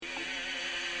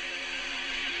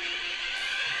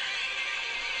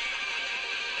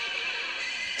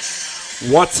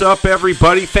What's up,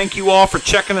 everybody? Thank you all for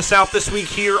checking us out this week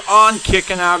here on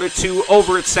Kicking Out at 2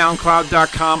 over at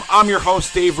SoundCloud.com. I'm your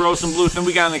host, Dave Rosenbluth, and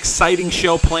we got an exciting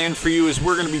show planned for you as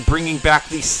we're going to be bringing back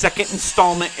the second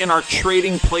installment in our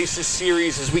Trading Places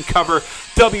series as we cover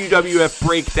WWF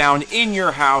Breakdown in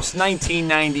Your House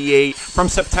 1998 from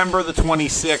September the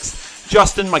 26th.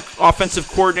 Justin, my offensive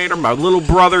coordinator, my little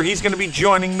brother, he's going to be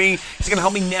joining me. He's going to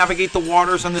help me navigate the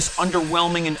waters on this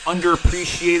underwhelming and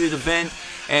underappreciated event.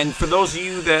 And for those of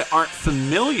you that aren't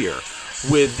familiar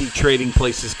with the Trading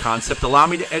Places concept, allow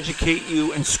me to educate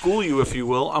you and school you, if you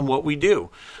will, on what we do.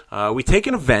 We take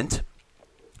an event,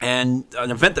 and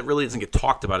an event that really doesn't get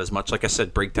talked about as much. Like I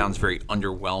said, Breakdown's very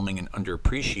underwhelming and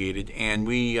underappreciated, and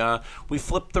we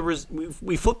flip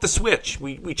the switch.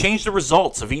 We change the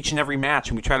results of each and every match,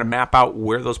 and we try to map out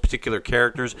where those particular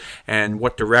characters and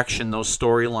what direction those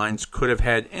storylines could have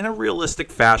had in a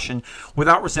realistic fashion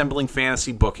without resembling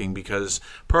fantasy booking, because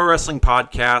pro wrestling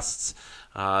podcasts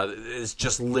is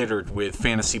just littered with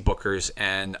fantasy bookers,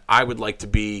 and I would like to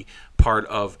be part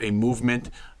of a movement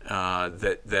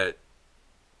that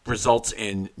results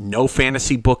in no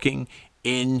fantasy booking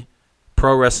in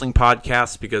pro wrestling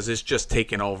podcasts, because it's just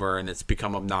taken over and it's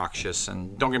become obnoxious.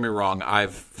 And don't get me wrong,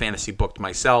 I've fantasy booked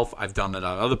myself. I've done it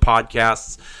on other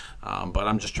podcasts, but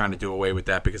I'm just trying to do away with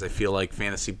that because I feel like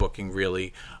fantasy booking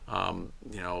really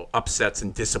upsets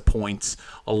and disappoints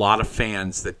a lot of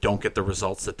fans that don't get the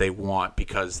results that they want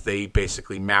because they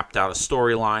basically mapped out a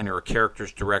storyline or a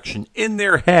character's direction in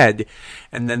their head,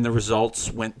 and then the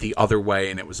results went the other way,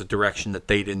 and it was a direction that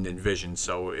they didn't envision.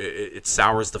 So it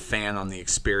sours the fan on the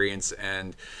experience,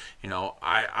 and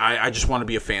I just want to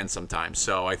be a fan sometimes.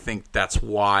 So I think that's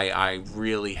why I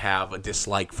really have a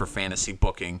dislike for fantasy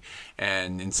booking,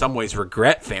 and in some ways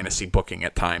regret fantasy booking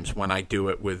at times when I do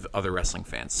it with other wrestling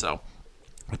fans. So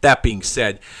with that being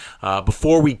said,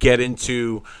 before we get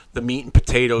into the meat and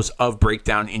potatoes of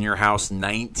Breakdown in Your House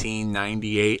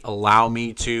 1998, allow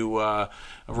me to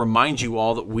remind you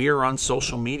all that we are on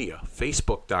social media,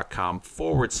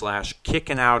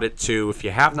 facebook.com/kicking out at 2. If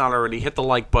you have not already, hit the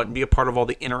like button, be a part of all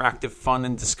the interactive fun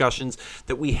and discussions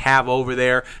that we have over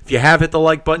there. If you have hit the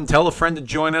like button, tell a friend to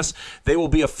join us. They will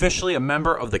be officially a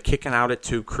member of the Kicking Out at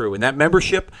 2 crew. And that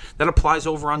membership, that applies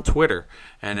over on Twitter.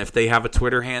 And if they have a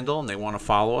Twitter handle and they want to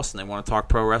follow us and they want to talk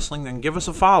pro wrestling, then give us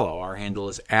a follow. Our handle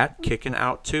is at Kicking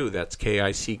Out 2. That's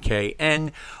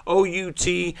KICKNOUT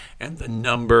and the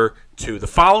number 2. The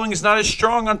following is not as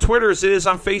strong on Twitter as it is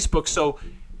on Facebook, so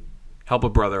help a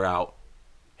brother out.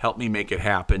 Help me make it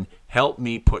happen. Help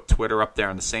me put Twitter up there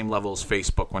on the same level as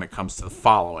Facebook when it comes to the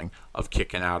following of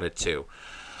Kicking Out at 2.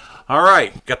 All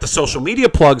right, got the social media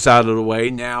plugs out of the way.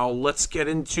 Now let's get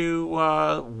into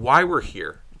why we're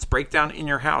here. It's Breakdown in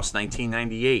Your House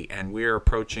 1998, and we're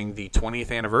approaching the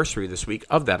 20th anniversary this week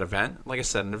of that event. Like I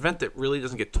said, an event that really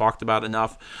doesn't get talked about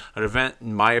enough, an event,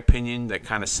 in my opinion, that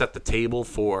kind of set the table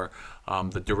for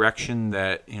the direction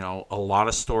that a lot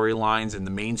of storylines and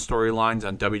the main storylines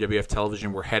on WWF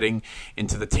television were heading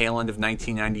into the tail end of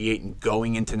 1998 and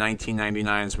going into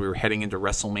 1999 as we were heading into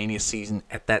WrestleMania season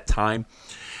at that time.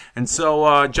 And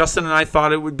so Justin and I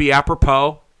thought it would be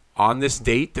apropos on this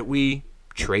date that we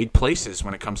trade places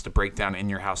when it comes to Breakdown in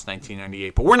Your House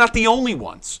 1998. But we're not the only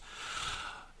ones.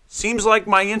 Seems like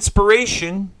my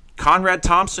inspiration, Conrad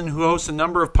Thompson, who hosts a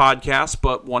number of podcasts,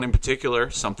 but one in particular,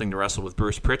 Something to Wrestle with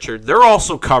Bruce Pritchard, they're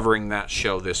also covering that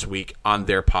show this week on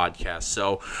their podcast.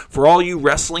 So for all you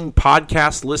wrestling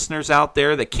podcast listeners out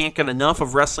there that can't get enough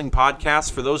of wrestling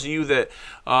podcasts, for those of you that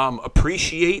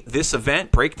appreciate this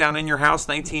event, Breakdown in Your House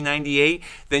 1998,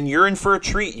 then you're in for a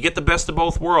treat. You get the best of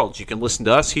both worlds. You can listen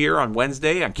to us here on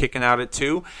Wednesday on Kicking Out at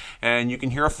 2, and you can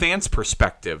hear a fan's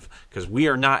perspective because we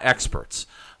are not experts.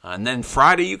 And then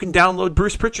Friday, you can download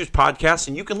Bruce Pritchard's podcast,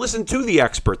 and you can listen to the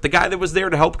expert, the guy that was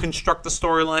there to help construct the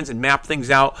storylines and map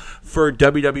things out for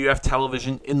WWF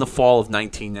television in the fall of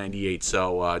 1998.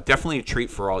 So definitely a treat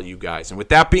for all you guys. And with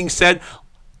that being said,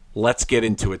 let's get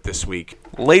into it this week.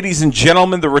 Ladies and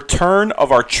gentlemen, the return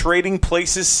of our Trading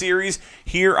Places series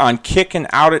here on Kicking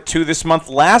Out at 2 this month.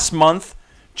 Last month,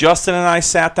 Justin and I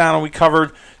sat down and we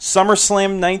covered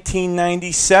SummerSlam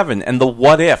 1997 and the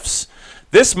what ifs.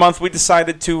 This month, we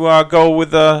decided to go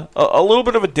with a little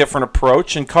bit of a different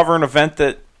approach and cover an event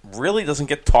that really doesn't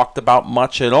get talked about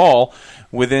much at all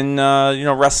within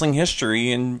wrestling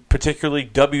history, and particularly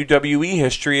WWE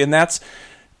history, and that's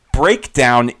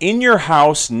Breakdown in Your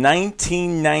House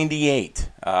 1998.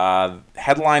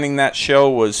 Headlining that show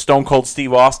was Stone Cold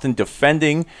Steve Austin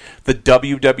defending the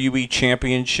WWE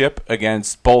Championship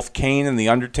against both Kane and The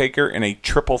Undertaker in a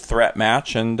triple threat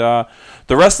match. And the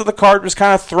rest of the card was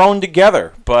kind of thrown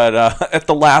together but at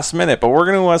the last minute. But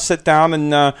we're going to sit down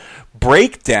and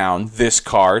break down this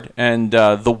card and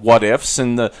the what-ifs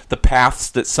and the paths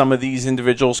that some of these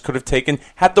individuals could have taken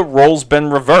had the roles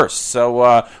been reversed.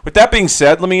 So with that being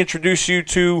said, let me introduce you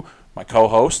to my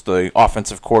co-host, the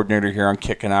offensive coordinator here on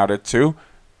Kicking Out at 2,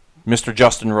 Mr.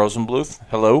 Justin Rosenbluth.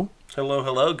 Hello.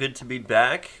 Hello. Good to be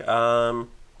back.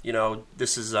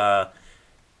 This is a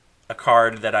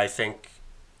card that I think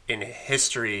in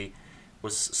history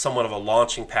was somewhat of a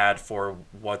launching pad for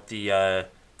what the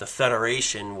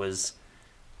Federation was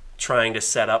trying to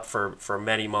set up for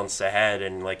many months ahead,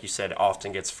 and like you said,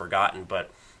 often gets forgotten.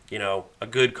 But, a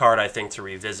good card, I think, to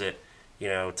revisit,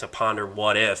 to ponder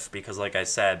what if, because like I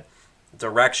said,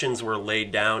 directions were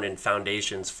laid down and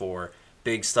foundations for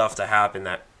big stuff to happen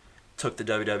that took the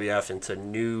WWF into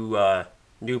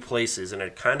new places, and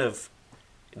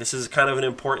this is kind of an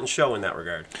important show in that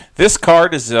regard. This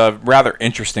card is rather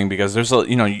interesting because there's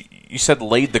you said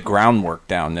laid the groundwork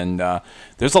down, and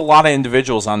there's a lot of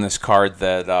individuals on this card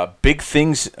that big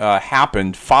things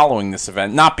happened following this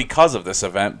event, not because of this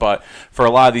event, but for a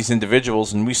lot of these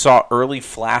individuals, and we saw early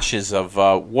flashes of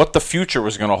what the future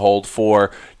was going to hold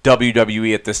for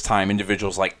WWE at this time.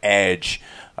 Individuals like Edge,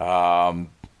 D'Lo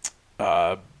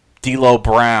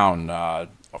Brown,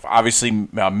 obviously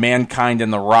Mankind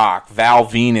and The Rock, Val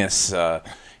Venus,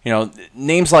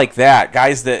 names like that,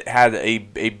 guys that had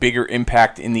a bigger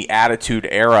impact in the Attitude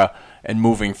Era and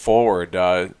moving forward.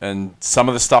 And some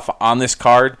of the stuff on this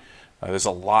card, there's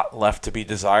a lot left to be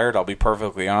desired, I'll be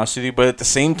perfectly honest with you. But at the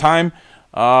same time,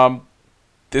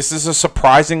 this was a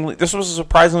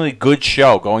surprisingly good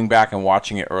show, going back and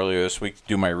watching it earlier this week to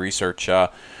do my research.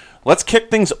 Let's kick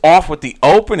things off with the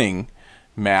opening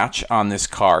match on this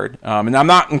card, and I'm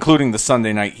not including the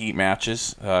Sunday Night Heat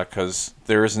matches because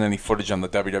there isn't any footage on the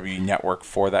WWE Network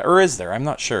for that, or is there? I'm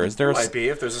not sure. Is there? Might be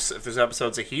if there's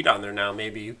episodes of Heat on there now,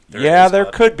 maybe. There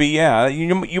could be. Yeah,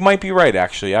 you might be right.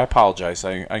 Actually, I apologize.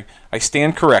 I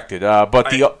stand corrected. But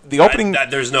the opening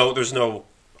there's no.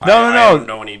 I don't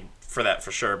know any for that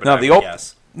for sure. But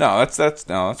yes. No,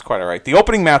 that's quite all right. The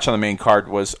opening match on the main card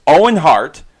was Owen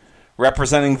Hart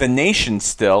representing the Nation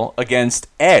still against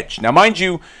Edge. Now, mind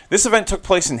you, this event took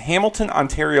place in Hamilton,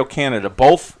 Ontario, Canada.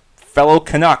 Both fellow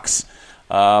Canucks.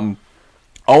 Owen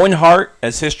Hart,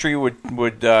 as history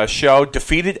would show,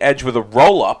 defeated Edge with a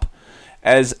roll-up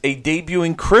as a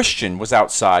debuting Christian was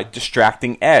outside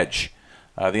distracting Edge.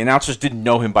 The announcers didn't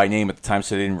know him by name at the time,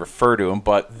 so they didn't refer to him.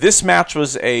 But this match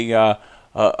was a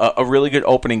really good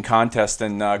opening contest.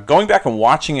 And going back and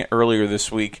watching it earlier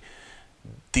this week,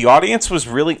 the audience was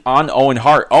really on Owen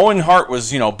Hart. Owen Hart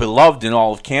was, beloved in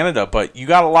all of Canada, but you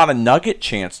got a lot of nugget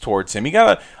chants towards him. He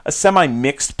got a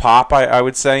semi-mixed pop, I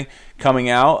would say, coming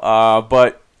out.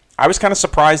 But I was kind of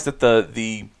surprised at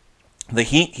the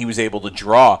heat he was able to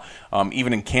draw,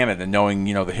 even in Canada, knowing,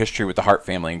 the history with the Hart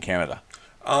family in Canada.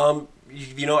 I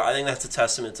think that's a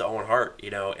testament to Owen Hart,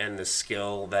 and the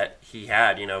skill that he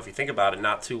had. If you think about it,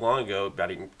 not too long ago,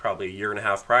 probably a year and a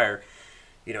half prior,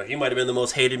 he might have been the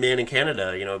most hated man in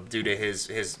Canada, due to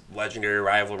his legendary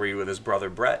rivalry with his brother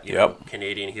Bret,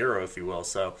 Canadian hero, if you will.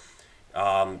 So,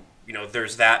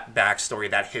 there's that backstory,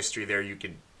 that history there you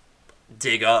could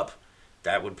dig up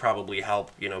that would probably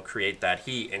help, create that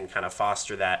heat and kind of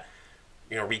foster that,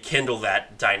 rekindle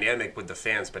that dynamic with the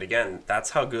fans. But again,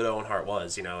 that's how good Owen Hart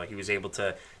was. He was able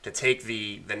to take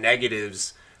the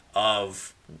negatives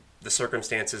of the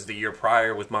circumstances the year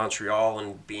prior with Montreal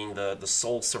and being the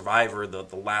sole survivor,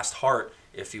 the last Hart,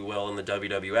 if you will, in the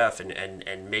WWF,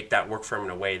 and make that work for him in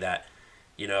a way that,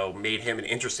 made him an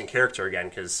interesting character again,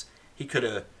 because he could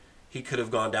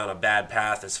have gone down a bad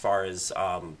path as far as,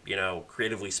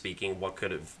 creatively speaking, what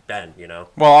could have been,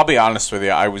 Well, I'll be honest with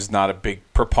you. I was not a big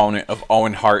proponent of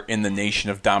Owen Hart in the Nation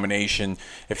of Domination.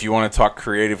 If you want to talk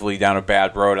creatively down a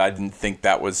bad road, I didn't think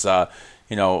that was,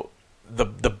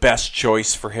 the best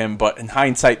choice for him. But in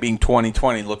hindsight, being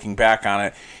 2020, looking back on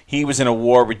it, he was in a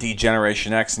war with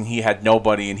D-Generation X, and he had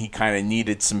nobody, and he kind of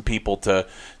needed some people to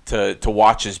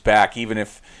watch his back, even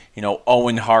if,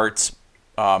 Owen Hart's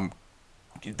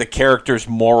the character's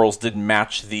morals didn't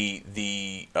match the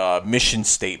mission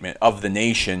statement of the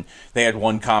Nation. They had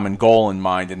one common goal in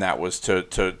mind, and that was to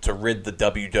rid the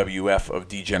WWF of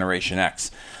D-Generation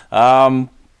X.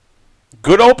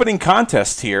 Good opening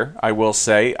contest here, I will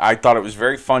say. I thought it was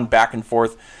very fun, back and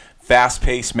forth,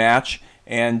 fast-paced match.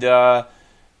 And,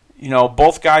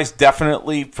 both guys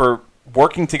definitely, for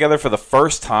working together for the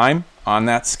first time on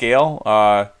that scale,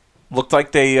 looked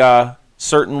like they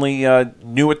certainly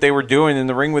knew what they were doing in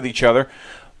the ring with each other.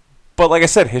 But like I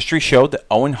said, history showed that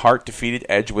Owen Hart defeated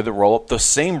Edge with a roll-up, the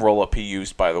same roll-up he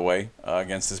used, by the way,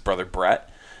 against his brother Brett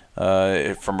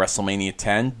from WrestleMania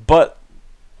 10. But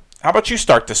how about you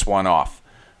start this one off?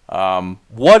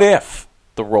 What if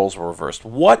the roles were reversed?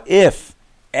 What if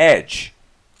Edge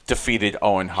defeated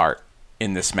Owen Hart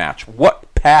in this match?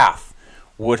 What path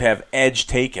would have Edge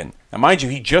taken? Now, mind you,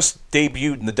 he just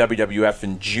debuted in the WWF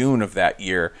in June of that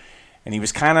year, and he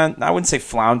was kind of, I wouldn't say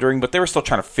floundering, but they were still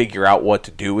trying to figure out what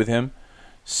to do with him.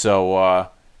 So,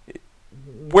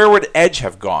 where would Edge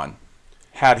have gone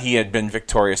had he had been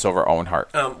victorious over Owen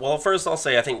Hart? Well, first I'll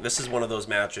say I think this is one of those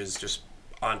matches, just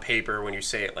on paper, when you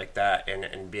say it like that,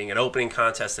 and being an opening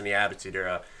contest in the Attitude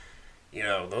Era,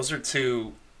 those are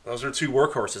two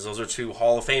workhorses. Those are two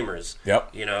Hall of Famers.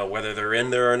 Yep. Whether they're in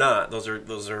there or not, those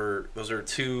are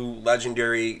two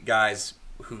legendary guys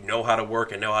who know how to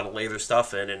work and know how to lay their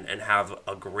stuff in and have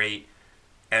a great,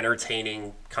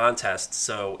 entertaining contest.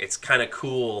 So it's kind of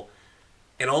cool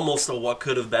and almost a what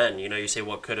could have been. You say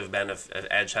what could have been if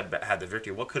Edge had the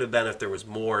victory. What could have been if there was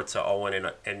more to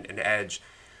Owen and Edge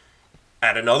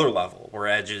at another level where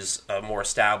Edge is a more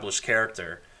established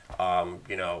character.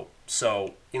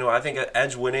 So I think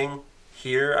Edge winning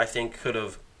here, I think would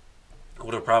have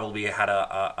probably had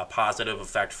a positive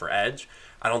effect for Edge.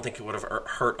 I don't think it would have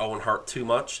hurt Owen Hart too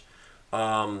much.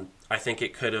 I think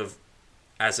it could have,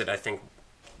 as it I think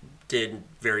did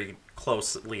very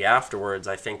closely afterwards.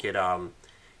 I think it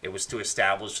was to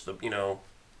establish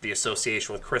the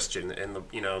association with Christian and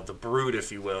the Brood,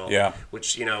 if you will. Yeah.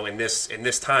 Which in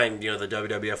this time the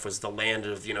WWF was the land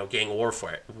of gang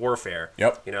warfare.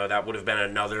 Yep. That would have been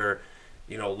another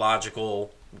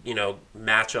logical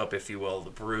matchup, if you will,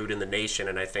 the Brood and the Nation,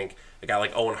 and I think a guy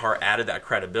like Owen Hart added that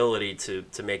credibility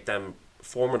to make them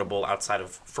formidable outside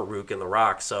of Farouk and The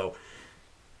Rock. So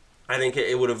I think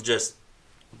it would have just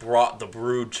brought the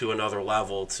Brood to another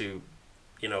level to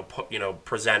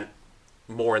present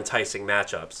more enticing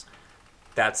matchups.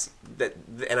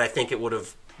 And I think it would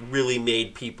have really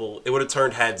made people. It would have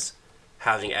turned heads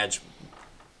having Edge,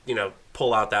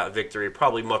 pull out that victory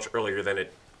probably much earlier than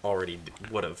it already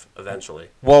would have eventually.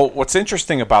 Well, what's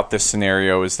interesting about this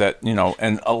scenario is that,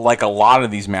 and like a lot of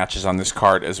these matches on this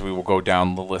card, as we will go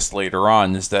down the list later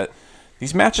on, is that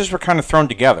these matches were kind of thrown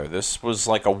together. This was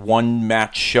like a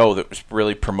one-match show that was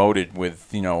really promoted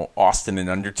with, Austin and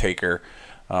Undertaker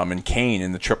and Kane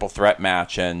in the triple threat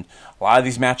match, and a lot of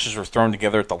these matches were thrown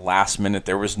together at the last minute.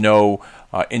 There was no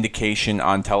indication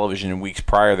on television in weeks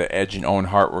prior that Edge and Owen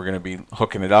Hart were going to be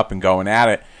hooking it up and going at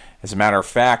it. As a matter of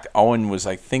fact, Owen was,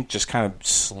 I think, just kind of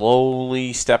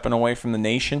slowly stepping away from the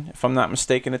Nation, if I'm not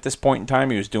mistaken, at this point in time.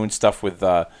 He was doing stuff with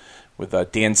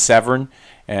Dan Severn.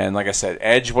 And like I said,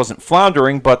 Edge wasn't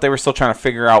floundering, but they were still trying to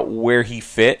figure out where he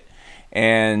fit.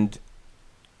 And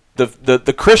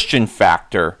the Christian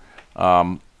factor,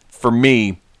 for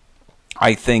me,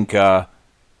 I think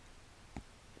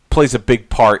plays a big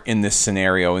part in this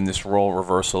scenario, in this role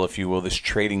reversal, if you will, this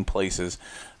trading places.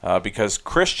 Because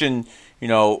Christian,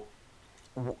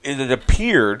 it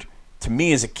appeared to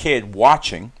me as a kid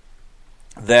watching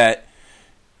that,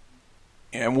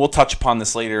 and we'll touch upon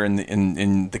this later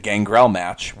in the Gangrel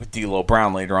match with D'Lo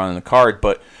Brown later on in the card,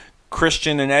 but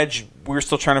Christian and Edge, we were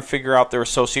still trying to figure out their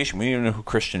association. We didn't even know who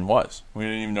Christian was. We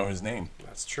didn't even know his name.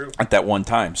 That's true. At that one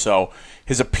time. So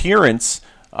his appearance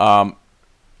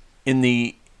in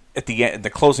the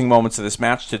closing moments of this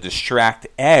match to distract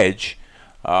Edge,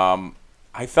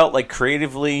 I felt like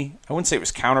creatively, I wouldn't say it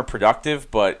was counterproductive,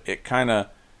 but it kind of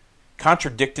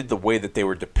contradicted the way that they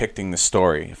were depicting the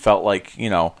story. It felt like,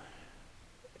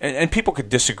 and people could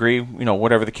disagree,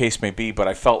 whatever the case may be, but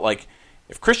I felt like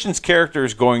if Christian's character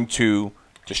is going to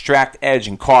distract Edge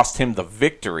and cost him the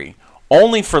victory,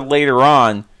 only for later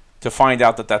on to find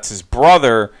out that that's his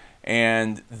brother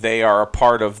and they are a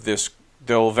part of this,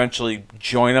 they'll eventually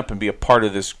join up and be a part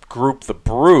of this group, the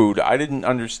Brood. I didn't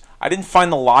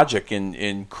find the logic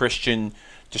in Christian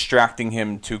distracting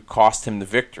him to cost him the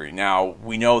victory. Now,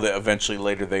 we know that eventually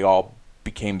later they all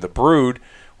became the Brood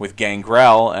with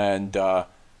Gangrel, and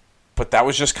but that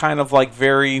was just kind of like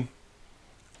very,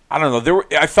 I don't know.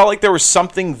 I felt like there was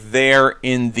something there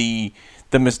in the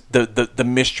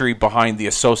mystery behind the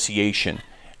association,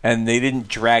 and they didn't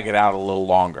drag it out a little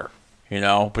longer.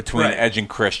 Between right. Edge and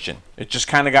Christian. It just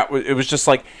kind of it was just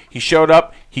like he showed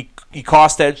up, he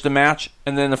cost Edge the match,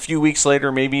 and then a few weeks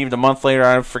later, maybe even a month later,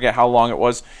 I forget how long it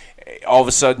was, all of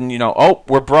a sudden,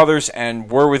 we're brothers and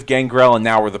we're with Gangrel and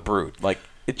now we're the Brood. Like,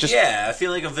 it just... Yeah, I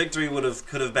feel like a victory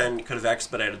could have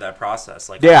expedited that process.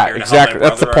 Like, yeah, exactly.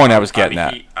 That's the point I was getting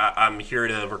at. I'm here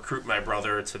to recruit my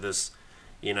brother to this,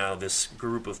 this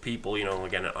group of people,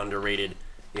 again, an underrated,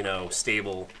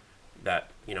 stable that,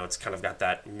 it's kind of got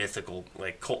that mythical,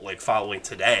 cult like following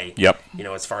today. Yep.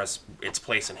 As far as its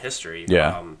place in history.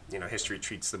 Yeah. History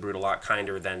treats the Brood a lot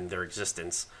kinder than their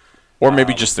existence. Or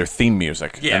maybe just their theme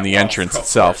music and the entrance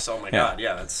itself. Course. Oh my God,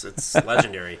 yeah, it's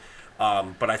legendary.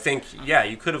 But I think,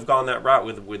 you could have gone that route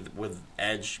with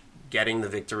Edge getting the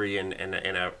victory and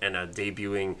a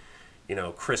debuting,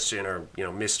 Christian or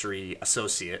mystery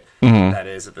associate that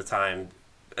is at the time,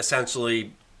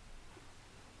 essentially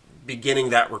beginning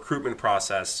that recruitment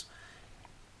process.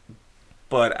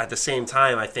 But at the same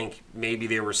time, I think maybe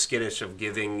they were skittish of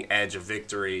giving Edge a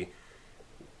victory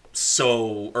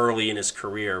so early in his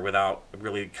career without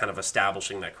really kind of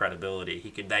establishing that credibility.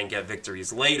 He could then get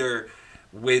victories later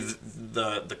with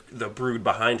the Brood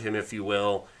behind him, if you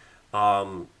will.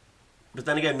 But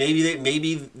then again,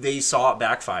 maybe they saw it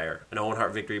backfire. An Owen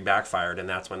Hart victory backfired, and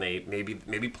that's when they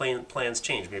maybe plans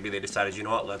changed. Maybe they decided, you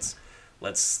know what,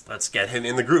 let's get him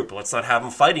in the group. Let's not have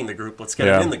him fighting the group. Let's get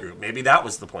him in the group. Maybe that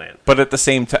was the plan. But at the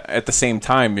same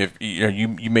time, if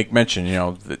you make mention,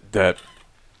 that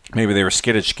maybe they were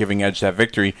skittish giving Edge that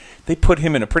victory. They put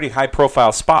him in a pretty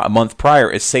high-profile spot a month prior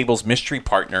as Sable's mystery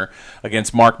partner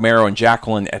against Mark Marrow and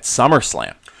Jacqueline at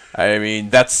SummerSlam. I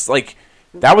mean,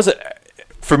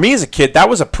 for me as a kid, that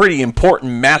was a pretty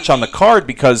important match on the card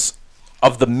because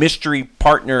of the mystery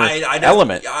partner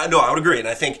element. I would agree, and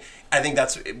I think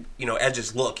that's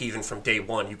Edge's look. Even from day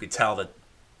one, you could tell that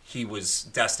he was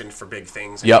destined for big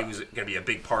things, and he was going to be a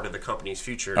big part of the company's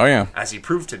future. Oh yeah, as he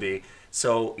proved to be.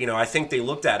 So I think they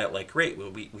looked at it like, great,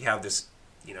 we have this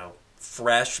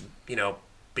fresh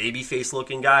baby face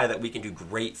looking guy that we can do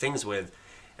great things with,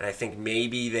 and I think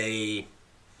maybe they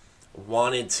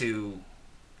wanted to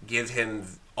give him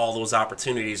all those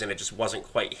opportunities, and it just wasn't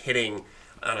quite hitting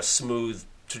on a smooth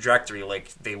trajectory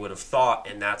like they would have thought,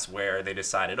 and that's where they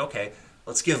decided, okay,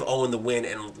 let's give Owen the win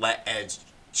and let Edge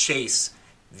chase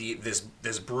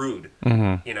this Brood,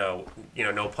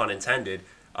 no pun intended,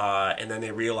 and then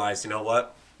they realized, you know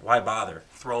what, why bother?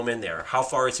 Throw him in there. How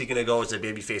far is he going to go as a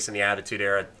babyface in the Attitude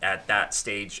Era at that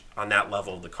stage on that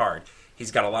level of the card?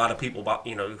 He's got a lot of people,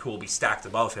 who will be stacked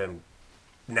above him,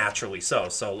 naturally so.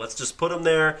 So let's just put him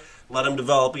there, let him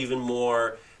develop even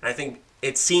more. And I think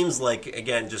it seems like,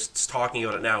 again, just talking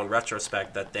about it now in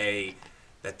retrospect, that they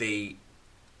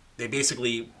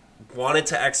basically wanted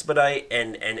to expedite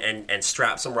and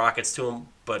strap some rockets to him,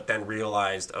 but then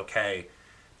realized, okay,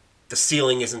 the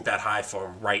ceiling isn't that high for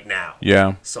him right now.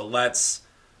 Yeah. So let's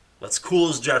cool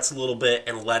his jets a little bit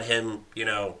and let him,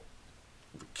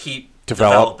 keep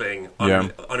developing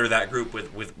under that group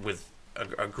with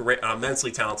a great,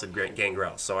 immensely talented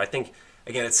Gangrel. So I think,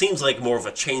 again, it seems like more of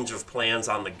a change of plans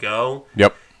on the go.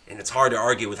 Yep. And it's hard to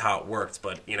argue with how it worked,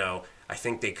 but I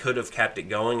think they could have kept it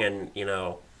going, and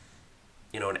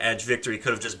an Edge victory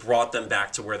could have just brought them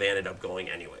back to where they ended up going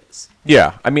anyways.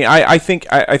 Yeah, I mean, I think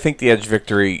the Edge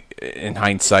victory, in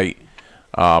hindsight,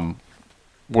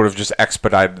 would have just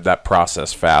expedited that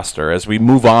process faster. As we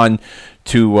move on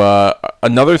to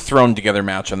another thrown together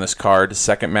match on this card,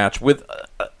 second match with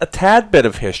a tad bit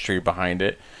of history behind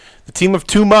it. The team of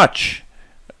Too Much,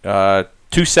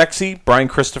 Too Sexy, Brian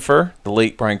Christopher, the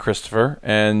late Brian Christopher,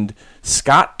 and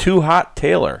Scott Too Hot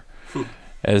Taylor,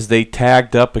 as they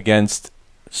tagged up against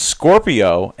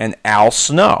Scorpio and Al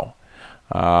Snow.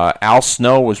 Al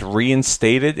Snow was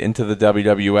reinstated into the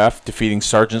WWF, defeating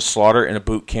Sergeant Slaughter in a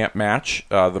boot camp match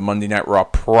the Monday Night Raw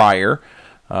prior.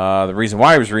 The reason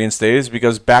why he was reinstated is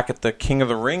because back at the King of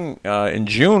the Ring in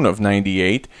June of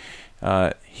 '98,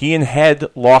 he and Head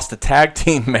lost a tag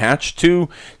team match to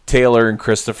Taylor and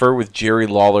Christopher with Jerry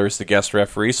Lawler as the guest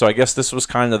referee. So I guess this was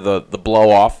kind of the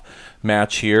blow-off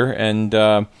match here.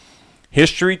 And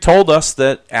history told us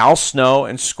that Al Snow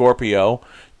and Scorpio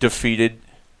defeated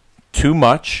Too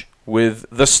Much with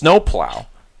the snowplow.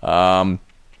 Fun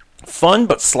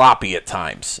but sloppy at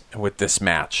times with this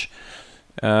match.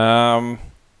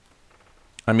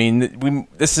 I mean,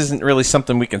 this isn't really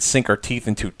something we can sink our teeth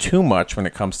into too much when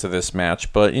it comes to this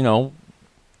match, but,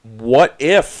 what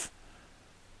if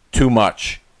Too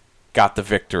Much got the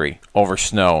victory over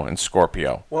Snow and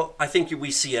Scorpio? Well, I think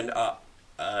we see a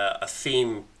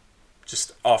theme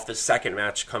just off the second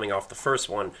match, coming off the first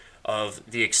one, of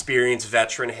the experienced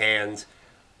veteran hand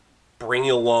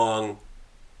bringing along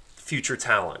future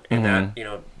talent. And that,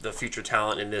 the future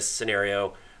talent in this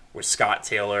scenario was Scott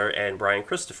Taylor and Brian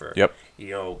Christopher. Yep.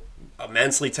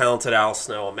 Immensely talented Al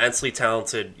Snow, immensely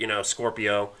talented,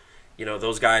 Scorpio.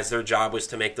 Those guys, their job was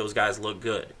to make those guys look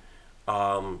good.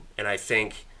 And I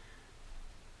think,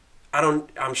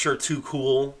 I'm sure Too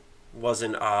Cool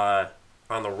wasn't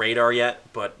on the radar yet,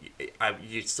 but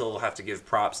you still have to give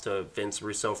props to Vince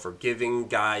Russo for giving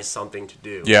guys something to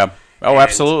do. Yeah. Oh,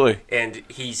 absolutely. And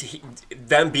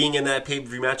them being in that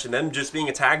pay-per-view match and them just being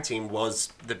a tag team was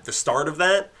the start of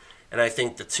that. And I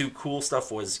think the Too Cool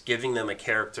stuff was giving them a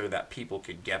character that people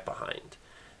could get behind.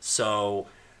 So,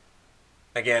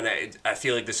 again, I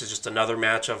feel like this is just another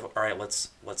match of, all right, let's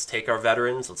take our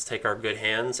veterans, let's take our good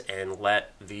hands, and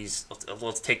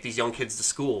let's take these young kids to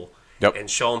school. Yep. And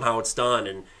show them how it's done.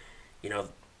 And, you know,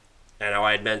 I know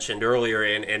I had mentioned earlier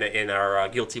in our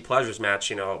Guilty Pleasures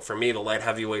match, you know, for me, the light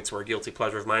heavyweights were a guilty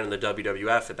pleasure of mine in the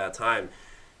WWF at that time.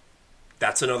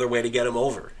 That's another way to get them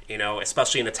over, you know,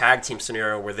 especially in a tag team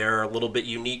scenario where they're a little bit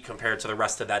unique compared to the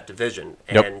rest of that division.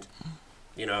 Yep. And,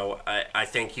 you know, I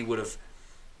think he would have...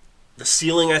 The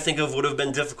ceiling, I think, would have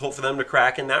been difficult for them to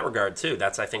crack in that regard, too.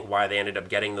 That's, I think, why they ended up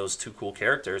getting those Too Cool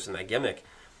characters and that gimmick,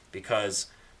 because...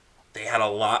 they had a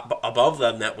lot above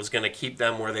them that was going to keep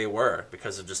them where they were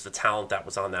because of just the talent that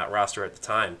was on that roster at the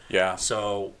time. Yeah.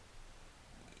 So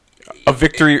a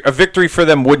victory for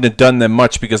them wouldn't have done them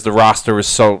much because the roster was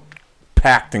so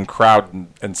packed and crowded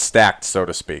and stacked, so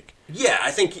to speak. Yeah, I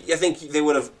think they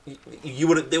would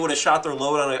have shot their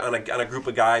load on a group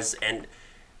of guys and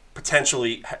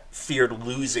potentially feared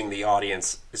losing the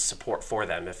audience's support for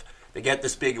them if. They get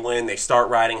this big win, they start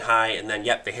riding high, and then,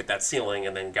 they hit that ceiling,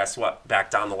 and then guess what?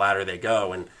 Back down the ladder they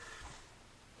go, and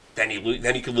then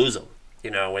you could lose them,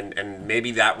 you know, and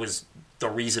maybe that was the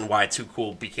reason why Too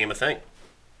Cool became a thing.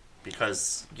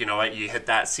 Because, you know, you hit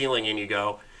that ceiling and you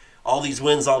go, all these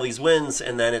wins,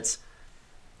 and then it's,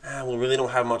 we really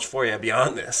don't have much for you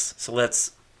beyond this, so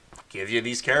let's give you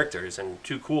these characters, and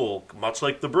Too Cool, much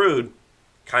like the Brood,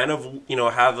 kind of, you know,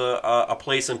 have a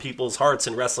place in people's hearts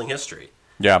in wrestling history.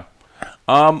 Yeah.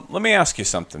 Let me ask you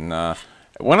something.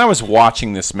 When I was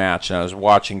watching this match, and I was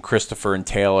watching Christopher and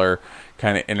Taylor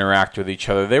kind of interact with each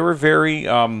other, they were very,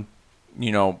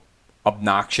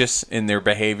 obnoxious in their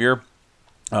behavior,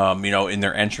 in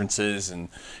their entrances and,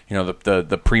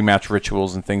 the pre-match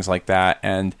rituals and things like that.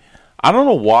 And I don't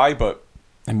know why, but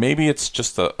and maybe it's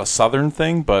just a Southern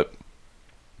thing, but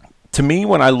to me,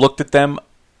 when I looked at them,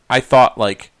 I thought,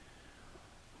 like,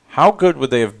 how good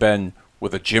would they have been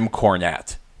with a Jim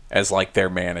Cornette as like their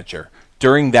manager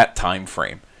during that time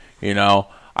frame? You know,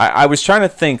 I was trying to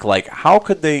think, like, how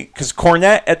could they, because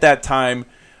Cornette at that time,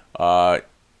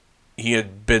 he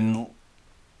had been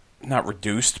not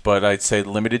reduced, but I'd say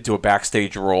limited to a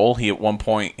backstage role. He at one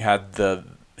point had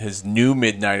his new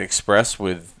Midnight Express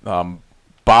with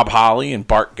Bob Holly and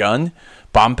Bart Gunn,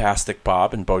 Bombastic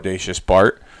Bob and Bodacious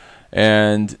Bart,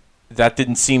 and that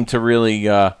didn't seem to really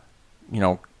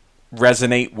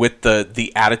resonate with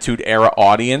the Attitude Era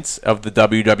audience of the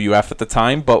WWF at the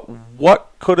time. But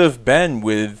what could have been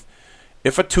with,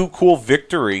 if a Too Cool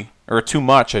victory, or Too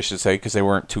Much, I should say, because they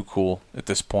weren't too cool at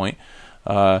this point,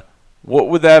 what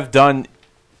would they have done,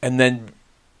 and then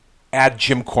add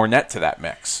Jim Cornette to that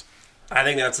mix? I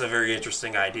think that's a very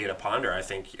interesting idea to ponder. I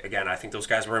think those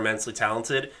guys were immensely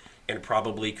talented and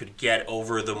probably could get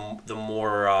over the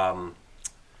more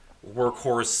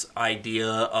workhorse idea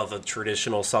of a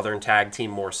traditional Southern tag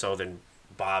team more so than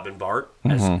Bob and Bart,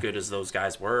 as good as those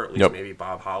guys were, at least maybe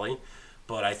Bob Holly.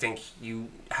 But I think you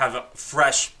have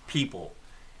fresh people.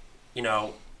 You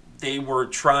know, they were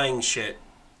trying shit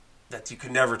that you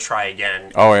could never try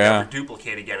again. Oh, yeah. Never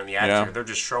duplicate again in the Attitude. Yeah. They're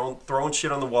just throwing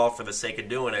shit on the wall for the sake of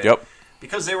doing it. Yep.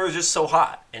 Because they were just so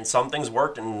hot. And some things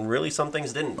worked and really some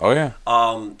things didn't. Oh, yeah.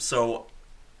 So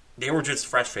they were just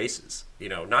fresh faces, you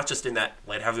know, not just in that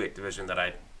light heavyweight division that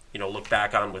I, look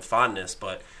back on with fondness,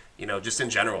 but, just in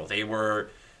general, they were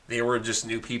just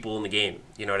new people in the game.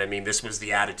 You know what I mean? This was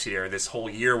the Attitude Era. This whole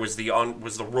year was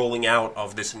the rolling out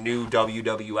of this new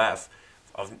WWF,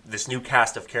 of this new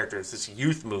cast of characters, this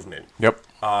youth movement. Yep.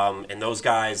 And those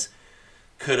guys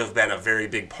could have been a very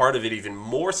big part of it, even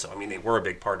more so. I mean, they were a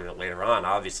big part of it later on,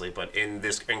 obviously, but in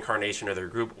this incarnation of their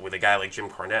group with a guy like Jim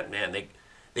Cornette, man,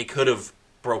 they could have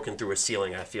broken through a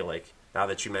ceiling, I feel like. Now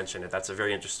that you mention it, that's a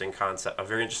very interesting concept, a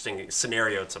very interesting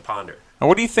scenario to ponder. And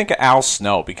what do you think of Al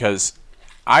Snow? Because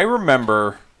I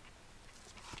remember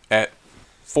at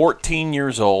 14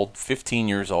 years old, 15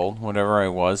 years old, whatever I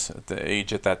was at the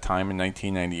age at that time in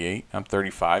 1998. I'm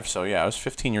 35, so yeah, I was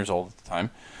 15 years old at the time.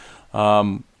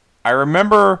 I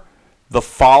remember the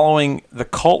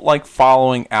cult-like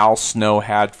following Al Snow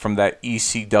had from that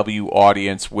ECW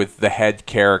audience with the head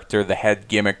character, the head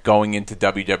gimmick going into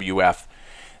WWF.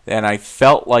 And I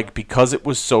felt like because it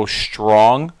was so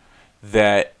strong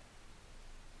that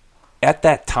at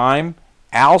that time,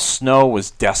 Al Snow was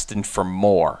destined for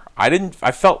more. I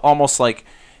felt almost like,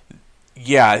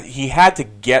 yeah, he had to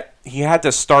get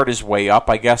to start his way up,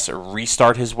 I guess, or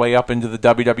restart his way up into the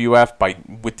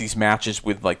WWF with these matches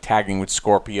with like tagging with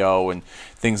Scorpio and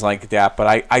things like that.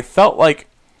 But I felt like,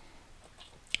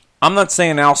 I'm not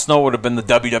saying Al Snow would have been the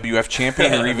WWF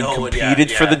champion or even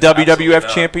competed for the WWF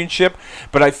championship,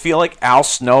 but I feel like Al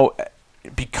Snow,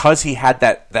 because he had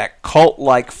that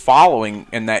cult-like following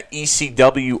and that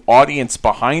ECW audience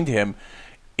behind him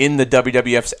in the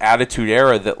WWF's Attitude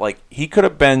Era, that like he could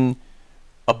have been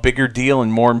a bigger deal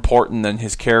and more important than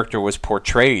his character was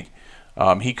portrayed.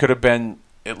 He could have been,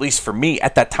 at least for me,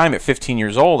 at that time at 15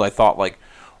 years old, I thought like,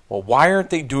 well, why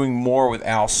aren't they doing more with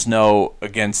Al Snow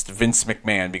against Vince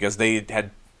McMahon? Because they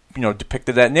had,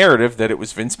 depicted that narrative that it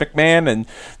was Vince McMahon and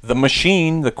the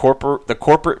machine, the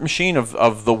corporate machine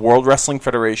of the World Wrestling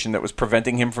Federation that was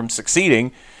preventing him from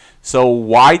succeeding. So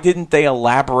why didn't they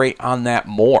elaborate on that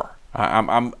more?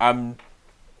 I'm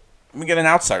let me get an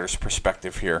outsider's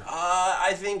perspective here.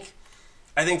 I think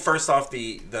first off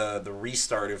the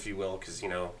restart, if you will, because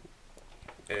in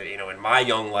my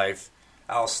young life,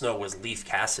 Al Snow was Leif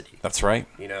Cassidy. That's right.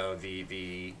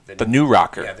 The New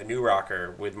Rocker. Yeah, the New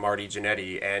Rocker with Marty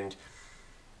Jannetty, and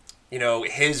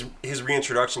his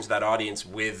reintroduction to that audience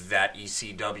with that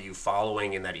ECW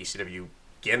following and that ECW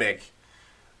gimmick,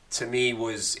 to me,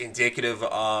 was indicative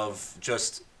of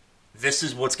just, this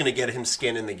is what's going to get him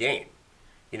skin in the game.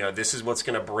 This is what's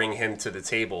going to bring him to the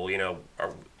table.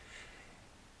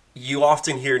 You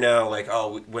often hear now, like,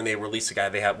 oh, when they release a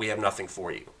guy, we have nothing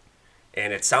for you.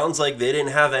 And it sounds like they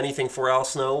didn't have anything for Al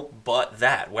Snow but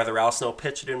that. Whether Al Snow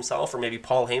pitched it himself or maybe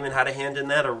Paul Heyman had a hand in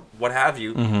that or what have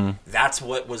you, that's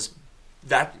what was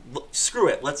that. Screw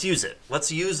it. Let's use it.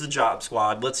 Let's use the Job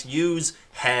Squad. Let's use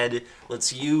Head.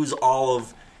 Let's use all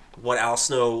of what Al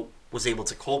Snow was able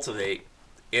to cultivate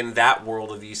in that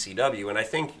world of ECW. And I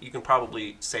think you can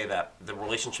probably say that the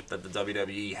relationship that the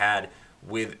WWE had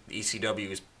with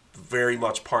ECW is very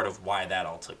much part of why that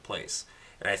all took place.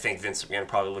 And I think Vince McMahon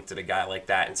probably looked at a guy like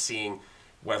that and seeing,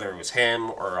 whether it was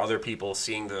him or other people,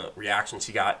 seeing the reactions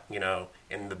he got,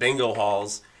 in the bingo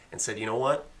halls, and said, you know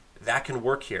what, that can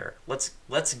work here. Let's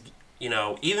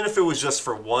even if it was just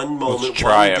for one moment,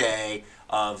 one day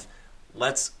of,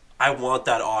 I want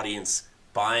that audience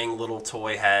buying little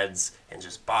toy heads and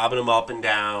just bobbing them up and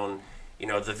down, the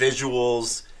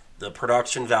visuals, the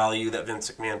production value that Vince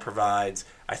McMahon provides.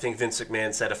 I think Vince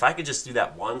McMahon said, if I could just do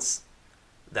that once,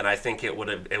 then I think it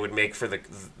would make for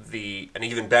an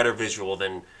even better visual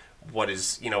than what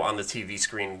is on the TV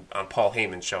screen on Paul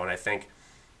Heyman's show. And I think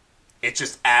it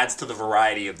just adds to the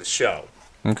variety of the show.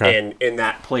 Okay. And in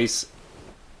that place,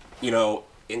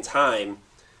 in time,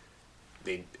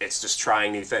 it's just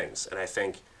trying new things. And I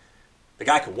think the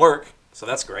guy could work, so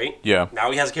that's great. Yeah.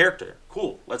 Now he has a character.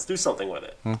 Cool. Let's do something with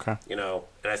it. Okay. And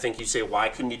I think you say, why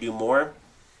couldn't he do more?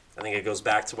 I think it goes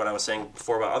back to what I was saying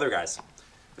before about other guys.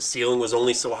 The ceiling was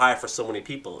only so high for so many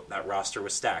people. That roster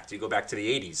was stacked. You go back to the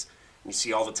 80s, and you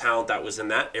see all the talent that was in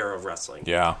that era of wrestling.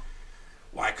 Yeah.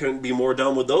 Why couldn't it be more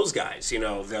done with those guys?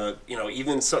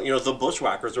 Even some, the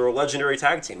Bushwhackers are a legendary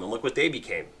tag team, and look what they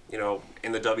became,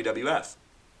 in the WWF.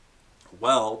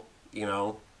 Well,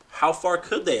 how far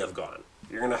could they have gone?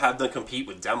 You're going to have them compete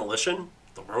with Demolition,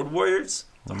 the Road Warriors,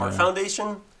 the Hart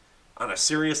Foundation, on a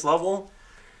serious level?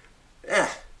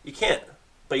 You can't.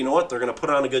 But you know what? They're going to put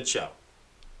on a good show.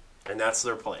 And that's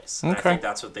their place. And I think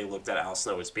that's what they looked at Al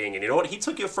Snow as being. And you know what? He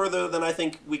took it further than I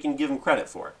think we can give him credit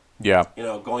for. Yeah.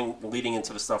 Leading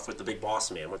into the stuff with the Big Boss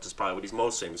Man, which is probably what he's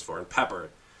most famous for, and Pepper.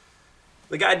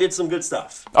 The guy did some good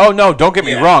stuff. Oh, no, don't get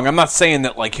me wrong. I'm not saying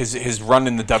that like his run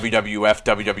in the WWF,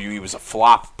 WWE was a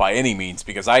flop by any means,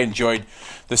 because I enjoyed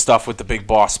the stuff with the Big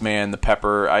Boss Man, the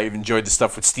Pepper. I enjoyed the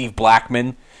stuff with Steve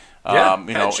Blackman.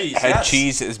 Head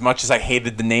Cheese. As much as I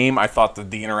hated the name, I thought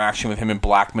that the interaction with him and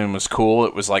Blackman was cool.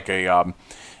 It was like the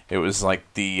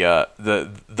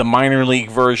minor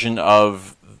league version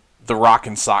of the Rock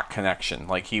and Sock Connection.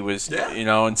 Like he was,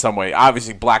 in some way.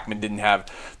 Obviously, Blackman didn't have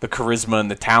the charisma and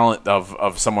the talent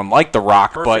of someone like The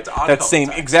Rock, but that same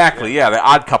the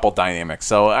Odd Couple dynamic.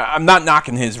 So I'm not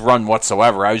knocking his run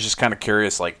whatsoever. I was just kind of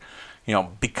curious, like,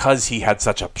 because he had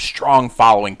such a strong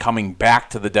following coming back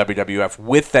to the WWF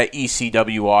with that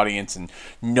ECW audience and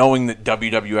knowing that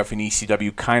WWF and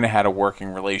ECW kind of had a working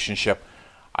relationship,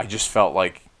 I just felt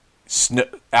like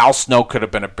Al Snow could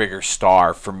have been a bigger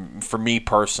star for me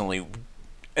personally.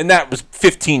 And that was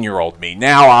 15-year-old me.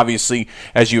 Now, obviously,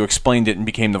 as you explained it and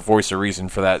became the voice of reason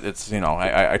for that, it's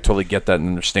I totally get that and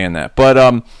understand that.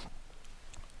 But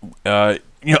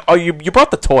you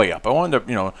brought the toy up. I wanted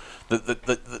to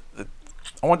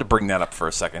I wanted to bring that up for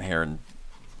a second here and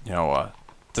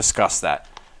discuss that.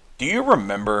 Do you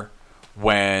remember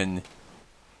when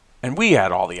and we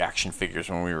had all the action figures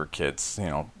when we were kids,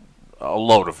 a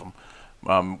load of them.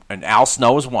 And Al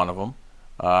Snow is one of them.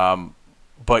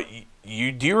 But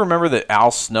do you remember that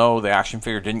Al Snow, the action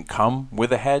figure, didn't come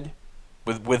with a head?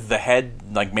 With the head,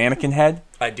 like mannequin head?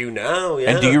 I do now,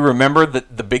 yeah. And do you remember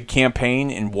the big campaign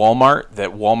in Walmart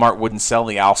that Walmart wouldn't sell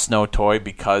the Al Snow toy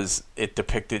because it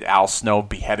depicted Al Snow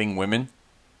beheading women?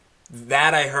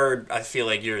 That I heard, I feel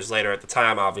like years later at the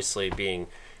time, obviously being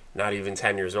not even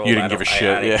 10 years old. You didn't give a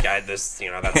shit, that's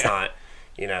not,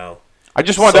 I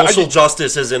just wanted social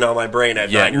justice isn't on my brain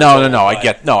at 9 years old. No, I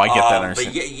get that.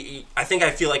 But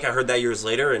I feel like I heard that years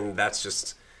later, and that's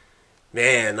just,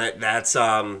 man, that's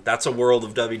a world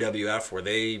of WWF where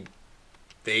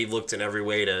they looked in every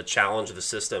way to challenge the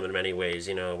system in many ways,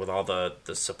 with all the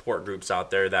support groups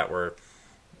out there that were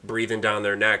breathing down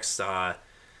their necks.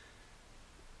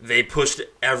 They pushed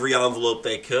every envelope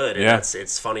they could, and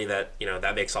it's funny that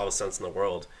that makes all the sense in the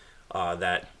world.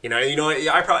 That you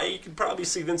could probably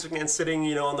see Vince McMahon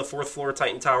sitting on the 4th floor of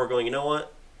Titan Tower, going, you know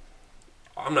what,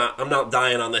 I'm not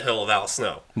dying on the hill of Al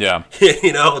Snow. Yeah,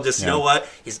 you know what,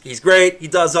 he's great, he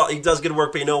does good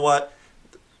work, but you know what,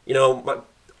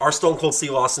 our Stone Cold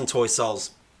Steve Austin toy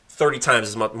sells 30 times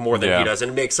as much more than he does,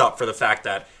 and it makes up for the fact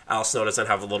that Al Snow doesn't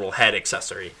have a little head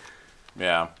accessory.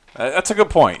 Yeah, that's a good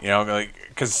point.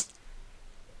 Because,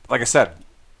 like I said,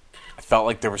 I felt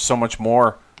like there was so much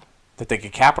more that they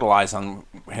could capitalize on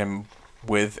him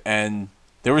with, and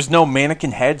there was no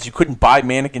mannequin heads. You couldn't buy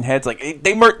mannequin heads. Like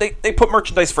they put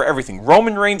merchandise for everything.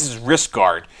 Roman Reigns' wrist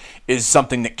guard is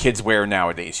something that kids wear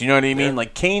nowadays. You know what I mean? Yeah.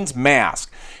 Like Kane's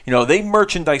mask. They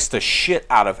merchandise the shit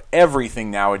out of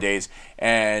everything nowadays,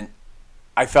 and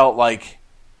I felt like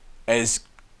as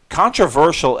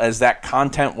controversial as that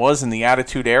content was in the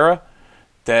Attitude Era,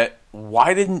 that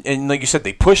why didn't, and like you said,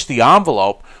 they pushed the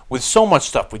envelope with so much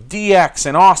stuff with DX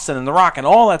and Austin and The Rock and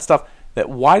all that stuff, that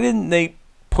why didn't they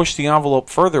push the envelope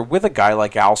further with a guy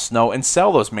like Al Snow and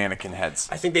sell those mannequin heads?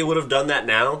 I think they would have done that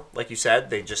now. Like you said,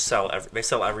 they just sell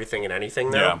everything and anything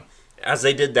now, as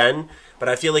they did then. But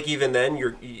I feel like even then,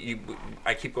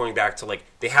 I keep going back to, like,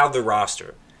 they have the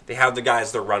roster, they have the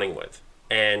guys they're running with,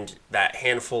 and that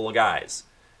handful of guys,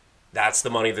 that's the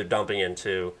money they're dumping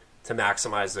into to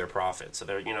maximize their profit. So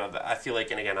they're, I feel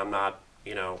like, and again, I'm not,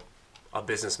 a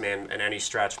businessman in any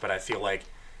stretch, but I feel like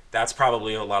that's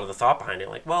probably a lot of the thought behind it.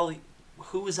 Like, well,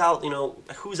 who's Al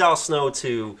Snow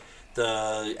to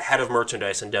the head of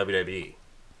merchandise in WWE?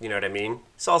 You know what I mean?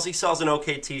 He sells an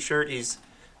okay T-shirt.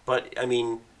 But I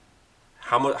mean,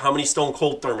 how many Stone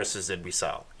Cold thermoses did we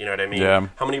sell? You know what I mean? Yeah.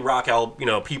 How many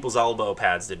people's elbow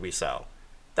pads did we sell?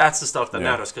 That's the stuff that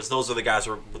matters, because those are the guys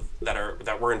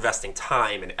that we're investing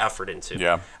time and effort into.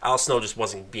 Yeah. Al Snow just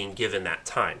wasn't being given that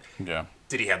time. Yeah.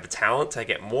 Did he have the talent to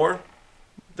get more?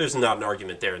 There's not an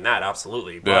argument there in that,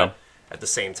 absolutely. But at the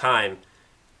same time,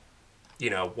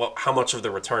 how much of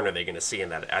the return are they going to see in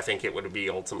that? I think it would be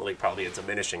ultimately probably a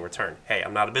diminishing return. Hey,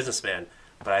 I'm not a businessman,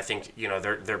 but I think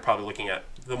they're probably looking at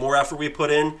the more effort we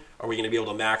put in, are we going to be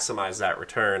able to maximize that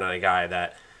return on a guy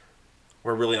that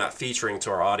we're really not featuring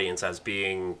to our audience as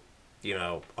being,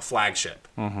 a flagship.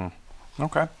 Mm-hmm.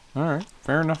 Okay. All right.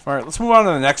 Fair enough. All right. Let's move on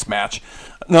to the next match.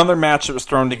 Another match that was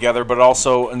thrown together, but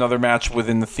also another match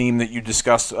within the theme that you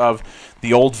discussed of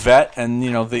the old vet and,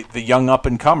 the young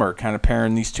up-and-comer, kind of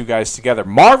pairing these two guys together.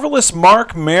 Marvelous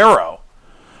Mark Marrow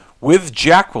with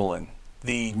Jacqueline,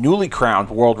 the newly crowned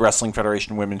World Wrestling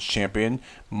Federation Women's Champion,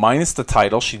 minus the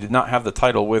title. She did not have the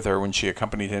title with her when she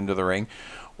accompanied him to the ring.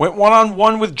 Went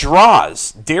one-on-one with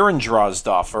Droz, Darren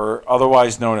Drozdorf,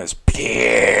 otherwise known as Puke.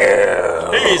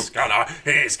 He's gonna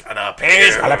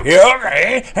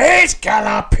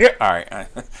puke. All right,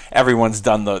 everyone's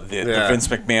done the Vince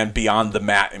McMahon Beyond the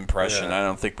Mat impression. I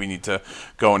don't think we need to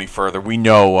go any further. We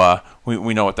know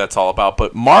we know what that's all about.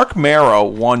 But Mark Marrow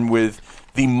won with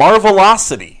the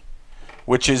Marvelocity,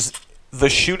 which is the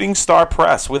Shooting Star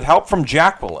Press, with help from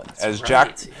Jacqueline,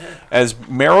 as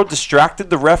Marrow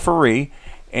distracted the referee.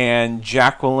 And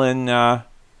Jacqueline, I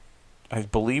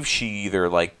believe she either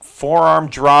forearm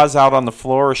Droz out on the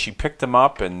floor, or she picked him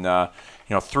up and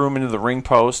threw him into the ring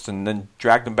post and then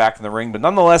dragged him back in the ring. But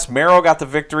nonetheless, Marrow got the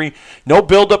victory. No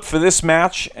build-up for this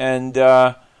match, and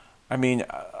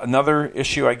another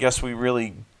issue I guess we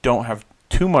really don't have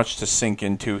too much to sink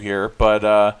into here.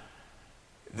 But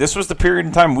this was the period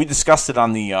in time we discussed it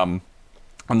on the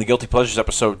Guilty Pleasures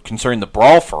episode concerning the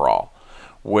Brawl for All,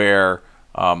 where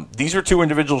these are two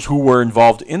individuals who were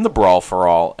involved in the Brawl for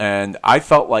All, and I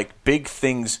felt like big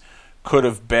things could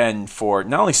have been for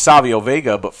not only Savio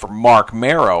Vega, but for Mark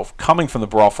Marrow, coming from the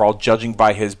Brawl for All, judging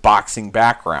by his boxing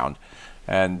background.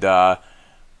 And to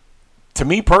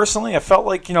me personally, I felt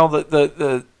like,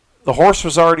 the the horse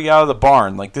was already out of the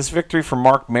barn. Like, this victory for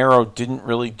Marc Mero didn't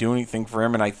really do anything for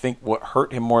him, and I think what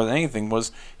hurt him more than anything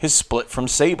was his split from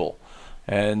Sable,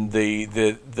 and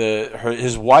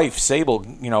his wife Sable,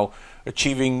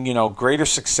 achieving greater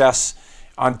success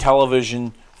on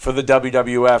television for the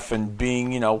WWF and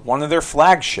being one of their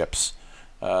flagships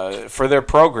for their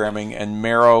programming, and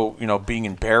Mero being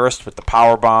embarrassed with the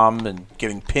powerbomb and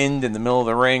getting pinned in the middle of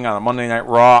the ring on a Monday Night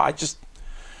Raw.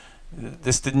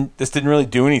 This didn't really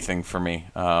do anything for me.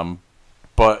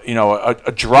 But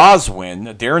a Droz win,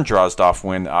 a Darren Drozdov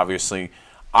win, obviously,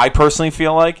 I personally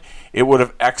feel like it would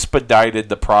have expedited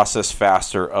the process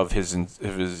faster of his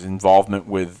involvement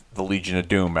with the Legion of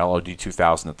Doom, LOD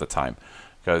 2000 at the time,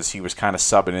 because he was kind of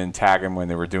subbing in, tagging when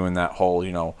they were doing that whole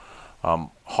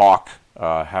Hawk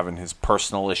having his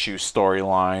personal issue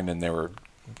storyline, and they were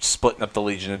splitting up the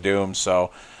Legion of Doom.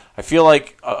 So I feel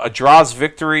like a Droz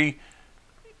victory,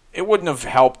 it wouldn't have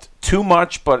helped too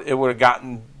much, but it would have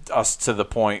gotten us to the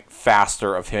point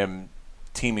faster of him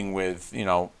teaming with,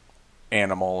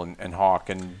 Animal and Hawk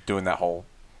and doing that whole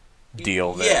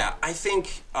deal there. Yeah, I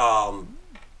think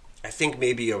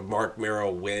maybe a Marc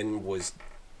Mero win was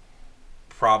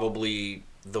probably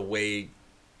the way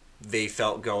they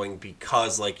felt going,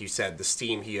 because, like you said, the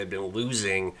steam he had been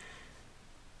losing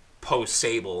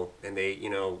post-Sable, and they,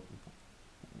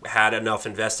 had enough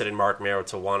invested in Marc Mero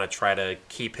to want to try to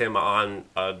keep him on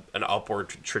an upward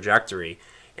trajectory.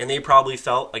 And they probably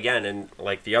felt, again, in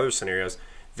like the other scenarios,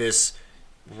 this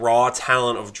raw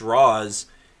talent of Droz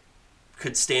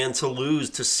could stand to lose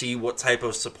to see what type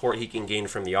of support he can gain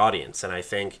from the audience. And I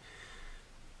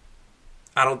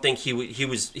don't think he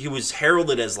was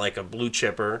heralded as like a blue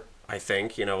chipper. I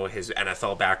think, his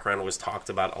NFL background was talked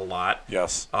about a lot.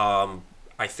 Yes.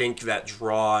 I think that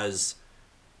Droz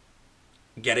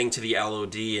getting to the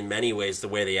LOD, in many ways, the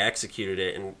way they executed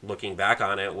it and looking back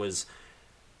on it, was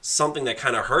something that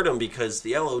kind of hurt him, because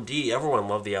the LOD, everyone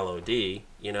loved the LOD,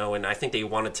 and I think they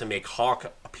wanted to make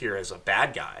Hawk appear as a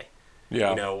bad guy.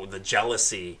 Yeah. The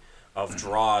jealousy of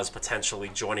Droz potentially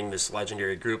joining this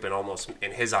legendary group, and almost,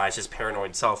 in his eyes, his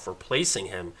paranoid self replacing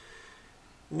him.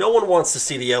 No one wants to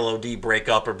see the LOD break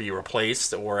up or be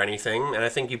replaced or anything, and I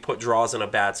think you put Droz in a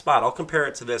bad spot. I'll compare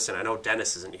it to this, and I know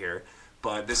Dennis isn't here,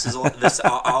 but this is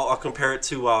I'll compare it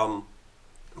to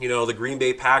the Green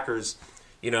Bay Packers,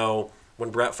 when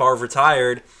Brett Favre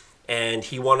retired and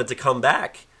he wanted to come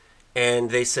back, and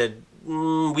they said,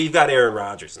 we've got Aaron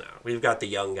Rodgers now, we've got the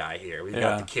young guy here, we've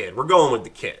got the kid, we're going with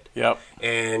the kid. Yep.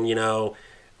 And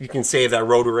you can say that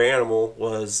Rotary Animal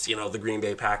was the Green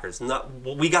Bay Packers.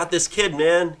 We got this kid,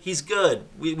 man, he's good,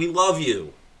 we love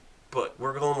you, but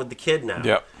we're going with the kid now.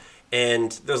 Yep.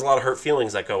 And there's a lot of hurt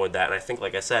feelings that go with that, and I think,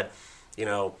 like I said, I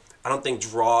don't think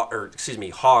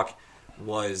Hawk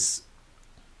was.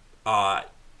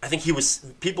 I think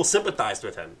people sympathized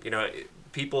with him.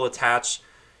 People attach,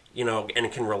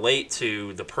 and can relate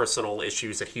to the personal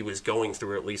issues that he was going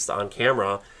through, at least on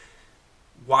camera.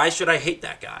 Why should I hate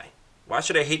that guy?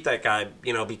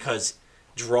 Because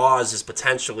Droz is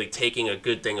potentially taking a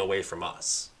good thing away from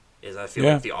us. I feel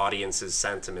like the audience's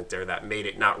sentiment there that made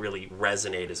it not really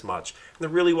resonate as much. And there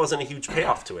really wasn't a huge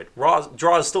payoff to it.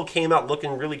 Droz still came out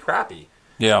looking really crappy.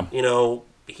 Yeah.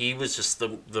 He was just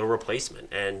the replacement,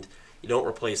 and you don't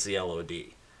replace the LOD.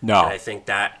 No. And I think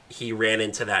that he ran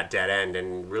into that dead end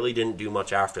and really didn't do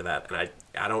much after that. And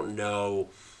I don't know,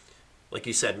 like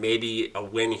you said, maybe a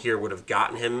win here would have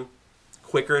gotten him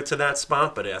quicker to that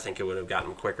spot, but I think it would have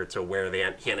gotten quicker to where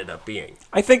he ended up being.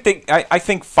 I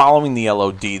think following the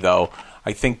LOD, though,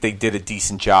 I think they did a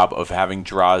decent job of having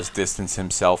Droz distance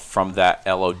himself from that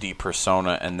LOD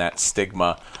persona and that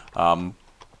stigma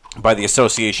by the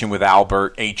association with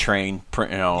Albert, A-Train,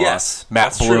 yes,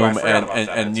 Matt Bloom,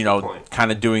 and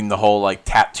kind of doing the whole like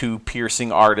tattoo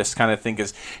piercing artist kind of thing.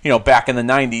 Because back in the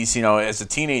 90s, as a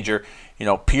teenager,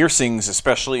 piercings,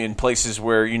 especially in places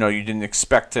where you didn't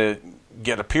expect to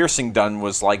get a piercing done,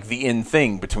 was like the in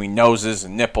thing, between noses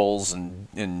and nipples and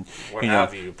what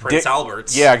have you, Prince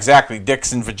Alberts. Yeah, exactly,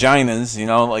 dicks and vaginas.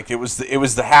 Like it was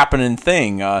the happening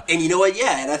thing. And you know what?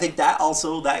 Yeah, and I think that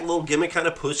little gimmick kind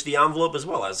of pushed the envelope as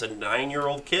well. As a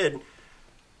 9-year-old kid,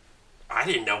 I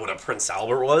didn't know what a Prince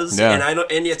Albert was, yeah.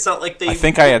 And it's not like they. I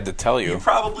think I had to tell you. You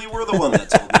probably were the one that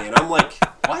told me, and I'm like,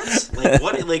 what? Like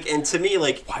what? Like, and to me,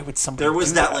 like, why would somebody? There was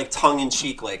do that like tongue in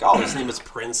cheek, like, oh, his name is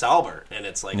Prince Albert, and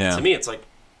it's like to me, it's like,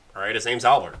 all right, his name's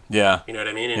Albert. Yeah, you know what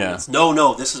I mean? And it's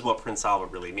no, this is what Prince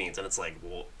Albert really means, and it's like,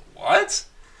 well, what?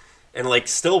 And like,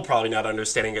 still probably not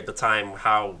understanding at the time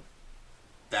how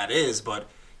that is, but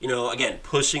again,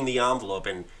 pushing the envelope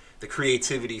and the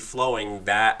creativity flowing.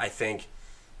 That I think,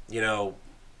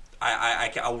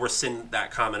 I'll rescind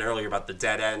that comment earlier about the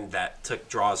dead end that took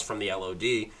draws from the LOD.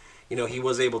 You know, he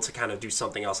was able to kind of do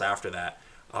something else after that.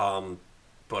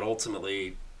 But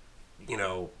ultimately, you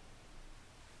know,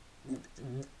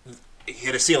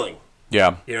 hit a ceiling.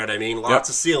 Yeah. You know what I mean? Lots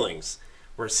of ceilings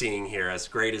we're seeing here. As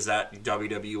great as that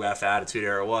WWF Attitude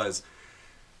Era was,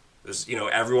 you know,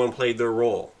 everyone played their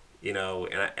role. You know,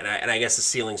 and I guess the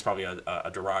ceiling's probably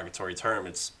a derogatory term.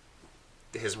 It's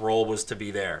his role was to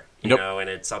be there, you know, and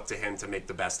it's up to him to make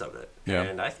the best of it. Yeah.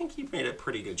 And I think he made a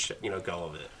pretty good go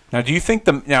of it. Now, do you think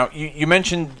you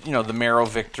mentioned, you know, the Mero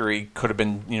victory could have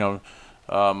been, you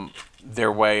know,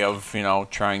 their way of, you know,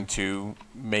 trying to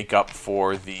make up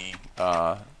for the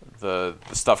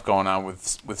stuff going on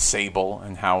with Sable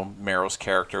and how Mero's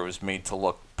character was made to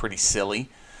look pretty silly.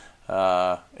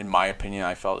 In my opinion,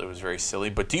 I felt it was very silly.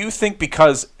 But do you think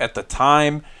because at the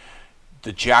time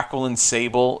the Jacqueline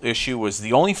Sable issue was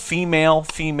the only female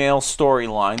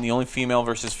storyline, the only female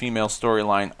versus female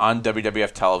storyline on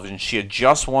WWF television, she had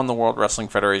just won the World Wrestling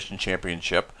Federation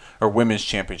Championship, or Women's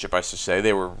Championship, I should say.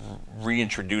 They were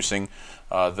reintroducing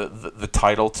the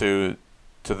title to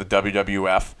the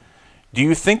WWF. Do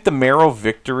you think the Mero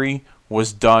victory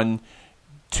was done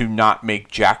to not make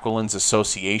Jacqueline's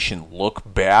association look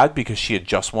bad because she had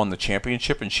just won the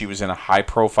championship and she was in a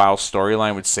high-profile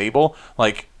storyline with Sable?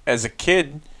 Like, as a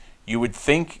kid, you would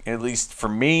think, at least for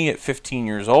me at 15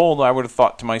 years old, I would have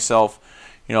thought to myself,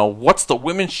 you know, what's the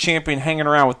women's champion hanging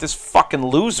around with this fucking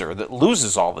loser that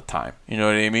loses all the time? You know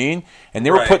what I mean? And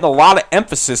they were putting a lot of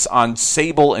emphasis on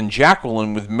Sable and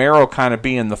Jacqueline, with Mero kind of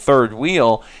being the third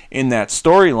wheel in that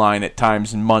storyline at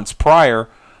times in months prior.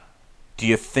 Do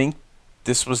you think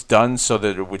this was done so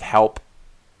that it would help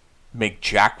make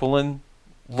Jacqueline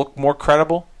look more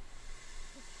credible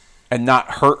and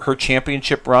not hurt her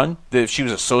championship run, that if she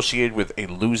was associated with a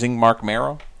losing Marc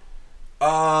Mero?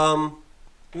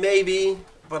 Maybe,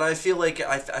 but I feel like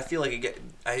I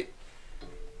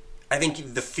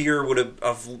think the fear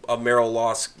of a Mero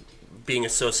loss being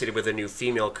associated with a new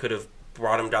female could have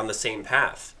brought him down the same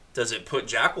path. Does it put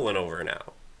Jacqueline over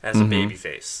now as a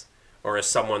babyface, or as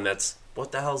someone that's,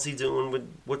 what the hell's he doing with,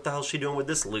 what the hell's she doing with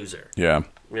this loser? Yeah,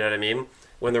 you know what I mean.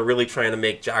 When they're really trying to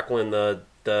make Jacqueline the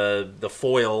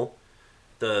foil,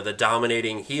 the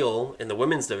dominating heel in the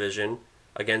women's division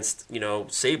against, you know,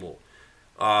 Sable.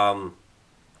 I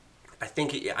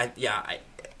think,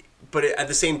 but at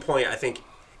the same point, I think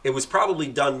it was probably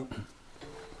done.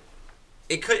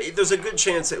 There's a good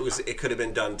chance it could have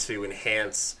been done to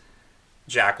enhance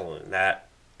Jacqueline, that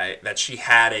she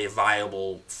had a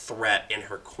viable threat in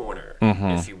her corner,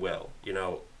 if you will, you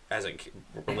know, as it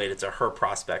related to her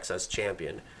prospects as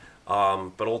champion.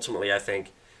 But ultimately, I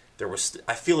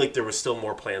feel like there was still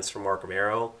more plans for Marc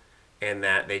Mero, and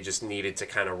that they just needed to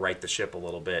kind of right the ship a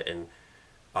little bit. And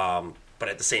but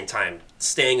at the same time,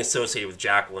 staying associated with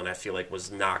Jacqueline, I feel like,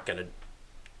 was not going to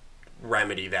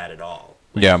remedy that at all.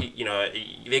 Like, you know,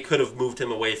 they could have moved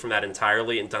him away from that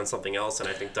entirely and done something else, and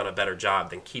I think done a better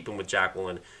job than keep him with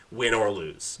Jacqueline, win or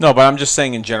lose. No, but I'm just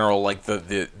saying in general, like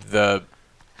the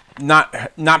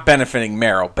not benefiting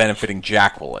Mero, benefiting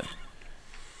Jacqueline.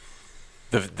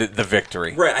 The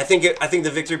victory, right? I think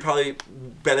the victory probably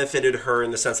benefited her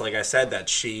in the sense, like I said, that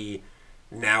she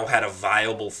now had a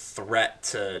viable threat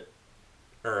to,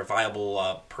 or a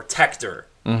viable protector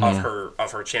of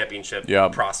her championship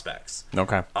prospects.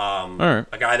 Okay, all right.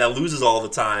 A guy that loses all the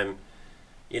time,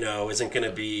 you know, isn't going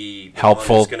to be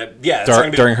helpful.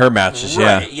 During her matches,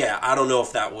 right? Yeah, I don't know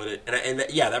if that would, and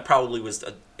that probably was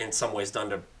in some ways done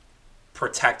to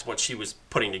protect what she was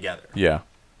putting together. Yeah.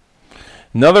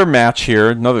 Another match here,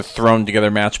 another thrown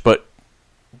together match, but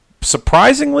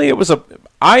surprisingly,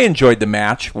 I enjoyed the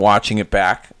match watching it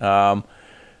back.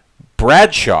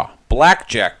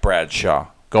 Blackjack Bradshaw,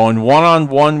 going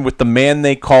one-on-one with the man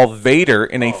they call Vader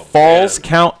in a Falls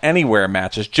Count Anywhere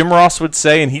match, as Jim Ross would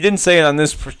say, and he didn't say it on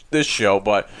this show,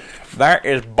 but that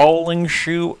is bowling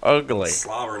shoe ugly.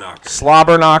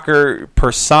 Slobber knocker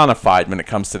personified when it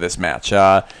comes to this match.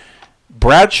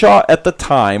 Bradshaw at the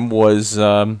time was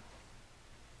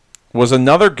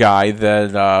another guy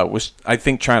that was, I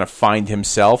think, trying to find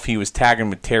himself. He was tagging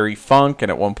with Terry Funk,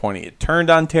 and at one point he had turned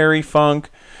on Terry Funk,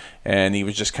 and he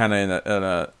was just kind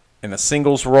of in a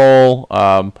singles role.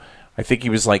 I think he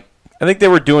was I think they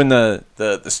were doing the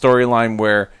storyline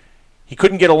where he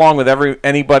couldn't get along with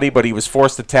anybody, but he was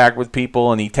forced to tag with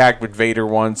people, and he tagged with Vader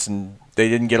once, and they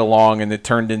didn't get along, and it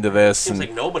turned into this. Seems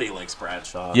like nobody likes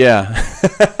Bradshaw. Yeah.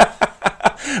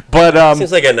 But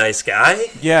seems like a nice guy.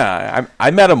 Yeah,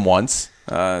 I met him once.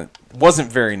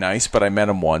 Wasn't very nice, but I met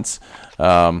him once.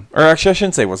 Or actually, I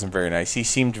shouldn't say wasn't very nice. He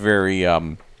seemed very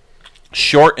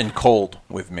short and cold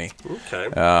with me. Okay.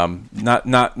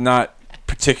 Not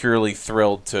particularly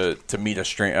thrilled to meet a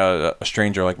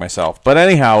stranger like myself. But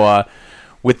anyhow,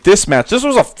 with this match, this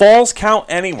was a Falls Count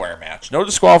Anywhere match. No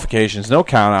disqualifications, no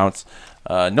countouts,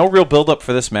 no real build-up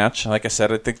for this match. Like I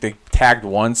said, I think they tagged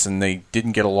once and they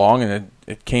didn't get along, and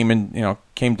it came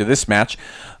to this match.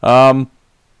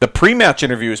 The pre-match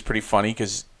interview is pretty funny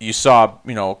because you saw,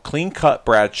 clean-cut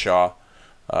Bradshaw,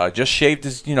 just shaved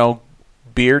his,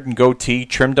 beard and goatee,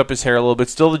 trimmed up his hair a little bit,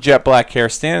 still the jet black hair,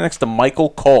 standing next to Michael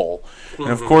Cole. And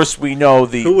of course, we know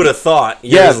the who would have thought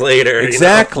years later?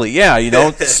 Exactly,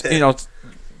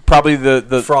 probably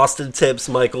the frosted tips,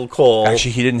 Michael Cole.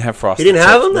 Actually, he didn't have frosted. He didn't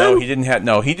tips. have them. No, he didn't have.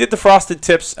 No, he did the frosted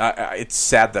tips. It's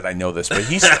sad that I know this, but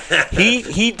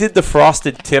he did the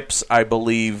frosted tips, I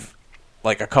believe,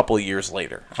 like a couple of years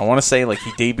later. I want to say like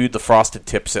he debuted the frosted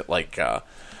tips at like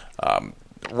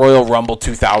Royal Rumble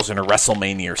 2000 or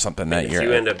WrestleMania or something that year.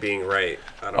 You end up being right.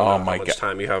 I don't know how much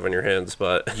time you have on your hands,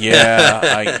 but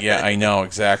I know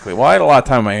exactly. Well, I had a lot of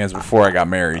time on my hands before I got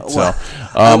married. So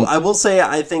I will say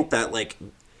I think that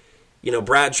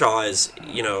Bradshaw is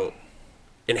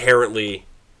inherently,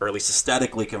 or at least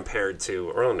aesthetically compared to,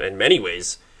 or in many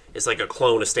ways, is like a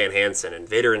clone of Stan Hansen, and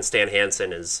Vader and Stan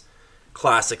Hansen is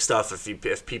classic stuff.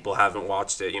 If people haven't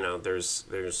watched it, there's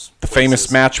the famous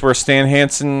match where Stan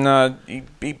Hansen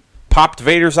he popped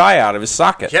Vader's eye out of his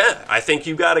socket. Yeah, I think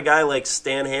you got a guy like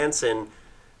Stan Hansen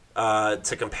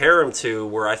to compare him to,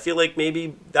 where I feel like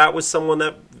maybe that was someone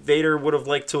that Vader would have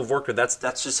liked to have worked with. That's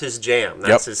just his jam.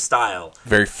 That's his style.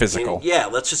 Very physical.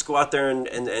 Let's just go out there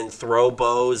and throw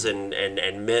bows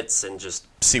and mitts and just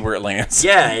see where it lands.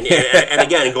 Yeah, and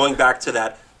again, going back to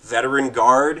that veteran,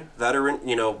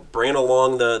 bringing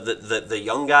along the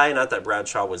young guy. Not that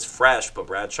Bradshaw was fresh, but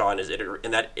Bradshaw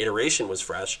in that iteration was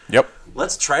fresh. Yep.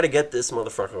 Let's try to get this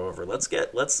motherfucker over. Let's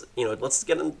get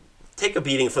him, take a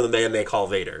beating from the man they call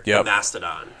Vader, the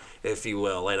Mastodon, if you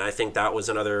will. And I think that was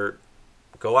another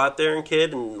go out there and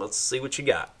kid, and let's see what you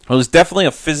got. It was definitely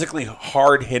a physically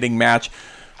hard hitting match,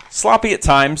 sloppy at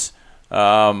times,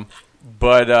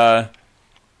 but.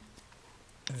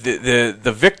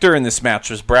 The victor in this match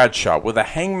was Bradshaw with a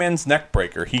hangman's neck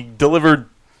breaker. He delivered,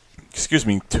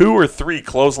 2 or 3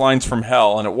 clotheslines from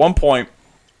hell, and at one point,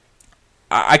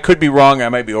 I could be wrong, I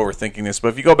might be overthinking this, but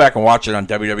if you go back and watch it on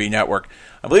WWE Network,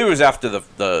 I believe it was after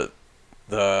the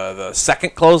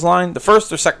second clothesline, the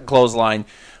first or second clothesline.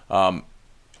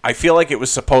 I feel like it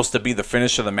was supposed to be the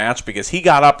finish of the match because he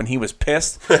got up and he was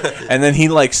pissed, and then he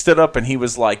stood up and he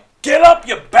was like, "Get up,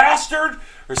 you bastard!"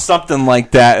 or something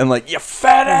like that, and like, "You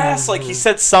fat ass!" Like he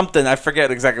said something, I forget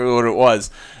exactly what it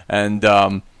was, and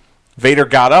Vader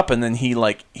got up and then he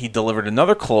delivered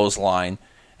another clothesline,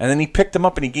 and then he picked him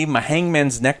up and he gave him a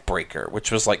hangman's neck breaker,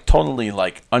 which was totally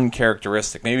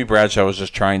uncharacteristic. Maybe Bradshaw was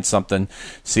just trying something,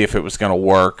 see if it was going to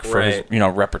work for his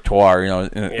repertoire. He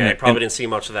probably didn't see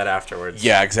much of that afterwards.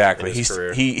 Yeah, exactly.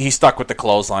 He stuck with the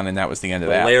clothesline, and that was the end of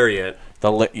that. Lariat. The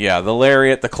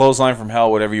lariat, the clothesline from hell,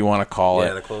 whatever you want to call it.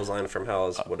 Yeah, the clothesline from hell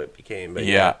is what it became. But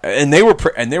yeah, and they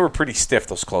were pretty stiff,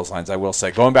 those clotheslines, I will say.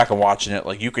 Going back and watching it,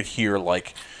 you could hear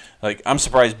I'm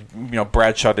surprised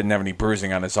Bradshaw didn't have any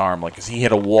bruising on his arm, because he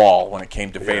hit a wall when it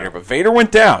came to Vader. But Vader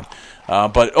went down.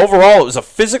 But overall, it was a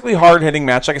physically hard hitting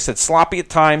match. Like I said, sloppy at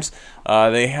times.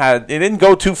 It didn't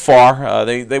go too far.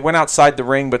 They went outside the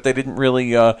ring, but they didn't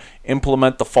really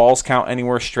implement the Falls Count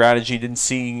Anywhere strategy. Didn't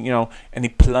see any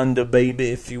plunder,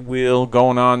 baby, if you will,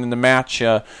 going on in the match.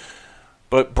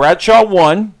 But Bradshaw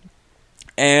won,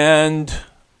 and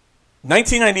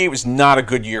 1998 was not a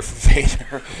good year for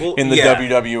Vader in the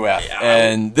WWF,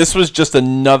 and this was just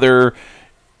another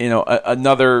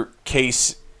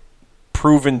case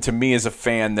proven to me as a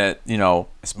fan that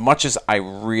as much as I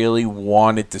really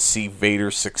wanted to see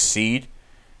Vader succeed,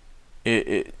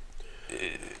 his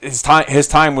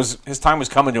time was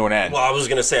coming to an end. Well, I was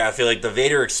gonna say I feel like the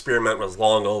Vader experiment was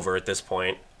long over at this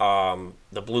point.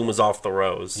 The bloom was off the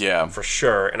rose, for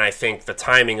sure, and I think the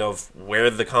timing of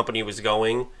where the company was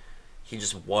going, he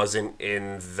just wasn't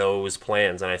in those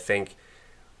plans, and I think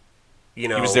he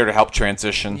was there to help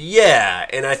transition. Yeah,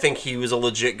 and I think he was a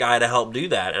legit guy to help do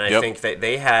that, and I think that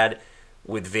they had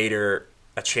with Vader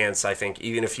a chance. I think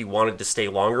even if he wanted to stay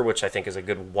longer, which I think is a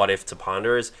good what if to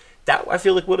ponder, is that I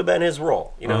feel like would have been his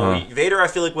role. Vader I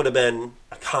feel like would have been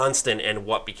a constant in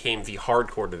what became the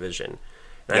hardcore division.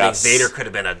 And I think Vader could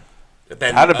have been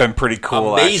that'd have been pretty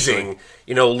cool, amazing,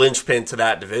 linchpin to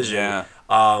that division. Yeah.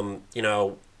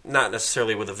 Not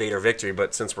necessarily with a Vader victory,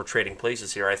 but since we're trading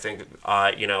places here, I think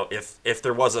if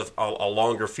there was a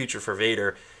longer future for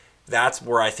Vader, that's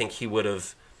where I think he would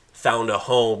have found a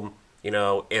home.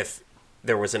 If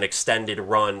there was an extended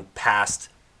run past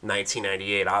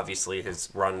 1998. Obviously, his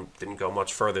run didn't go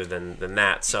much further than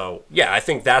that. So, yeah, I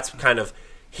think that's kind of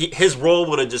his role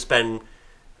would have just been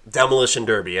Demolition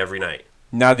Derby every night.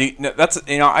 Now, that's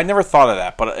I never thought of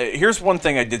that, but here's one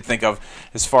thing I did think of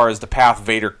as far as the path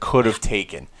Vader could have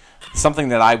taken. Something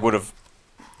that I would have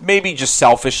maybe just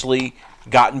selfishly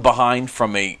gotten behind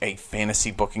from a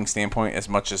fantasy booking standpoint, as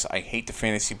much as I hate the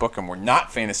fantasy book, and we're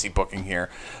not fantasy booking here.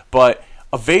 But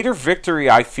a Vader victory,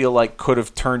 I feel like, could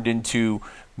have turned into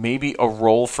maybe a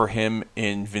role for him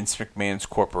in Vince McMahon's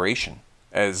corporation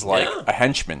as like a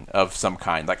henchman of some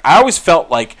kind. Like, I always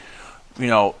felt like,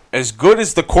 as good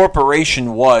as the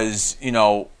corporation was,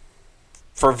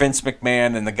 for Vince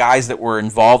McMahon and the guys that were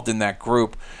involved in that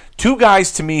group, two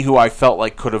guys to me who I felt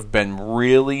like could have been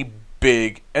really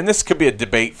big, and this could be a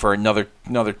debate for another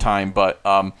time, but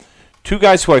two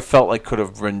guys who I felt like could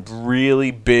have been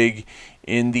really big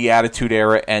in the Attitude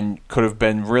Era and could have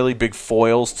been really big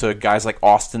foils to guys like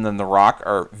Austin and The Rock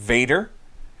are Vader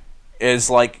is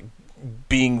like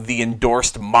being the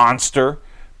endorsed monster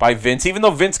by Vince. Even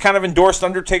though Vince kind of endorsed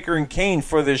Undertaker and Kane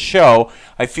for this show,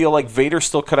 I feel like Vader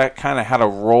still could have kind of had a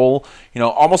role,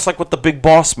 almost like what the Big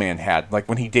Boss Man had, like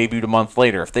when he debuted a month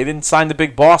later. If they didn't sign the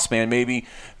Big Boss Man, maybe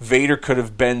Vader could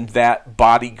have been that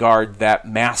bodyguard, that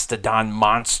mastodon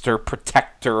monster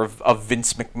protector of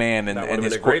Vince McMahon and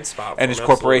his great spot and his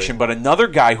corporation. But another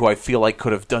guy who I feel like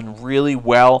could have done really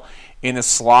well in a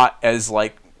slot as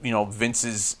like,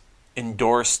 Vince's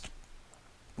endorsed,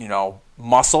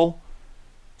 muscle,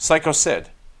 Psycho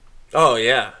Sid. Oh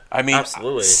yeah, I mean,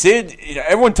 absolutely. Sid.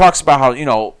 Everyone talks about how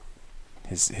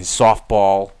his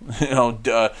softball,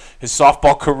 his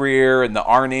softball career and the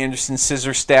Arn Anderson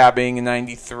scissor stabbing in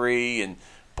 '93,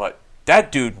 but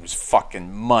that dude was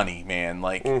fucking money, man.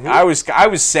 Like I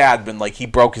was sad when like he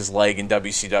broke his leg in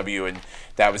WCW and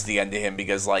that was the end of him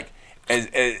because like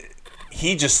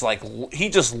he just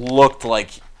looked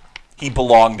like he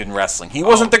belonged in wrestling. He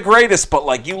wasn't the greatest, but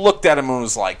like you looked at him and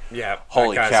was like,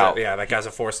 holy cow. That guy's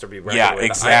a force to be reckoned with. Yeah,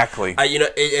 exactly.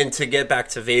 And to get back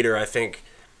to Vader, I think...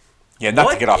 Yeah,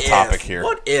 not to get off topic here.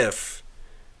 What if,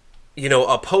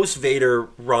 a post-Vader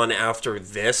run after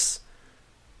this,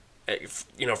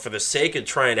 for the sake of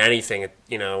trying anything,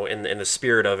 in the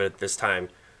spirit of it this time,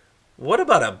 what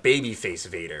about a babyface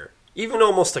Vader? Even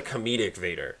almost a comedic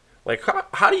Vader? Like,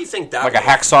 how do you think that... Like a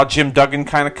Hacksaw Jim Duggan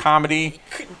kind of comedy?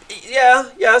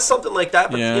 Yeah, something like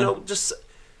that. But, just...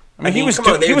 I mean, he was a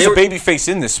babyface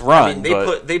in this run. I mean,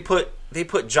 they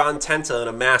put John Tenta in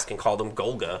a mask and called him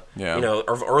Golga,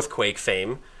 of Earthquake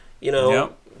fame.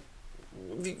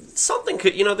 Something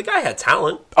could... the guy had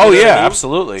talent. Oh, yeah, I mean?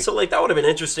 Absolutely. So, like, that would have been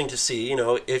interesting to see,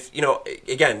 if,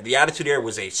 again, the Attitude Era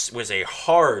was a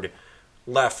hard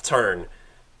left turn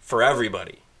for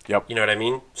everybody. Yep. You know what I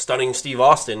mean? Stunning Steve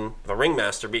Austin, the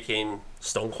ringmaster, became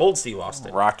Stone Cold Steve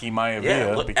Austin. Rocky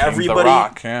Maivia became everybody, The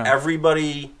Rock. Yeah.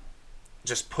 Everybody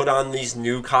just put on these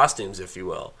new costumes, if you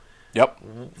will. Yep.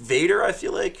 Vader, I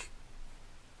feel like...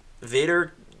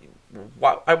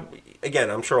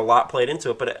 again, I'm sure a lot played into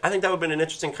it, but I think that would have been an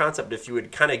interesting concept if you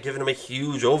had kind of given him a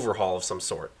huge overhaul of some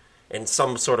sort, in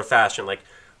some sort of fashion. Like,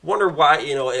 wonder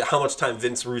why, how much time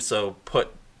Vince Russo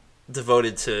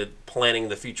devoted to planning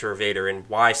the future of Vader and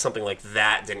why something like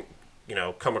that didn't,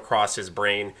 come across his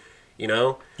brain,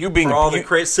 for all the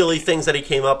crazy, silly things that he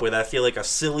came up with. I feel like a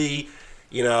silly,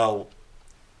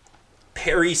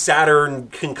 Perry Saturn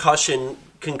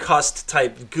concussed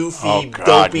type goofy,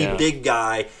 dopey big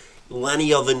guy,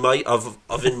 Lenny of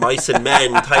In Mice and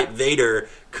Men type Vader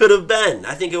could have been.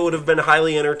 I think it would have been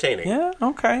highly entertaining. Yeah,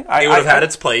 okay. It would have had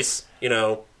its place,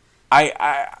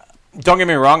 Don't get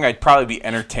me wrong, I'd probably be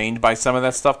entertained by some of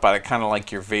that stuff, but I kind of like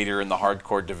your Vader in the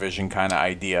hardcore division kind of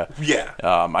idea. Yeah.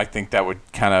 I think that would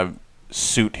kind of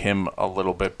suit him a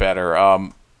little bit better.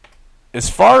 As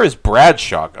far as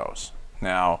Bradshaw goes,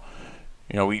 now,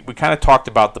 we kind of talked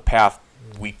about the path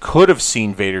we could have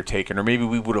seen Vader taken, or maybe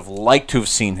we would have liked to have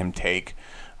seen him take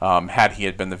had he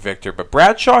had been the victor. But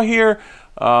Bradshaw here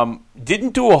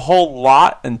didn't do a whole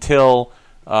lot until...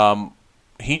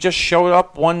 he just showed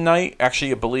up one night.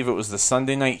 Actually, I believe it was the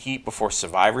Sunday Night Heat before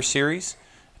Survivor Series.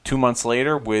 2 months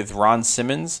later, with Ron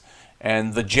Simmons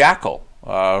and the Jackal,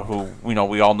 who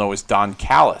we all know as Don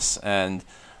Callis, and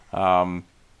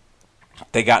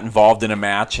they got involved in a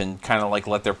match and kind of like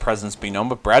let their presence be known.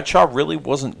 But Bradshaw really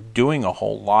wasn't doing a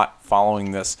whole lot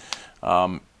following this.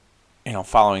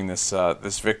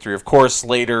 This victory. Of course,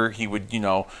 later he would,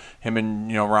 him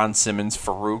and Ron Simmons,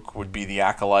 Farouk would be the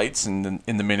Acolytes in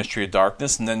the Ministry of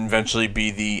Darkness, and then eventually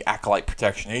be the Acolyte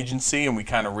Protection Agency, and we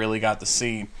kind of really got to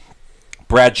see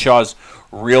Bradshaw's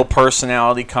real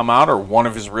personality come out, or one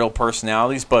of his real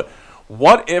personalities. But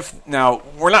What if, now,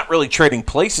 we're not really trading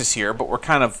places here, but we're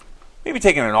kind of maybe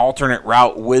taking an alternate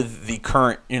route with the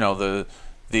current, the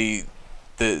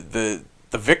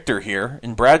victor here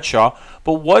in Bradshaw.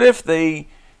 But what if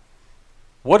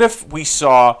we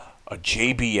saw a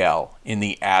JBL in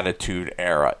the Attitude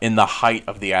Era, in the height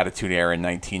of the Attitude Era in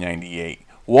 1998?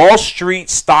 Wall Street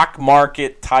stock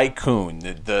market tycoon,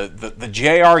 the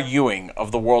J.R. Ewing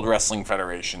of the World Wrestling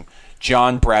Federation,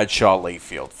 John Bradshaw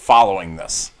Layfield, following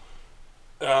this.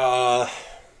 I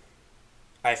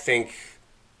think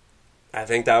that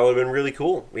would have been really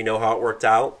cool. We know how it worked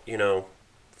out,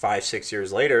 5-6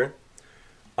 years later.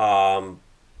 I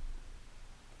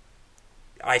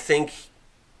think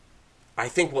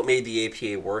what made the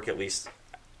APA work, at least,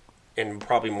 and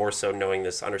probably more so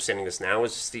understanding this now,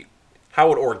 is just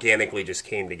how it organically just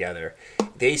came together.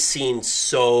 They seemed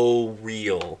so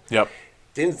real. Yep.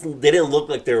 They didn't look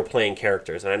like they were playing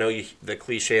characters. And I know the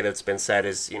cliche that's been said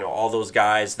is, all those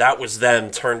guys, that was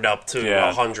them turned up to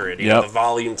 100. The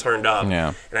volume turned up.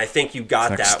 Yeah. And I think you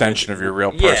got it's an that. Extension of your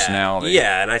real personality.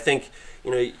 Yeah, and I think,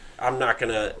 I'm not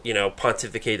going to,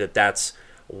 pontificate that that's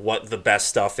what the best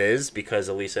stuff is, because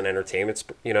at least in entertainment,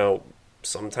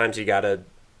 sometimes you got to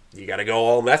go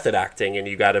all method acting, and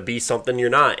you got to be something you're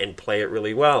not and play it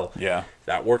really well. Yeah.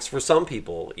 That works for some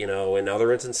people. In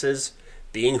other instances,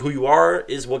 being who you are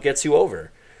is what gets you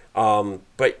over.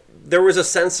 But there was a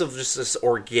sense of just this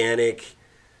organic,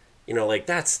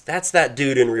 that's that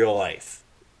dude in real life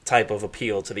type of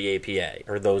appeal to the APA,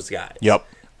 or those guys. Yep.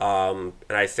 And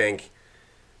I think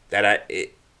that do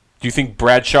you think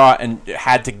Bradshaw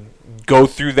had to go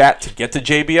through that to get to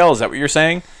JBL? Is that what you're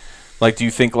saying? Like, do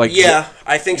you think yeah,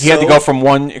 I think he had to go from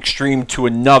one extreme to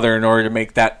another in order to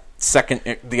make that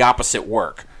the opposite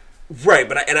work? Right,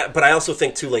 but I also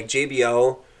think too,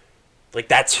 JBL,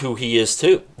 that's who he is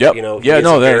too. Yep.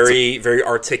 Very very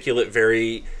articulate,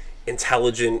 very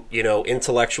intelligent,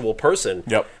 intellectual person.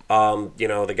 Yep.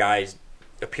 The guy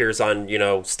appears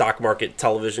on stock market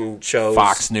television shows,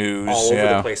 Fox News, all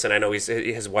over the place, and I know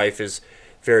his wife is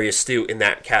very astute in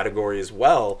that category as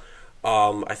well.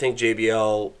 I think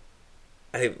JBL.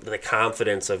 I think the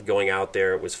confidence of going out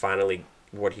there was finally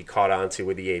what he caught on to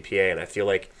with the APA, and I feel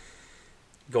like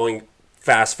going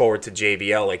fast forward to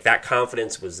JBL, that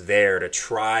confidence was there to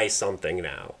try something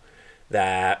now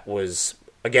that was,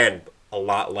 again, a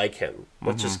lot like him.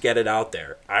 Let's just get it out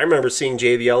there. I remember seeing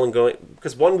JBL and going,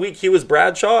 because one week he was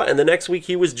Bradshaw, and the next week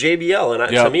he was JBL,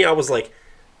 and to me, I was like,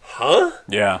 huh?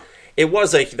 Yeah. It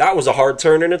was that was a hard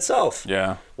turn in itself.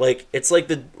 Yeah. It's like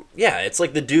the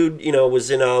dude, was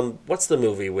in what's the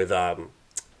movie with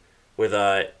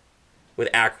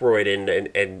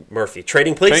Aykroyd and Murphy,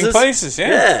 Trading Places. Trading Places,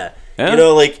 yeah.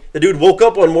 The dude woke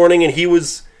up one morning and he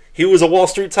was a Wall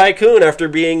Street tycoon after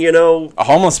being a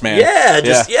homeless man.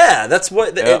 That's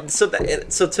what.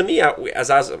 So to me, as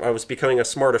I was becoming a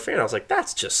smarter fan, I was like,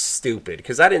 that's just stupid,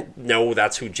 because I didn't know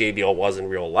that's who JBL was in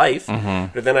real life.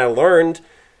 Mm-hmm. But then I learned,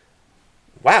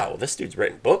 wow, this dude's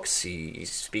written books, he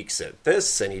speaks at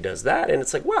this, and he does that, and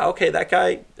it's like, wow, okay, that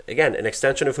guy, again, an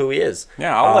extension of who he is.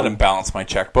 Yeah, I'll let him balance my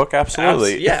checkbook,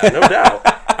 absolutely. Yeah, no doubt.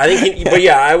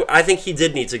 I think he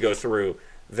did need to go through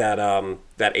that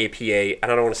APA, and I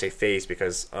don't want to say phase,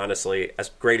 because honestly, as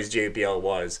great as JBL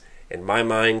was, in my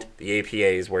mind, the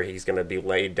APA is where he's going to be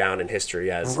laid down in history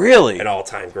as an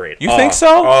all-time great. You think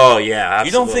so? Oh yeah,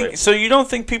 absolutely. You don't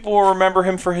think people will remember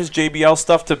him for his JBL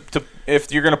stuff? To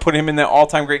if you're going to put him in the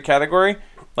all-time great category,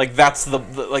 that's the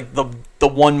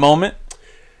one moment.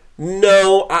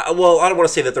 No, I don't want to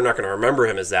say that they're not going to remember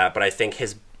him as that, but I think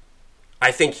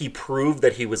he proved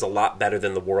that he was a lot better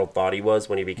than the world thought he was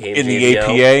when he became in JBL.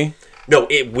 The APA. No,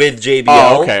 with JBL.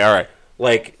 Oh, okay, all right.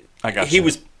 I got you.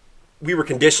 We were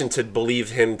conditioned to believe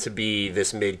him to be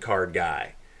this mid-card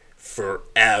guy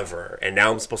forever, and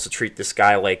now I'm supposed to treat this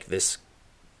guy like this.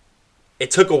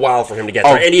 It took a while for him to get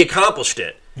there, and he accomplished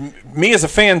it. Me as a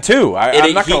fan, too.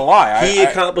 I'm not going to lie. He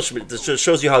accomplished it. This just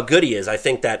shows you how good he is. I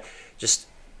think that just,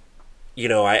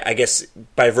 I guess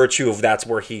by virtue of that's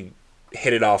where he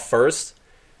hit it off first,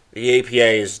 the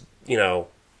APA is,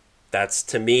 that's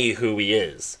to me who he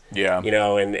is. Yeah.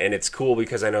 And it's cool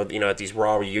because I know, at these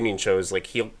Raw reunion shows,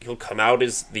 he'll come out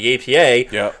as the APA.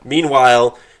 Yeah.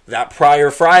 Meanwhile, that prior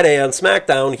Friday on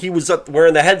SmackDown, he was up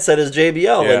wearing the headset as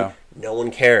JBL, and no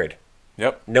one cared.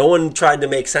 Yep. No one tried to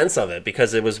make sense of it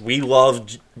because we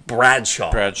loved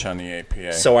Bradshaw. Bradshaw in the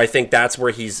APA. So I think that's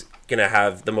where he's going to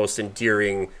have the most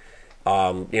endearing,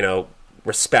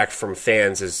 respect from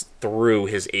fans is through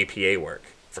his APA work,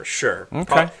 for sure.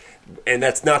 Okay. And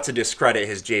that's not to discredit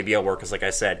his JBL work, because like I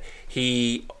said,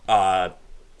 he, went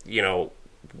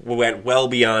well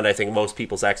beyond, I think, most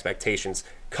people's expectations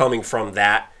coming from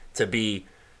that to be,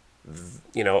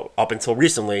 up until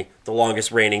recently, the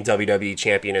longest reigning WWE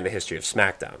champion in the history of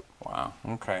SmackDown. Wow.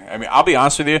 Okay. I mean, I'll be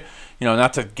honest with you.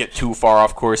 Not to get too far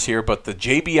off course here, but the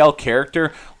JBL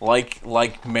character, like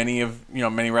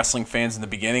many wrestling fans in the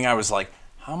beginning, I was like,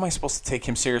 how am I supposed to take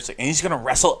him seriously? And he's going to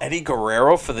wrestle Eddie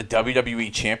Guerrero for the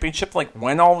WWE Championship? Like,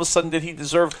 when all of a sudden did he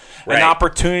deserve an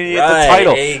opportunity at the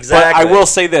title? Exactly. But I will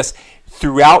say this: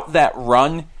 throughout that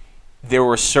run, there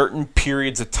were certain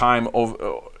periods of time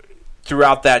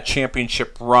throughout that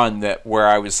championship run where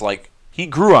I was like, he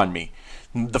grew on me.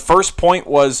 The first point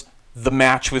was the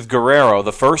match with Guerrero,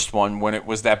 the first one, when it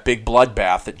was that big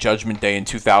bloodbath at Judgment Day in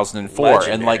 2004.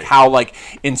 Legendary. And like how like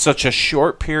in such a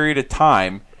short period of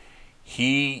time,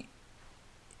 he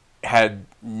had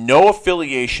no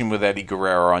affiliation with Eddie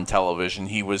Guerrero on television.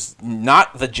 He was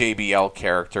not the JBL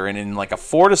character, and in like a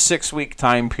 4 to 6 week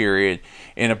time period,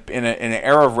 in an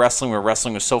era of wrestling where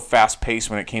wrestling was so fast paced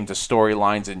when it came to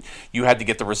storylines, and you had to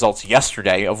get the results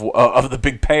yesterday of the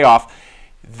big payoff,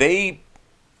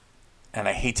 and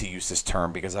I hate to use this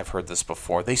term because I've heard this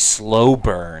before, they slow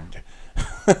burned.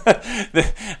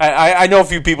 I know a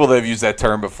few people that have used that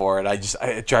term before, and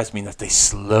it drives me nuts. They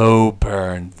slow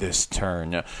burned this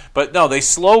turn. But no, they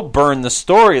slow burned the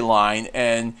storyline,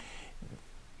 and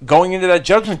going into that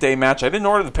Judgment Day match, I didn't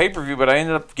order the pay-per-view, but I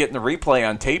ended up getting the replay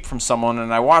on tape from someone,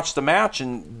 and I watched the match,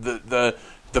 and the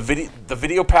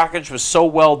video package was so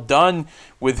well done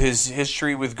with his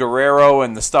history with Guerrero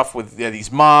and the stuff with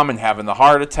Eddie's mom and having the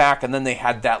heart attack, and then they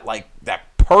had that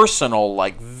personal,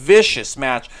 vicious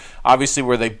match, obviously,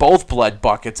 where they both bled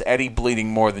buckets, Eddie bleeding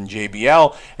more than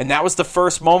JBL, and that was the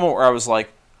first moment where I was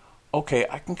like, okay,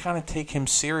 I can kind of take him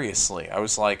seriously. I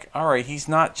was like, all right, he's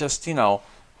not just,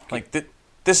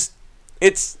 this.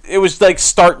 It was like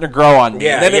starting to grow on me.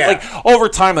 Yeah, and then over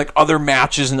time, other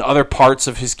matches and other parts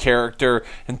of his character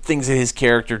and things that his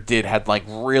character did had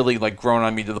really grown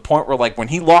on me to the point where when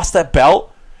he lost that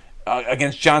belt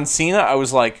against John Cena, I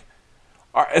was like,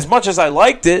 as much as I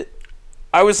liked it,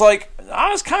 I was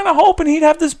kind of hoping he'd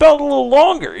have this belt a little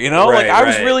longer, Right, I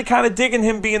was really kind of digging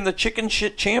him being the chicken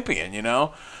shit champion,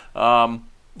 Yeah,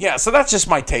 so that's just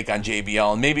my take on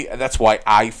JBL, and maybe that's why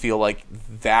I feel like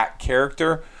that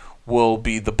character will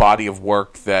be the body of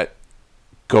work that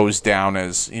goes down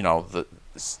as, why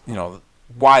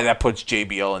that puts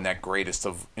JBL in that greatest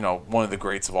of, one of the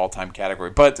greats of all time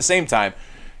category. But at the same time,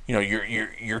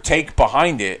 your take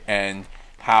behind it and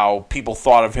how people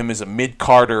thought of him as a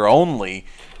mid-carder only,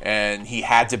 and he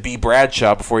had to be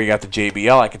Bradshaw before he got to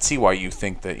JBL. I could see why you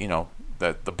think that,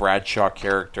 that the Bradshaw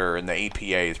character and the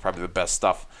APA is probably the best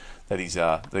stuff that he's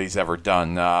ever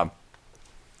done.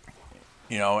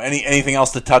 Anything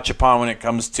else to touch upon when it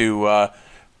comes to?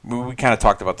 We kind of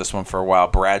talked about this one for a while.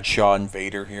 Bradshaw and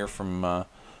Vader here from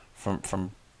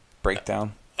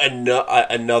Breakdown.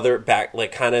 Another back,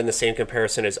 kind of in the same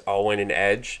comparison as Owen and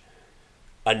Edge.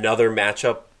 Another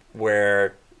matchup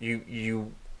where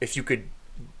you if you could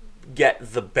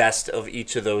get the best of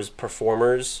each of those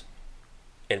performers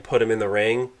and put them in the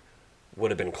ring,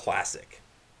 would have been classic.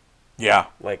 Yeah,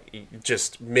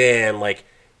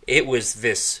 it was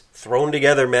this thrown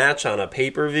together match on a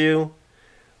pay-per-view.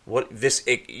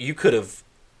 You could have.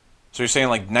 So you're saying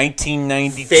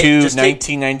 1992,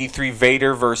 1993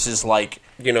 Vader versus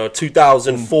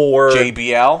 2004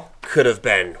 JBL could have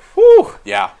been. Whew,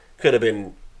 yeah, could have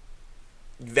been.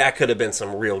 That could have been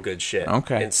some real good shit.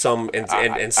 Okay, in some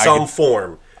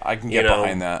form. I can get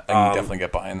behind that. I can definitely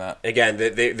get behind that. Again,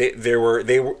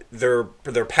 their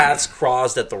paths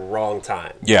crossed at the wrong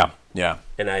time. Yeah.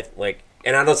 And I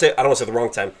don't say the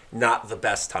wrong time, not the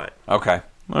best time. Okay.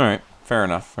 All right. Fair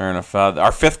enough.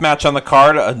 Our fifth match on the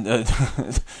card,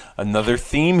 another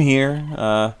theme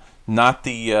here. Not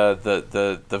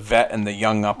the vet and the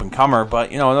young up and comer,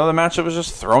 but another match that was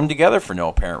just thrown together for no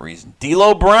apparent reason.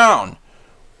 D'Lo Brown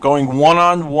going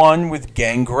 1-on-1 with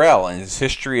Gangrel, and his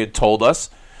history had told us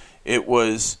it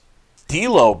was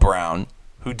D'Lo Brown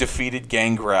who defeated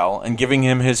Gangrel and giving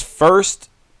him his first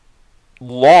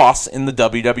loss in the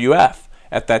WWF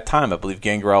at that time. I believe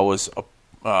Gangrel was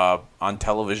on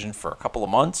television for a couple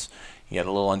of months. He had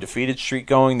a little undefeated streak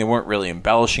going. They weren't really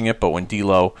embellishing it, but when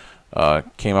D'Lo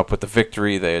came up with the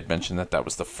victory, they had mentioned that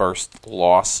was the first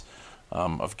loss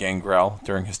of Gangrel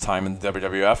during his time in the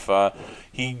WWF.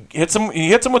 He hits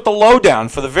him with the lowdown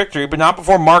for the victory, but not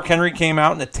before Mark Henry came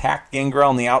out and attacked Gangrel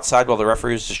on the outside while the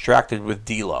referee was distracted with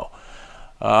D'Lo.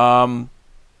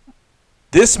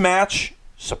 This match,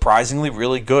 surprisingly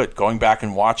really good, going back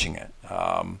and watching it.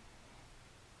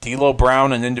 D'Lo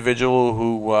Brown, an individual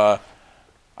who I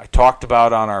talked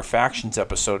about on our Factions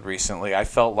episode recently, I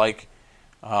felt like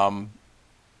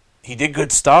he did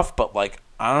good stuff, but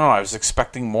I don't know. I was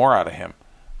expecting more out of him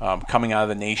coming out of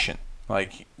the Nation.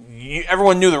 Like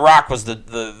everyone knew The Rock was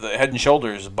the head and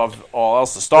shoulders above all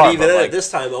else, the star. But even at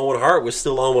this time, Owen Hart was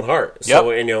still Owen Hart. So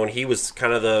and he was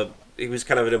kind of an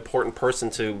important person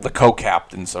to the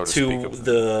co-captain, so to speak,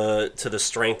 to the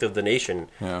strength of the Nation.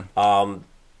 Yeah.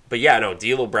 But yeah, no,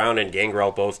 D'Lo Brown and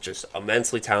Gangrel both just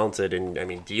immensely talented, and I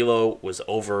mean D'Lo was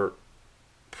over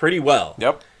pretty well.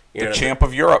 Yep. The champ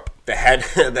of Europe. The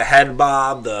head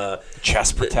bob, the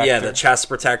chest protector. The chest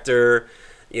protector.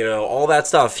 All that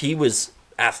stuff. He was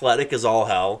athletic as all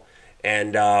hell,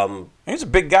 and he's a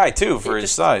big guy too for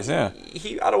his size. Yeah.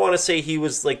 I don't want to say he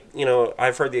was like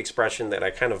I've heard the expression that I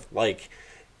kind of like.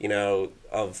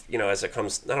 As it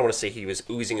comes, I don't want to say he was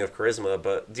oozing of charisma,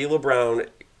 but D'Lo Brown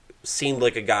seemed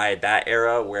like a guy at that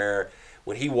era where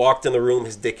when he walked in the room,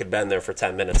 his dick had been there for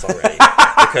 10 minutes already.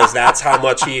 Because that's how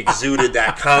much he exuded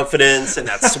that confidence and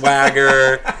that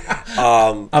swagger.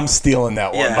 I'm stealing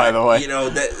that one, by the way.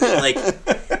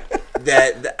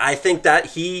 I think that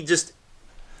he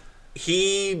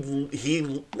I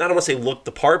don't want to say looked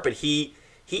the part, but he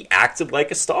acted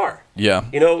like a star. Yeah.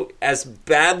 As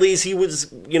badly as he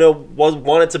was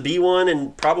wanted to be one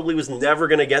and probably was never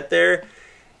going to get there,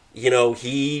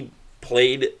 he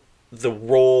played the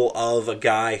role of a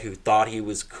guy who thought he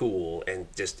was cool and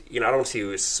just, I don't say he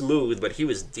was smooth, but he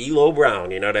was D'Lo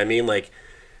Brown, you know what I mean? Like,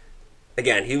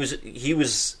 again, he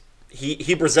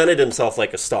presented himself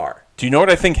like a star. Do you know what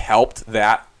I think helped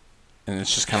that? And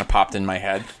it's just kind of popped in my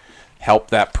head. Helped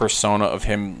that persona of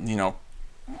him,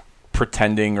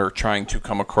 pretending or trying to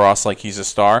come across like he's a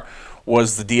star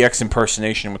was the DX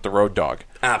impersonation with the Road Dogg.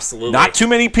 Absolutely. Not too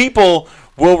many people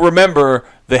will remember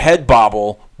the head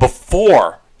bobble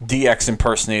before DX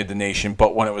impersonated the Nation,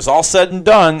 but when it was all said and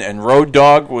done, and Road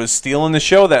Dogg was stealing the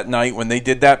show that night when they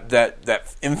did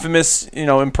that infamous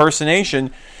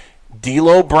impersonation,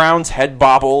 D'Lo Brown's head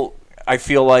bobble, I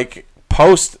feel like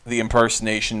post the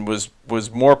impersonation was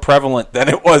more prevalent than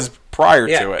it was prior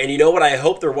to it. And you know what? I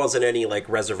hope there wasn't any like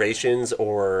reservations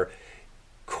or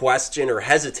question or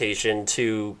hesitation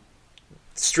to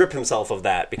strip himself of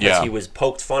that because he was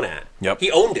poked fun at. Yep.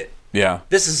 He owned it. Yeah.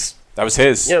 That was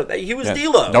his. He was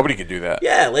D'Lo. Nobody could do that.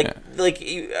 Yeah,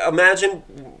 imagine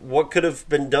what could have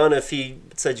been done if he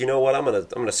said, "You know what? I'm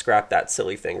gonna scrap that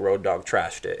silly thing. Road Dogg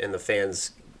trashed it, and the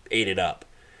fans ate it up."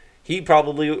 He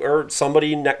probably or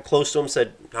somebody close to him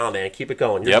said, "Oh man, keep it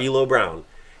going. You're D'Lo Brown.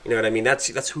 You know what I mean?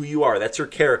 That's who you are. That's your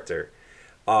character."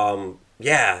 I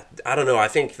don't know. I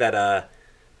think that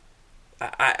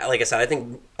like I said, I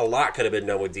think a lot could have been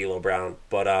done with D'Lo Brown,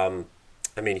 but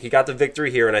he got the victory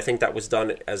here, and I think that was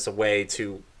done as a way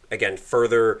to, again,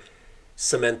 further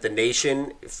cement the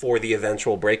Nation for the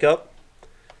eventual breakup,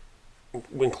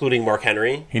 including Mark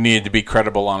Henry. He needed to be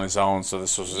credible on his own, so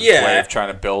this was his way of trying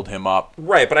to build him up.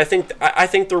 Right, but I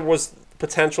think there was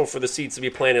potential for the seeds to be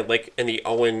planted, like in the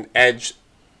Owen Edge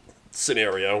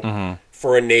scenario,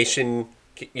 for a Nation,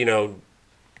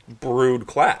 Brood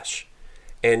clash,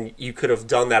 and you could have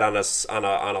done that on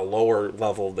a lower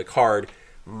level of the card,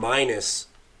 minus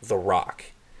The Rock.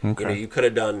 Okay. You could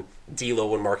have done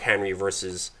D'Lo and Mark Henry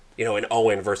versus, and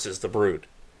Owen versus the Brood.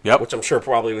 Yep. Which I'm sure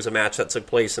probably was a match that took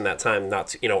place in that time,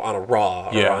 not on a Raw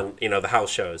or on the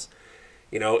house shows.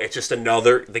 It's just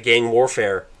the gang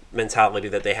warfare mentality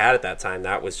that they had at that time.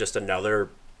 That was just another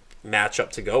matchup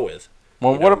to go with.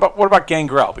 Well, what about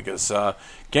Gangrel? Because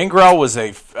Gangrel was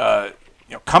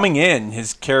coming in,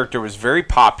 his character was very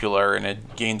popular and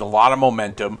had gained a lot of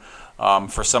momentum.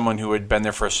 For someone who had been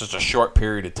there for such a short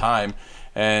period of time.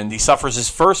 And he suffers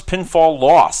his first pinfall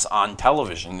loss on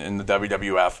television in the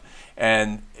WWF.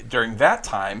 And during that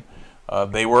time,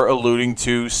 they were alluding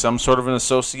to some sort of an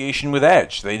association with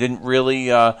Edge. They didn't really,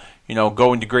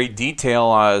 go into great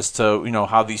detail as to,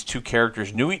 how these two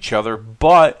characters knew each other.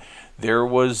 But there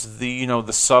was the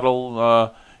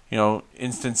subtle...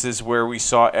 instances where we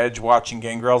saw Edge watching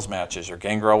Gangrel's matches or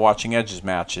Gangrel watching Edge's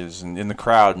matches and in the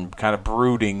crowd and kind of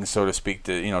brooding, so to speak,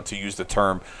 to use the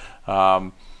term.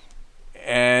 And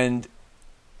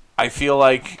I feel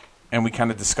like, and we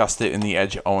kind of discussed it in the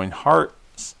Edge Owen Hart,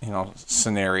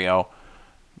 scenario,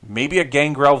 maybe a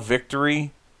Gangrel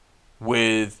victory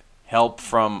with help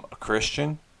from a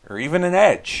Christian or even an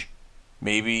Edge,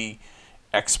 maybe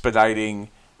expediting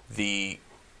the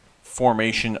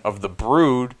formation of the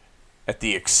Brood at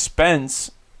the expense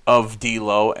of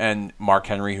D'Lo and Mark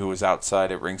Henry, who was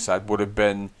outside at ringside, would have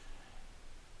been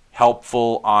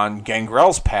helpful on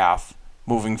Gangrel's path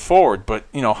moving forward. But,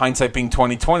 hindsight being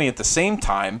 20/20, at the same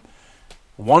time,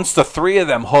 once the three of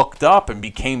them hooked up and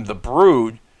became the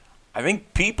Brood, I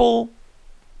think people,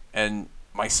 and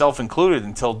myself included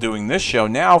until doing this show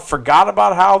now, forgot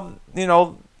about how,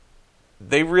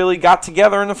 they really got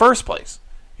together in the first place.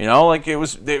 You know, like it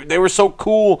was they were so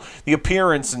cool, the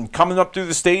appearance and coming up through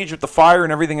the stage with the fire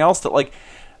and everything else, that like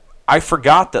I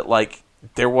forgot that like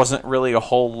there wasn't really a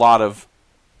whole lot of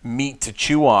meat to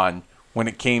chew on when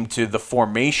it came to the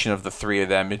formation of the three of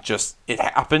them. It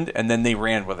happened, and then they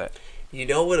ran with it. You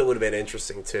know what, it would have been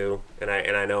interesting too, and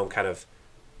I know I'm kind of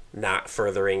not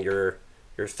furthering your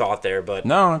thought there, but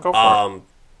no, go for it.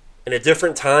 In a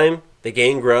different time, the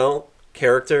Gangrel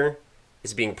character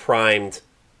is being primed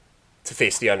to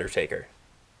face the Undertaker.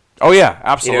 Oh yeah,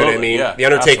 absolutely. You know what I mean? Yeah, the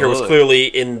Undertaker absolutely. was clearly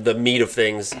in the meat of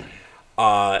things,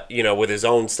 with his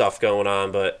own stuff going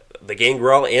on, but the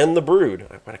Gangrel and the Brood,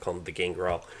 why do I call him the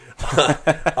Gangrel?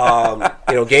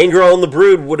 Gangrel and the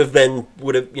Brood would have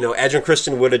Edge and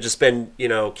Christian would have just been,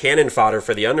 cannon fodder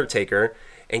for the Undertaker,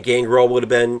 and Gangrel would have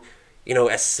been,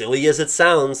 as silly as it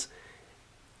sounds,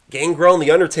 Gangrel and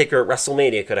the Undertaker at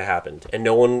WrestleMania could have happened, and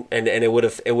no one, and it would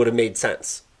have made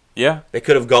sense. Yeah, They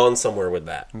could have gone somewhere with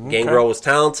that. Okay. Gangrel was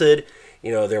talented.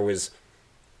 There was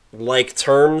like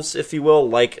terms, if you will,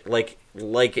 like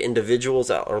individuals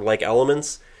or like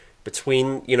elements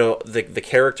between the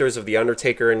characters of the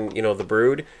Undertaker and the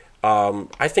Brood.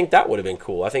 I think that would have been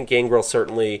cool. I think Gangrel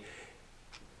certainly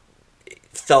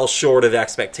fell short of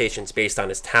expectations based on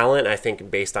his talent. I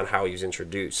think based on how he was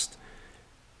introduced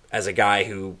as a guy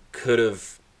who could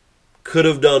have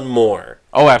done more.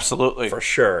 Oh, absolutely, for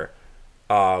sure.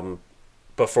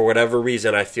 But for whatever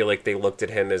reason, I feel like they looked at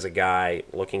him as a guy,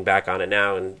 looking back on it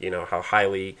now, and how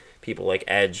highly people like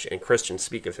Edge and Christian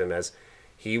speak of him as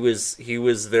he was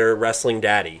their wrestling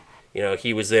daddy.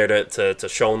 He was there to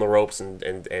show them the ropes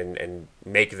and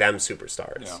make them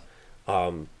superstars.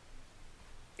 Yeah.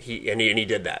 He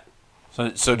did that.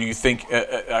 So do you think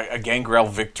a Gangrel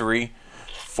victory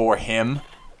for him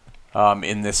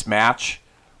in this match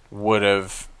would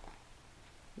it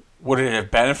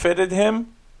have benefited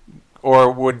him,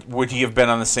 or would he have been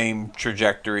on the same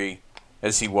trajectory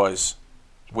as he was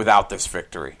without this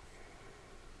victory?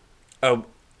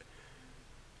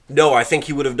 No, I think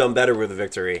he would have done better with the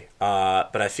victory.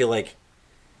 But I feel like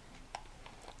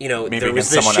Maybe there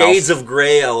was against the someone shades else. of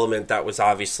gray element that was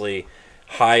obviously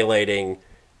highlighting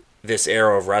this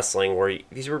era of wrestling, where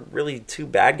these were really two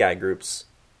bad guy groups.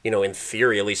 In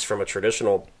theory, at least from a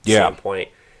traditional standpoint.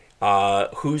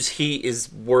 Whose heat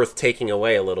is worth taking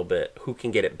away a little bit? Who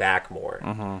can get it back more?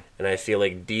 Mm-hmm. And I feel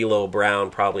like D'Lo Brown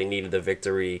probably needed the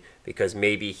victory because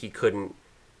maybe he couldn't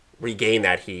regain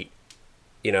that heat,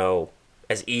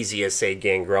 as easy as, say,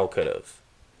 Gangrel could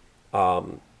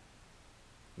have.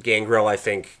 Gangrel, I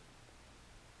think,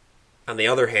 on the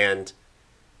other hand,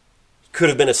 could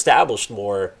have been established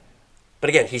more.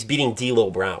 But again, he's beating D'Lo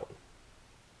Brown.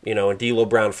 And D'Lo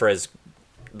Brown, for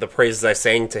the praises I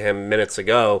sang to him minutes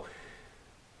ago,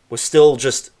 was still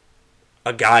just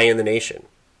a guy in the nation.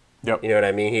 Yep. You know what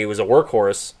I mean? He was a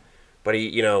workhorse, but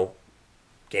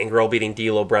Gangrel beating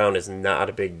D'Lo Brown is not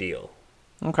a big deal.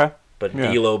 Okay. But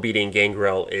Yeah. D'Lo beating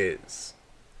Gangrel is.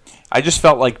 I just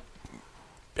felt like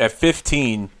at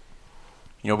 15,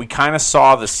 we kind of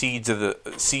saw the seeds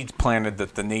planted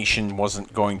that the nation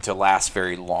wasn't going to last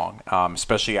very long,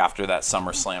 especially after that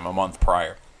SummerSlam a month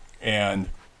prior. And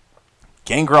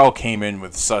Gangrel came in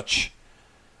with such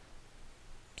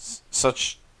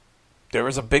there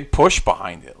was a big push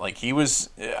behind it. Like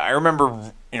I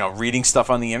remember, reading stuff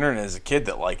on the internet as a kid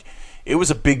that like it was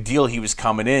a big deal he was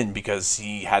coming in because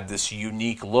he had this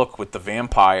unique look with the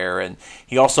vampire, and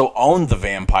he also owned the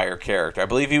vampire character. I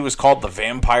believe he was called the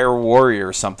Vampire Warrior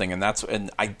or something, and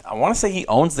I want to say he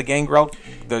owns the Gangrel,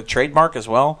 the trademark as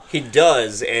well. He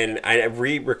does, and I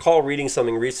recall reading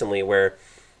something recently where,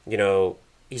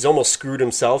 he's almost screwed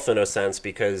himself in a sense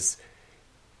because,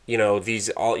 you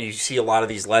see a lot of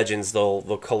these legends,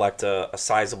 they'll collect a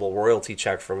sizable royalty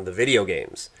check from the video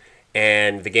games,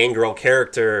 and the Gangrel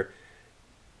character,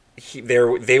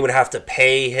 they would have to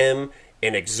pay him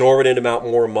an exorbitant amount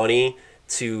more money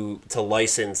to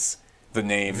license The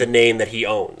name that he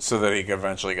owns, so that he could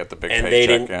eventually get the big and paycheck. they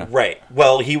didn't. Yeah. Right.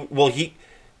 Well, he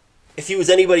if he was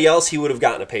anybody else, he would have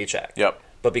gotten a paycheck. Yep.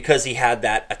 But because he had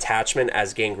that attachment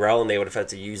as Gangrel, and they would have had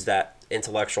to use that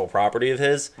intellectual property of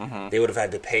his, they would have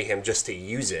had to pay him just to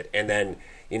use it, and then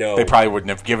they probably wouldn't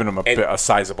have given him a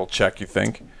sizable check. You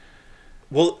think?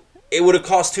 Well, it would have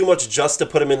cost too much just to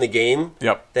put him in the game.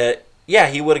 Yep. That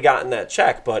he would have gotten that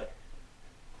check, but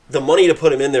the money to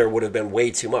put him in there would have been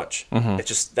way too much. I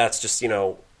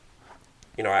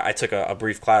took a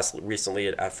brief class recently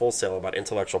at Full Sail about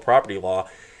intellectual property law.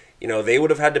 They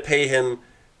would have had to pay him,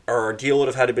 or a deal would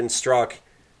have had to been struck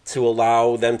to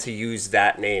allow them to use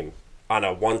that name on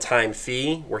a one-time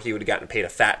fee, where he would have gotten paid a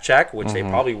fat check, which they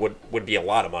probably would be a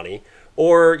lot of money,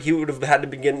 or he would have had to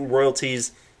begin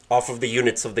royalties off of the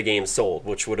units of the game sold,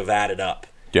 which would have added up.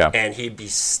 Yeah. And he'd be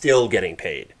still getting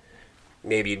paid.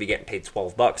 Maybe he'd be getting paid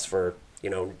 $12 for,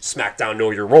 SmackDown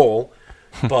Know Your Role,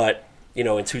 but,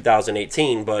 in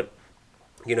 2018, but,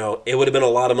 it would have been a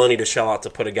lot of money to shell out to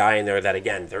put a guy in there that,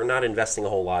 again, they're not investing a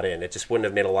whole lot in. It just wouldn't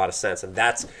have made a lot of sense. And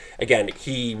that's, again,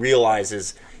 he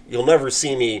realizes you'll never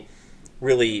see me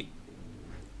really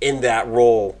in that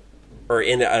role or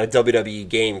in a WWE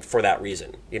game for that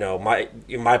reason.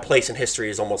 My place in history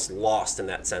is almost lost in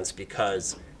that sense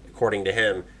because, according to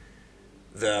him,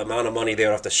 the amount of money they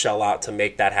would have to shell out to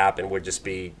make that happen would just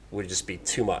be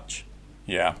too much.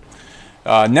 Yeah.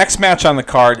 Next match on the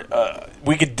card,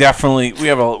 we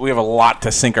have a lot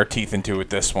to sink our teeth into with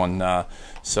this one.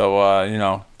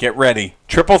 So get ready.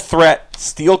 Triple threat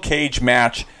steel cage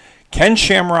match. Ken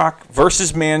Shamrock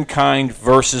versus Mankind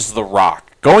versus The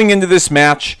Rock. Going into this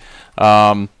match,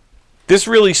 this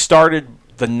really started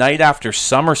the night after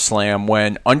SummerSlam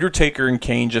when Undertaker and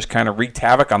Kane just kind of wreaked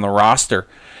havoc on the roster.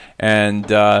 And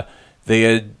they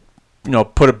had,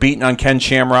 put a beating on Ken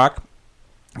Shamrock.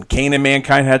 Kane and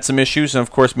Mankind had some issues, and of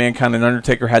course Mankind and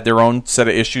Undertaker had their own set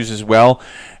of issues as well.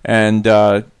 And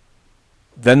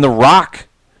then The Rock,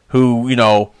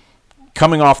 who,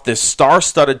 coming off this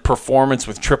star-studded performance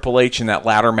with Triple H in that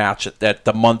ladder match at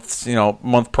the month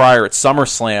prior at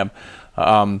SummerSlam,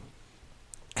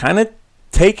 kind of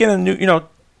taking a new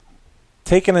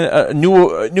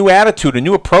attitude, a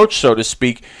new approach, so to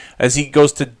speak, as he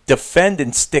goes to defend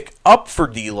and stick up for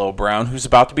D'Lo Brown, who's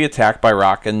about to be attacked by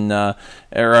Rock and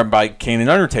by Kane and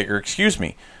Undertaker. Excuse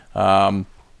me.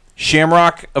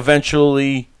 Shamrock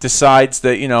eventually decides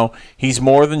that he's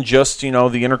more than just the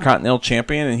Intercontinental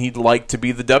Champion, and he'd like to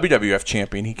be the WWF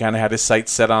Champion. He kind of had his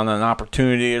sights set on an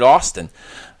opportunity at Austin,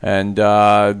 and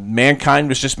Mankind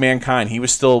was just Mankind. He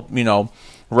was still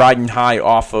riding high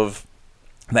off of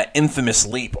that infamous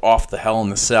leap off the Hell in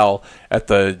the Cell at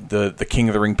the King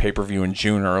of the Ring pay-per-view in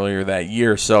June earlier that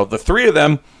year. So the three of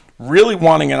them really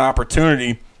wanting an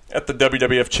opportunity at the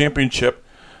WWF Championship.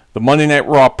 The Monday Night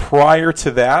Raw prior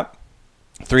to that,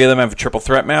 three of them have a triple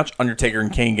threat match. Undertaker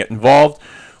and Kane get involved.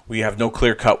 We have no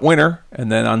clear-cut winner.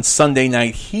 And then on Sunday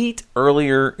Night Heat,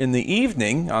 earlier in the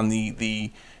evening, on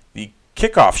the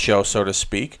kickoff show, so to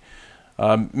speak,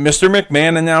 Mr.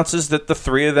 McMahon announces that the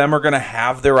three of them are going to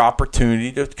have their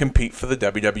opportunity to compete for the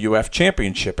WWF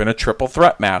Championship in a triple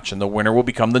threat match, and the winner will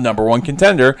become the number one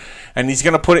contender, and he's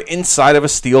going to put it inside of a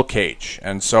steel cage.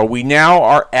 And so we now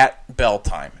are at bell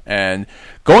time. And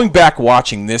going back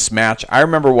watching this match, I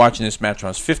remember watching this match when I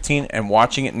was 15, and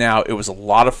watching it now, it was a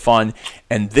lot of fun.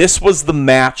 And this was the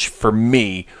match for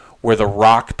me where The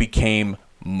Rock became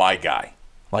my guy.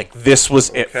 Like, this was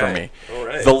it for me. All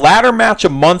right. The ladder match a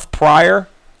month prior,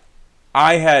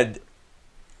 I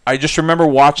just remember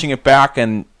watching it back,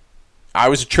 and I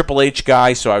was a Triple H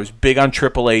guy, so I was big on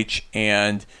Triple H,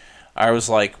 and I was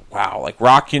like, wow, like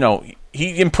Rock,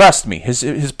 he impressed me.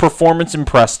 His performance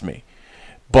impressed me.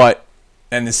 But,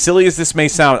 and as silly as this may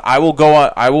sound, I will go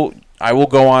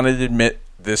on and admit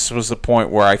this was the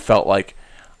point where I felt like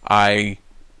I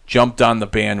jumped on the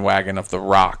bandwagon of The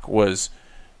Rock, was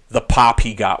the pop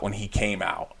he got when he came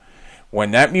out.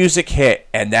 When that music hit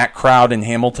and that crowd in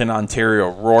Hamilton, Ontario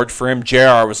roared for him,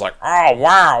 JR was like, oh,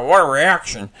 wow, what a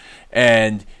reaction.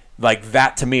 And, like,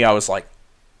 that to me, I was like,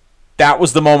 that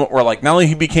was the moment where, like, not only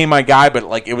he became my guy, but,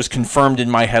 like, it was confirmed in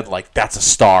my head, like, that's a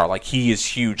star. Like, he is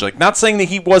huge. Like, not saying that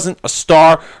he wasn't a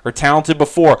star or talented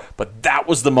before, but that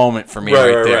was the moment for me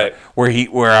right there.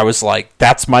 Right. Where I was like,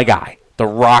 that's my guy. The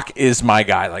Rock is my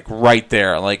guy. Like, right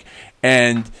there. Like,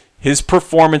 and his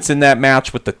performance in that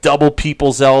match with the double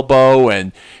people's elbow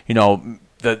and,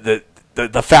 the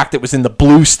fact that it was in the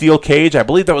blue steel cage. I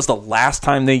believe that was the last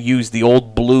time they used the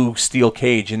old blue steel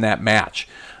cage in that match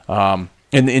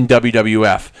in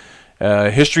WWF.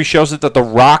 History shows it that The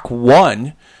Rock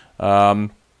won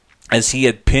as he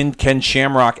had pinned Ken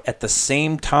Shamrock at the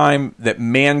same time that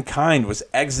Mankind was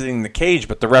exiting the cage,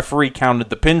 but the referee counted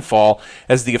the pinfall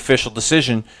as the official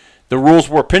decision. The rules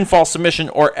were pinfall, submission,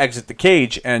 or exit the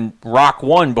cage, and Rock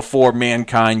won before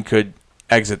Mankind could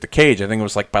exit the cage. I think it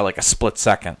was by a split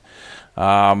second.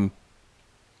 Now,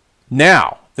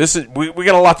 this is we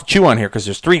got a lot to chew on here because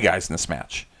there's three guys in this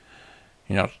match.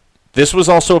 This was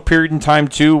also a period in time,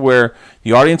 too, where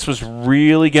the audience was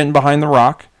really getting behind The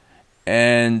Rock,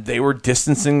 and they were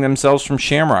distancing themselves from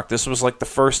Shamrock. This was the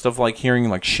first of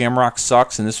hearing Shamrock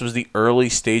sucks, and this was the early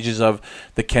stages of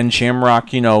the Ken Shamrock,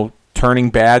 turning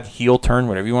bad, heel turn,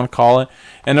 whatever you want to call it.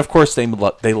 And, of course, they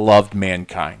loved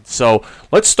Mankind. So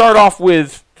let's start off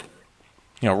with,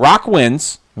 Rock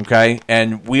wins, okay?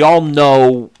 And we all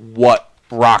know what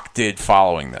Rock did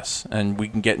following this, and we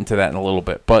can get into that in a little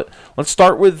bit. But let's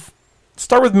start with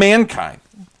Mankind.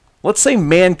 Let's say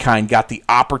Mankind got the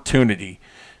opportunity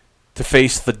to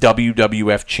face the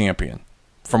WWF champion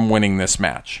from winning this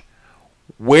match.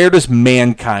 Where does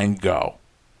Mankind go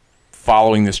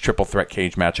following this triple threat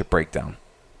cage match at Breakdown?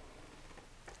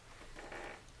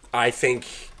 I think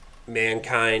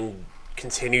Mankind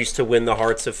continues to win the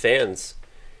hearts of fans.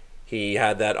 He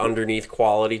had that underneath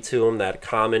quality to him, that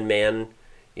common man,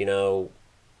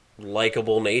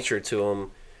 likable nature to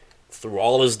him. Through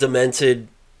all his demented,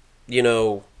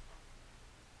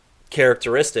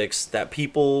 characteristics that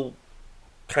people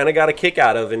kind of got a kick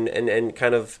out of and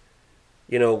kind of,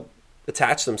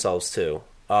 attach themselves to.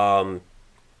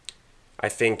 I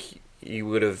think you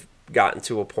would have gotten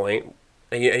to a point,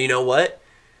 and you know what?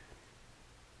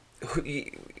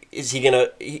 Is he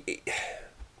gonna? He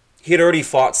had already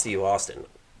fought Steve Austin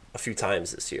a few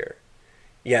times this year.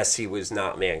 Yes, he was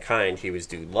not Mankind; he was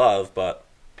Dude Love,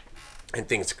 and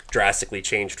things drastically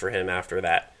changed for him after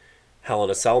that Hell in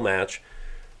a Cell match.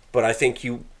 But I think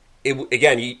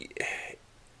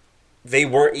they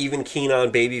weren't even keen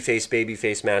on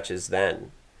babyface matches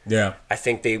then. Yeah, I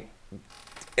think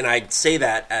and I'd say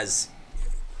that as,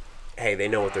 hey, they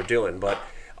know what they're doing, but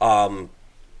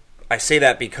I say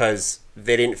that because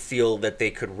they didn't feel that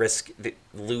they could risk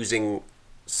losing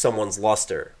someone's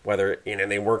luster,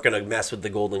 and they weren't going to mess with the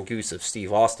golden goose of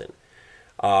Steve Austin.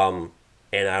 And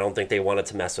I don't think they wanted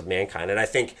to mess with Mankind. And I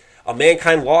think a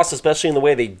Mankind loss, especially in the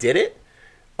way they did it,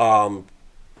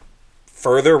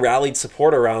 further rallied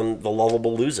support around the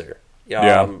lovable loser.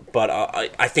 But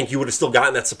I think you would have still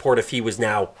gotten that support if he was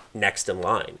now next in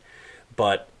line.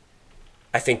 But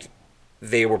I think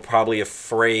they were probably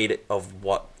afraid of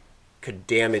what could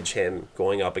damage him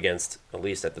going up against, at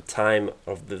least at the time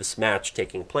of this match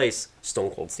taking place, Stone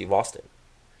Cold Steve Austin.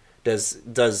 Does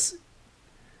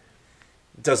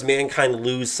Mankind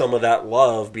lose some of that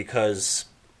love because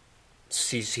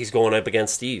he's going up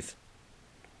against Steve?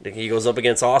 He goes up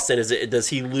against Austin. Does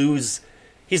he lose?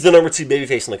 He's the number 2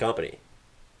 babyface in the company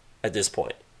at this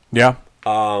point. Yeah.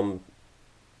 Do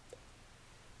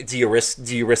you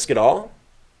risk it all?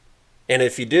 And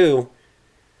if you do,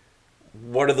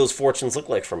 what do those fortunes look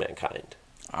like for Mankind?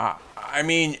 I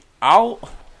mean, I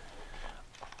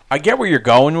get where you're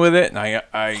going with it, and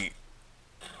I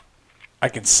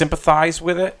can sympathize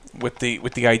with it, with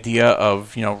the idea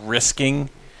of risking,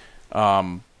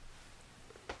 the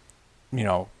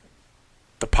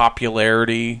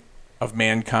popularity of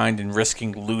Mankind and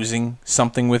risking losing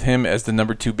something with him as the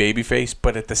number 2 babyface.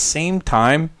 But at the same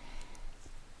time,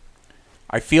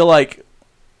 I feel like,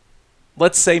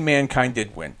 let's say Mankind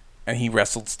did win and he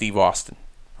wrestled Steve Austin,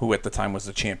 who at the time was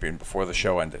the champion before the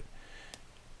show ended,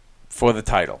 for the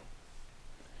title.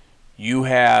 You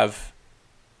have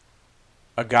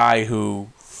a guy who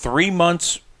 3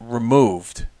 months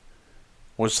removed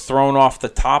was thrown off the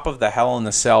top of the Hell in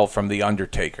a Cell from The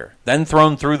Undertaker, then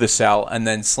thrown through the cell, and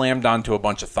then slammed onto a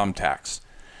bunch of thumbtacks.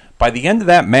 By the end of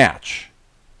that match,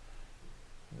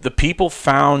 the people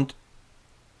found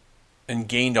and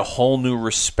gained a whole new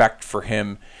respect for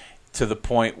him, to the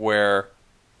point where,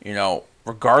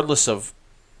 regardless of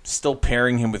still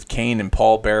pairing him with Kane and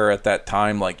Paul Bearer at that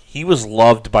time, he was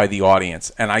loved by the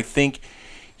audience. And I think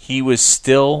he was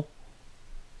still...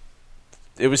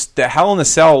 It was the Hell in a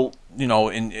Cell,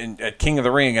 at King of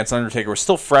the Ring against Undertaker, was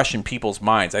still fresh in people's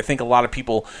minds. I think a lot of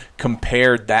people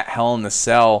compared that Hell in a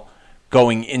Cell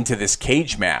going into this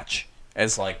cage match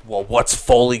as what's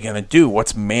Foley going to do?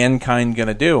 What's Mankind going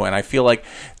to do? And I feel like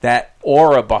that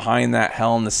aura behind that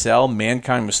Hell in a Cell,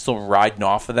 Mankind was still riding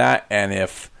off of that. And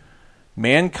if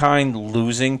Mankind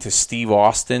losing to Steve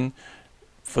Austin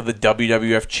for the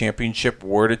WWF Championship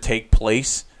were to take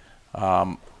place,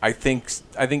 I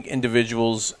think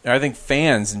individuals, I think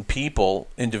fans and people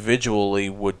individually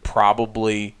would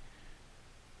probably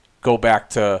go back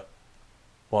to,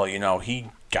 he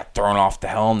got thrown off the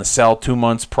Hell in the Cell 2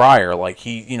 months prior.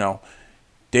 They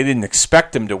didn't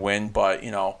expect him to win, but,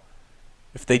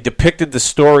 if they depicted the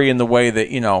story in the way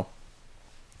that,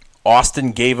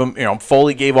 Austin gave him,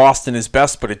 Foley gave Austin his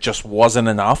best, but it just wasn't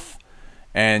enough,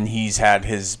 and he's had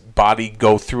his body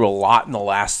go through a lot in the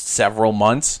last several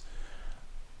months,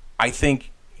 I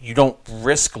think you don't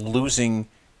risk losing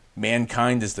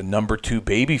Mankind as the number 2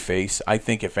 babyface. I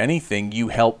think, if anything, you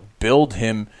help build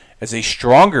him as a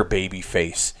stronger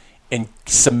babyface and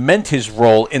cement his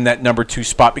role in that number 2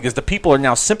 spot, because the people are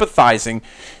now sympathizing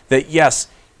that, yes,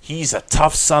 he's a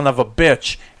tough son of a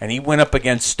bitch, and he went up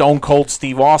against Stone Cold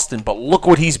Steve Austin, but look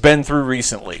what he's been through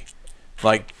recently.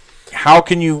 How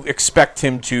can you expect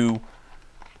him to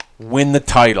win the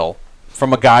title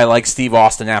from a guy like Steve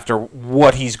Austin after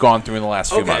what he's gone through in the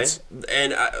last few months.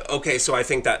 And so I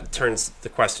think that turns the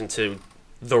question to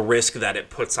the risk that it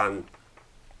puts on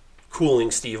cooling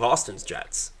Steve Austin's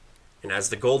jets. And as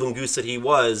the golden goose that he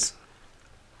was,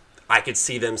 I could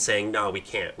see them saying, no, we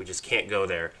can't. We just can't go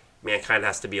there. Mankind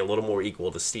has to be a little more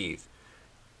equal to Steve.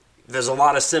 There's a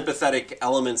lot of sympathetic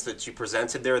elements that you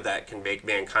presented there that can make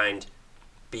Mankind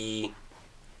be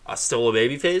still a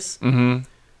babyface. Mm-hmm.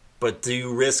 But do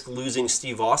you risk losing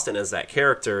Steve Austin as that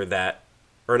character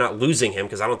or not losing him,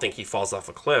 because I don't think he falls off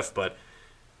a cliff, but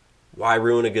why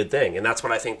ruin a good thing? And that's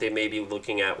what I think they may be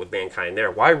looking at with Mankind there.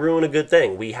 Why ruin a good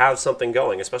thing? We have something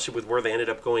going, especially with where they ended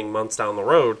up going months down the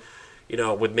road,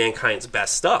 with Mankind's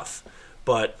best stuff.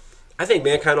 But I think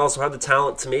Mankind also had the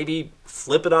talent to maybe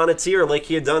flip it on its ear like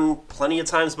he had done plenty of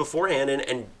times beforehand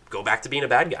and go back to being a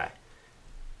bad guy,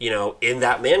 in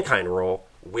that Mankind role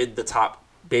with the top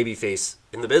babyface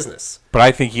in the business. But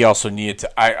I think he also needed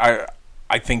to.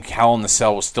 I think Hell in the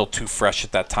Cell was still too fresh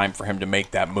at that time for him to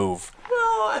make that move.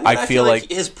 Well, I feel like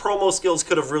his promo skills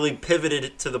could have really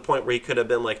pivoted to the point where he could have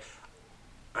been like,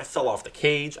 I fell off the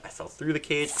cage, I fell through the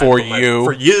cage for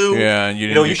you. Yeah, and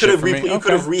you could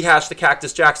have rehashed the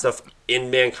Cactus Jack stuff in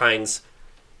Mankind's,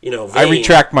 vein. I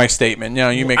retract my statement.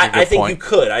 You make a good point. I think you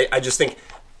could. I just think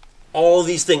all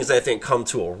these things I think come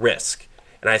to a risk.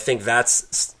 And I think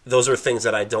those are things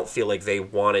that I don't feel like they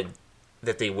would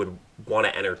want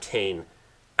to entertain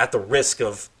at the risk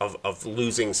of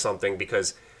losing something,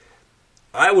 because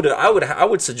I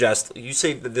would suggest, you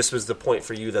say that this was the point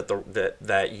for you that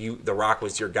The Rock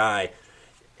was your guy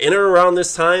in or around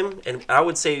this time, and I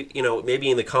would say maybe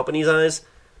in the company's eyes,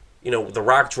 The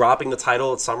Rock dropping the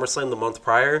title at SummerSlam the month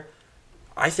prior,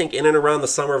 I think in and around the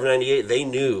summer of '98 they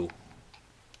knew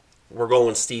we're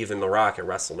going Steve and The Rock at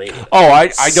WrestleMania. Oh, I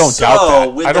don't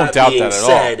doubt that. I don't doubt that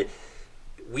at all.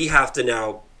 We have to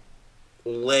now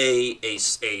lay a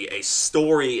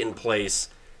story in place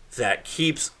that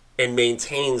keeps and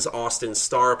maintains Austin's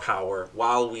star power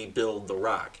while we build The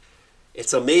Rock.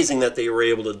 It's amazing that they were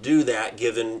able to do that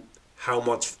given how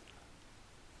much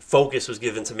focus was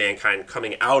given to Mankind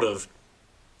coming out of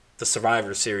the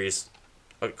Survivor Series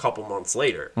a couple months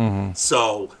later. Mm-hmm.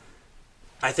 So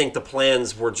I think the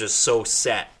plans were just so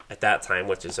set at that time,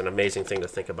 which is an amazing thing to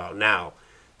think about now,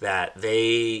 that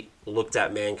they looked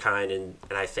at Mankind and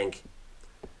I think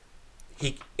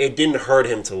it didn't hurt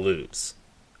him to lose.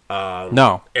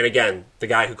 No. And again, the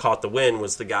guy who caught the win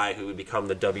was the guy who would become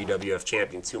the WWF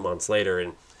champion 2 months later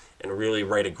and really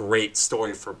write a great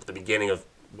story for the beginning of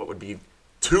what would be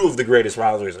two of the greatest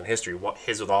rivalries in history,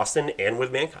 his with Austin and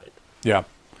with Mankind. Yeah.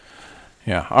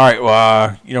 Yeah. All right.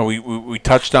 Well, we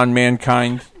touched on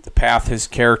Mankind, the path his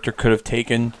character could have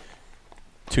taken.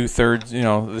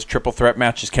 2/3, this triple threat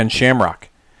match is Ken Shamrock,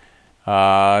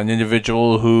 an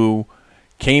individual who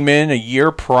came in a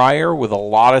year prior with a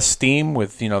lot of steam,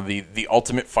 with the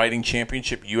Ultimate Fighting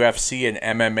Championship, UFC and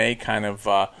MMA, kind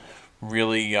of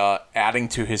really adding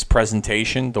to his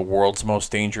presentation, the world's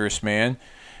most dangerous man.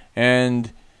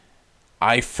 And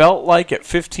I felt like at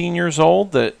 15 years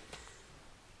old that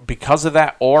because of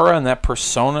that aura and that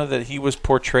persona that he was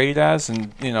portrayed as,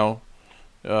 and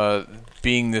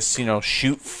being this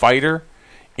shoot fighter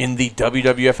in the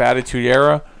WWF Attitude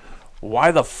Era,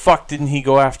 why the fuck didn't he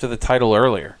go after the title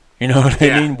earlier? You know what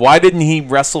I mean? Why didn't he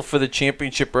wrestle for the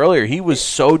championship earlier? He was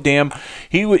so damn...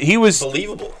 He was...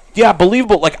 Believable. Yeah,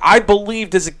 believable. Like, I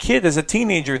believed as a kid, as a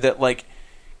teenager, that,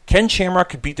 Ken Shamrock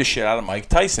could beat the shit out of Mike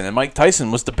Tyson, and Mike Tyson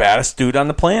was the baddest dude on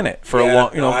the planet for a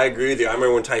long... I agree with you. I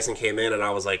remember when Tyson came in, and I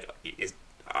was like...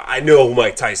 I know who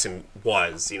Mike Tyson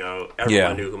was,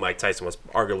 Everyone knew who Mike Tyson was.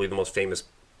 Arguably the most famous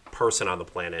person on the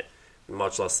planet,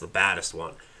 much less the baddest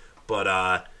one. But,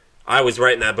 I was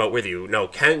right in that boat with you. No,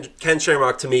 Ken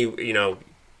Shamrock, to me,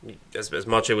 as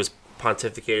much it was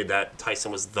pontificated that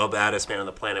Tyson was the baddest man on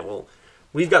the planet, well,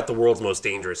 we've got the world's most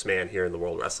dangerous man here in the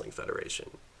World Wrestling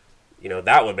Federation.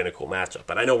 That would have been a cool matchup.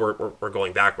 But I know we're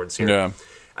going backwards here. Yeah.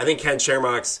 I think Ken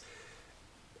Shamrock's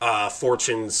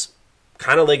fortunes,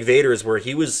 kind of like Vader's, where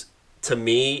he was, to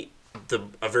me,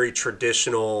 a very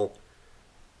traditional,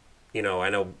 in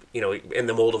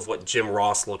the mold of what Jim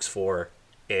Ross looks for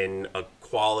in a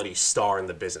quality star in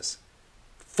the business,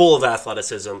 full of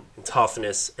athleticism and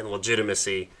toughness and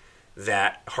legitimacy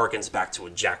that harkens back to a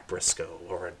Jack Briscoe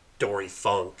or a Dory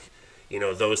Funk,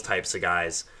 those types of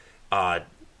guys.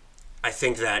 I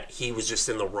think that he was just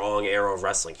in the wrong era of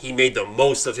wrestling. He made the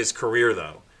most of his career,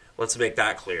 though. Let's make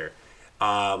that clear.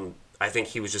 I think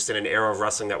he was just in an era of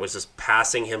wrestling that was just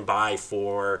passing him by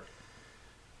for,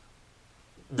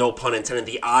 no pun intended,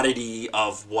 the oddity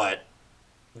of what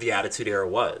the Attitude Era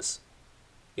was.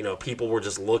 People were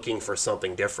just looking for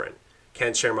something different.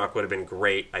 Ken Shamrock would have been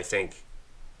great, I think,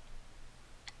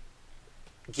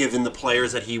 given the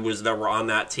players that were on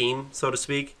that team, so to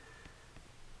speak.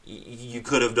 You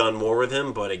could have done more with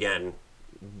him, but again,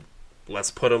 let's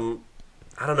put him.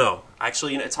 I don't know.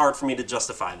 Actually, it's hard for me to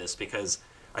justify this because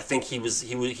I think he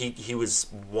was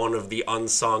one of the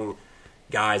unsung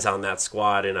guys on that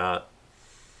squad, and I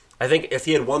think if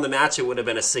he had won the match, it would have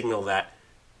been a signal that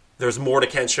there's more to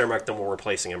Ken Shamrock than we're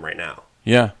replacing him right now.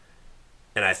 Yeah.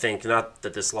 And I think not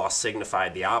that this loss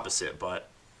signified the opposite, but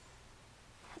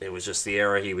it was just the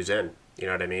era he was in. You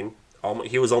know what I mean?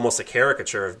 He was almost a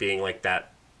caricature of being like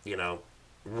that,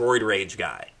 roid rage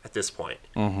guy at this point.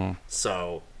 Mm-hmm.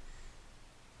 So,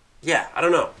 yeah, I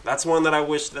don't know. That's one that I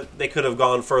wish that they could have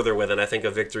gone further with, and I think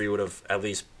a victory would have at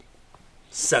least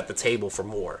set the table for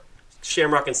more.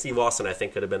 Shamrock and Steve Austin, I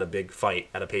think, could have been a big fight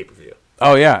at a pay-per-view.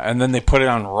 Oh yeah, and then they put it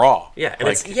on Raw. Yeah, and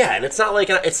it's not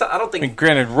like I don't think. I mean,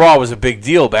 granted, Raw was a big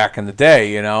deal back in the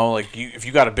day. If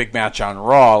you got a big match on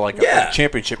Raw, like a big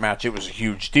championship match, it was a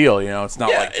huge deal. It's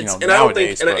not like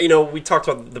nowadays. We talked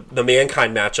about the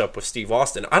Mankind matchup with Steve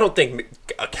Austin. I don't think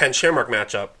a Ken Shamrock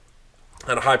matchup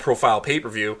on a high-profile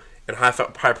pay-per-view and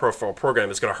high-profile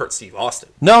program is going to hurt Steve Austin.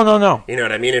 No. You know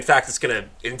what I mean? In fact, it's going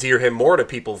to endear him more to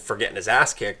people for getting his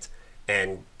ass kicked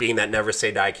and being that never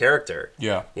say die character.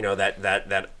 Yeah.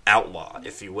 That outlaw,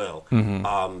 if you will.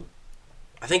 Mm-hmm.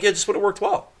 I think it just would have worked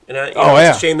well. And it's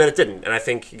a shame that it didn't. And I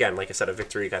think, again, like I said, a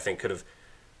victory I think could have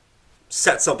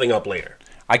set something up later.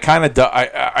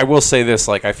 I will say this,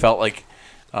 I felt like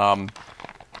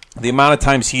the amount of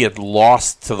times he had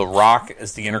lost to The Rock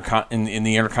as the in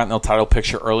the Intercontinental title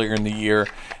picture earlier in the year,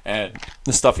 and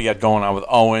the stuff he had going on with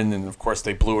Owen, and of course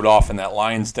they blew it off in that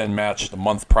Lions Den match the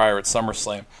month prior at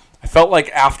SummerSlam. I felt like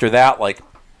after that,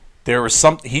 there was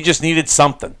something. He just needed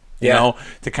something,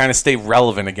 to kind of stay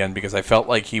relevant again, because I felt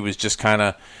like he was just kind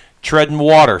of treading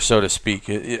water, so to speak,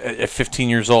 at 15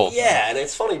 years old. Yeah, and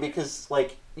it's funny because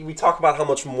we talk about how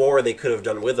much more they could have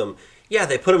done with him. Yeah,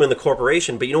 they put him in the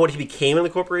corporation, but you know what he became in the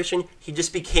corporation? He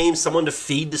just became someone to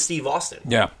feed to Steve Austin.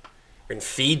 Yeah. And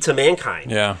feed to Mankind.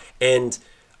 Yeah. And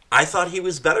I thought he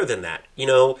was better than that.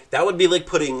 That would be like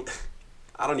putting...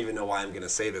 I don't even know why I'm going to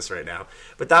say this right now,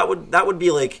 but that would be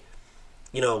like,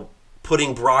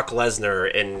 putting Brock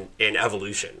Lesnar in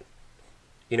Evolution.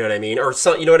 You know what I mean? Or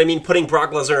putting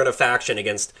Brock Lesnar in a faction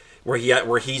against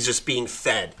where he's just being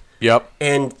fed. Yep.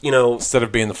 And instead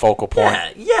of being the focal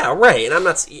point. Yeah, right. And I'm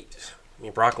not. I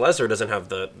mean, Brock Lesnar doesn't have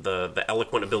the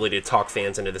eloquent ability to talk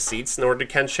fans into the seats, nor did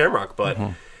Ken Shamrock. But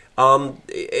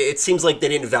it seems like they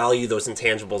didn't value those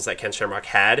intangibles that Ken Shamrock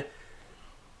had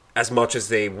as much as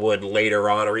they would later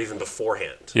on or even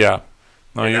beforehand. Yeah.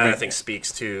 And that, I think, speaks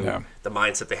to the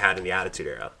mindset they had in the Attitude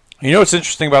Era. You know what's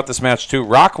interesting about this match, too?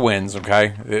 Rock wins,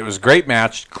 okay? It was a great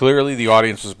match. Clearly, the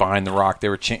audience was behind The Rock. They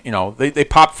were, they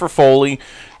popped for Foley.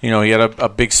 He had a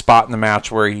big spot in the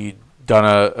match where he'd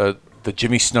done the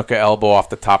Jimmy Snuka elbow off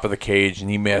the top of the cage, and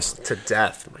he missed. To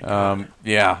death. My God.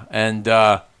 Yeah, and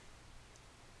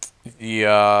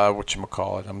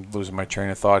whatchamacallit? I'm losing my train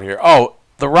of thought here. Oh,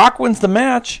 The Rock wins the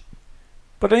match,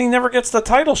 but then he never gets the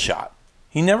title shot.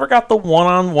 He never got the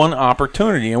one-on-one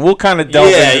opportunity, and we'll kind of delve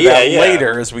into that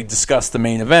later as we discuss the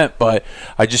main event, but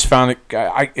I just found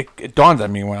it dawned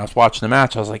on me when I was watching the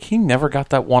match. I was like, he never got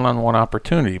that one-on-one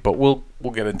opportunity, but we'll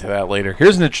get into that later.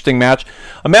 Here's an interesting match,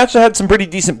 a match that had some pretty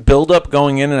decent build-up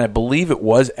going in, and I believe it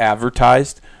was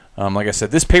advertised. Like I said,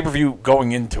 this pay-per-view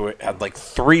going into it had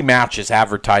 3 matches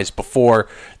advertised before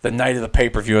the night of the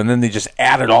pay-per-view, and then they just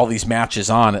added all these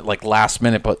matches on at last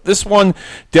minute. But this one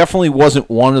definitely wasn't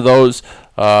one of those.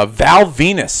 Val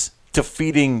Venus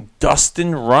defeating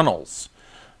Dustin Runnels.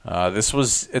 This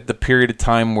was at the period of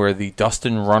time where the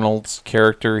Dustin Runnels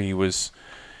character, he was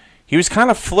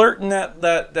kind of flirting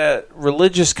that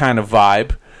religious kind of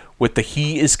vibe with the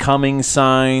 "He is coming"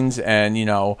 signs, and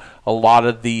a lot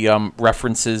of the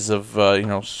references of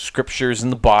scriptures in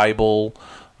the Bible,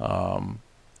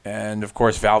 and of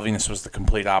course Val Venus was the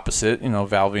complete opposite.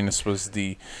 Val Venus was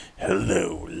the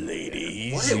 "Hello,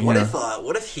 ladies."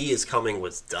 What if "He is coming"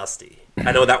 was Dusty?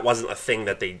 I know that wasn't a thing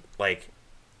that they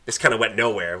This kind of went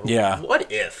nowhere. Yeah.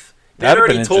 What if they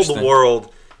already told the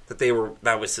world that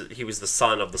he was the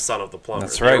son of the plumber?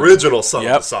 That's right. The original son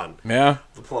of the son. Yeah.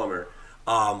 The plumber.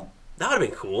 That would have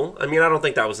been cool. I mean, I don't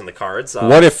think that was in the cards.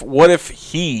 What if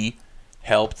he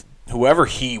helped, whoever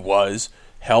he was,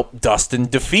 help Dustin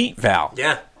defeat Val?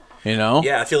 Yeah.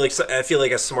 Yeah, I feel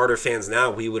like as smarter fans now,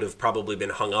 we would have probably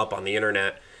been hung up on the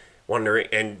internet wondering,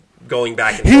 and going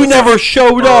back and he forth. never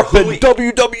showed up, and we-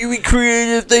 WWE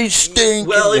creative, they stink.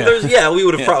 Well, yeah. we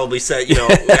would have probably said,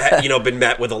 been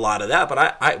met with a lot of that.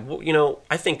 But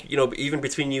I think, even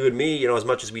between you and me, as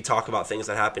much as we talk about things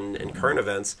that happen in current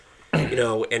events,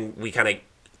 and we kind of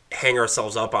hang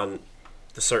ourselves up on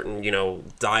the certain,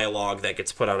 dialogue that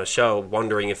gets put on a show,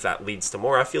 wondering if that leads to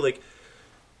more. I feel like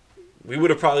we would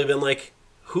have probably been like,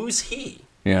 who's he?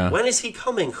 Yeah. When is he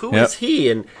coming? Who is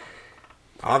he? And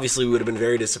obviously we would have been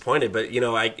very disappointed, but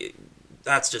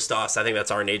that's just us. I think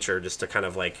that's our nature, just to kind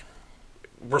of like,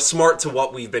 we're smart to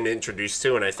what we've been introduced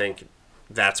to, and I think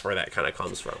that's where that kind of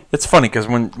comes from. It's funny because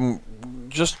when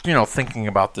just thinking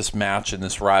about this match and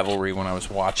this rivalry when I was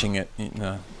watching it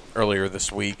earlier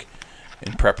this week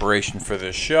in preparation for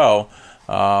this show,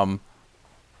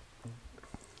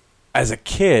 as a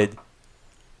kid,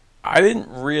 I don't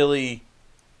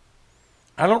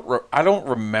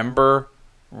remember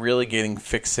really getting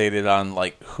fixated on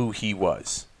like who he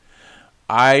was.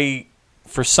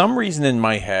 For some reason in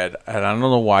my head, and I don't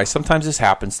know why, sometimes this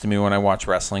happens to me when I watch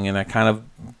wrestling, and I kind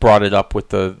of brought it up with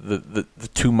the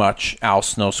Too Much Al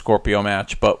Snow Scorpio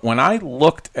match. But when I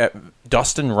looked at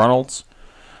Dustin Runnels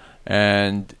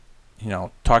and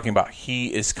talking about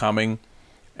he is coming,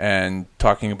 and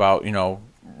talking about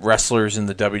wrestlers in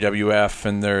the WWF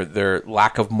and their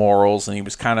lack of morals, and he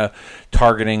was kind of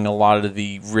targeting a lot of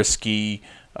the risky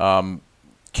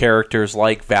characters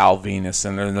like Val Venus,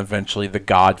 and then eventually the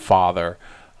Godfather,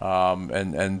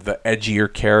 and the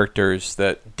edgier characters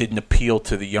that didn't appeal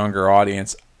to the younger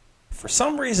audience. For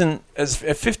some reason, at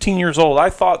 15 years old, I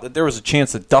thought that there was a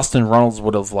chance that Dustin Runnels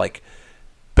would have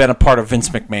been a part of Vince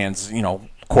McMahon's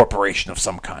corporation of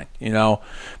some kind,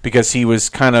 because he was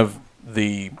kind of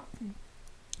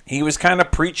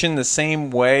preaching the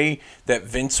same way that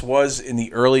Vince was in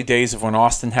the early days of when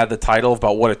Austin had the title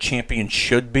about what a champion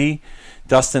should be.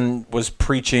 Dustin was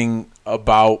preaching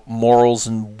about morals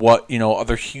and what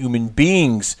other human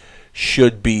beings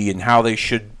should be and how they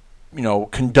should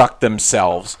conduct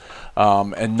themselves,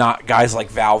 and not guys like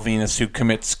Val Venus who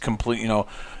commits complete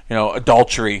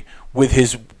adultery with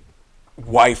his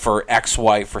wife or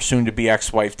ex-wife or soon-to-be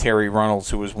ex-wife Terry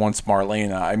Runnels, who was once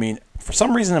Marlena. I mean, for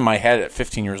some reason in my head at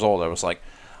 15 years old, I was like,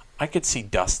 I could see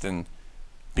Dustin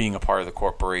being a part of the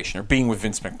corporation or being with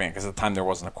Vince McMahon, because at the time there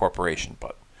wasn't a corporation.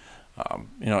 But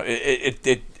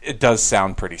it does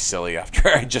sound pretty silly after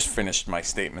I just finished my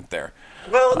statement there.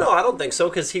 Well, no, I don't think so,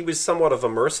 because he was somewhat of a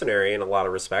mercenary in a lot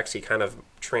of respects. He kind of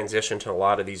transitioned to a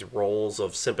lot of these roles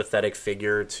of sympathetic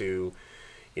figure to,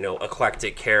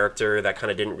 eclectic character that kind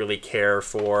of didn't really care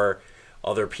for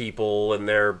other people and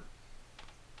their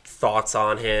thoughts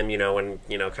on him, and,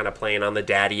 kind of playing on the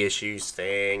daddy issues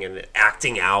thing and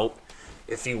acting out,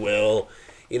 if you will.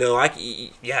 I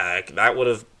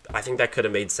think that could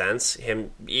have made sense.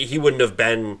 He wouldn't have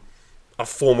been a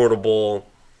formidable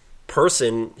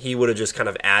person. He would have just kind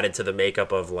of added to the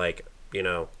makeup of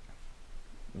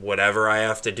whatever I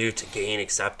have to do to gain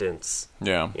acceptance.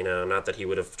 Yeah. Not that he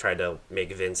would have tried to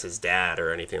make Vince his dad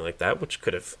or anything like that, which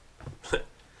could have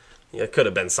it could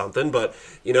have been something, but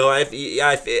I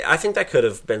think that could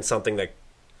have been something that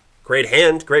great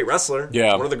hand, great wrestler.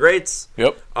 Yeah. One of the greats.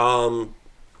 Yep.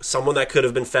 Someone that could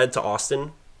have been fed to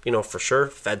Austin, for sure,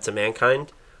 fed to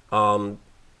Mankind.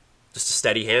 Just a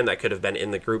steady hand that could have been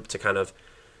in the group to kind of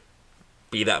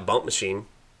be that bump machine.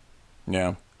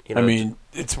 Yeah.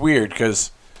 It's weird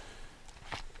because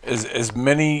as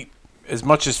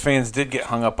much as fans did get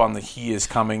hung up on the he is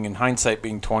coming, in hindsight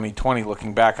being 2020,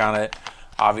 looking back on it,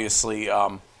 obviously,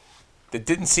 it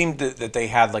didn't seem that they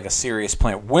had a serious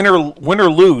plan. Win or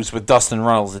lose with Dustin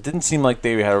Runnels, it didn't seem like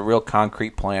they had a real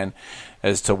concrete plan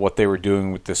as to what they were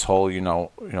doing with this whole,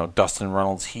 Dustin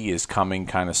Runnels, he is coming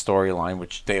kind of storyline,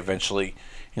 which they eventually,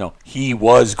 he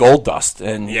was Goldust,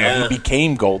 and he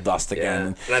became Goldust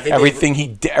again. Yeah. And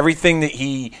everything that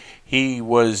he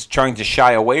was trying to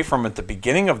shy away from at the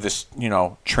beginning of this,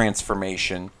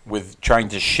 transformation, with trying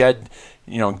to shed,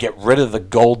 get rid of the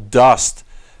Goldust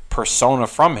persona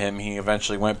from him, he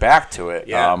eventually went back to it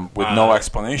with no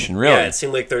explanation, really. Yeah, it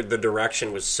seemed like the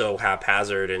direction was so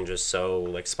haphazard and just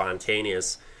so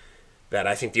spontaneous that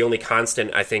I think the only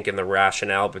constant, in the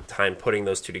rationale behind putting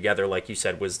those two together, like you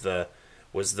said, was the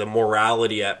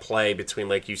morality at play between,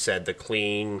 like you said, the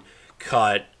clean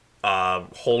cut,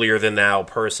 holier than thou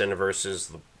person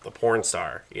versus the porn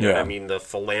star. The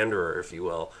philanderer, if you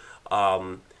will.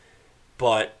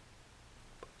 But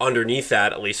underneath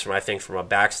that, at least from a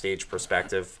backstage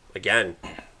perspective, again,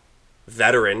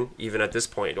 veteran, even at this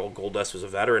point, old Goldust was a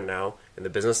veteran now in the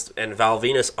business, and Val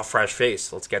Venus, a fresh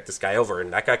face. Let's get this guy over,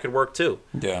 and that guy could work too.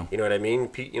 Yeah. You know what I mean?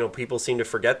 People seem to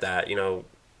forget that,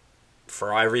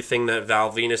 for everything that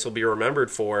Val Venus will be remembered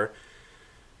for,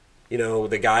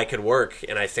 the guy could work.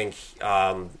 And I think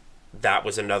that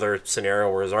was another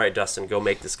scenario where it was, all right, Dustin, go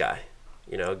make this guy.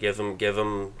 Give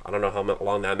him. I don't know how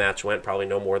long that match went. Probably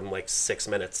no more than 6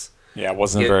 minutes. Yeah, it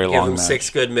wasn't a very long match. Give him 6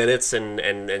 good minutes, and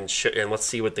let's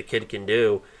see what the kid can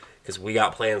do, because we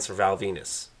got plans for Val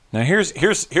Venus. Now here's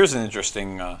an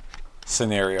interesting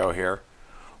scenario here.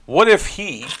 What if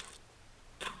he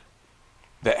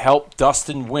that helped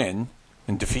Dustin win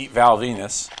and defeat Val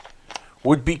Venus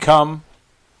would become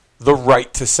the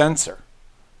right to censor?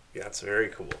 Yeah, that's very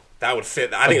cool. That would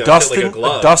fit. I think that would fit like a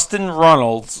glove. A Dustin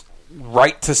Runnels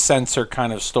right to censor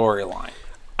kind of storyline.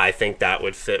 I think that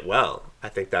would fit well. I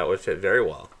think that would fit very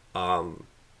well.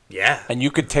 Yeah. And you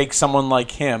could take someone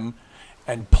like him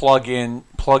and plug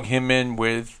him in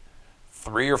with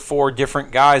 3 or 4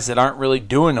 different guys that aren't really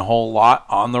doing a whole lot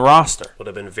on the roster. Would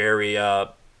have been very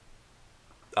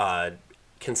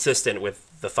consistent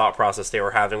with the thought process they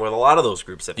were having with a lot of those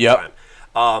groups at the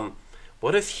time.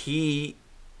 What if he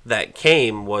that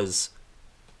came was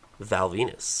Val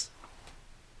Venus?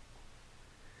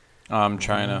 I'm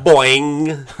trying to...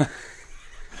 Boing!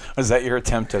 Was that your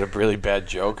attempt at a really bad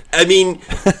joke? I mean,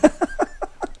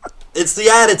 it's the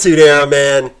Attitude Era,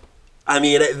 man. I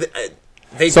mean,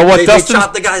 they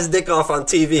chopped the guy's dick off on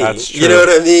TV. That's true. You know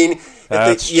what I mean?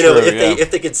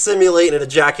 If they could simulate an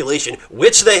ejaculation,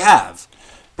 which they have,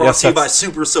 brought to you by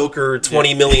Super Soaker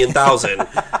 20 million thousand.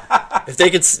 If they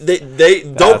could, they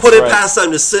don't put it past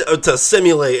them to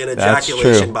simulate an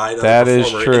ejaculation by another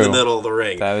performer in the middle of the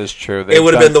ring. That is true. It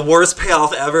would have been the worst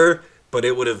payoff ever, but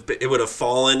it would have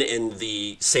fallen in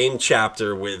the same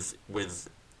chapter with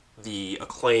the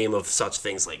acclaim of such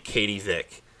things like Katie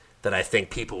Vick, that I think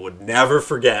people would never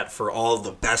forget for all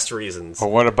the best reasons. But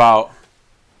what about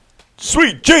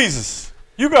Sweet Jesus?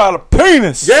 You got a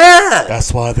penis. Yeah.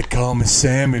 That's why they call me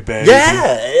Sammy, baby.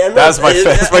 Yeah. That's my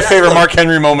favorite Mark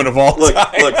Henry moment of all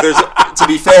time. Look. To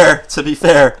be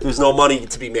fair, there's no money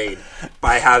to be made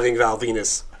by having Val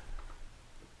Venus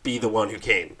be the one who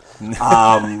came.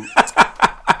 I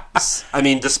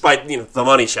mean, despite the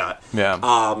money shot. Yeah.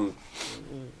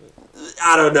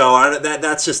 I don't know.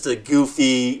 That's just a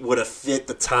goofy, would have fit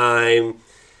the time.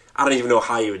 I don't even know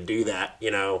how you would do that,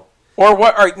 Or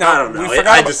what? All right, now, I don't know.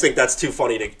 I just think that's too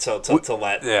funny to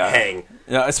let hang.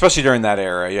 Yeah, especially during that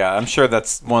era. Yeah, I'm sure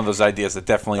that's one of those ideas that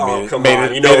definitely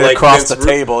made it like across the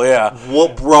table. Yeah. Well,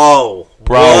 bro.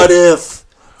 What if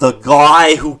the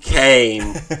guy who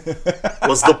came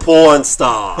was the porn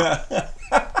star?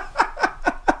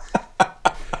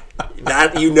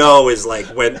 That is like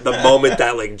when the moment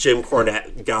that Jim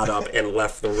Cornette got up and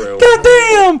left the room. God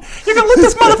damn! You're gonna let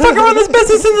this motherfucker run this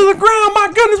business into the ground?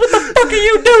 My goodness, what the fuck are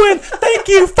you doing? Thank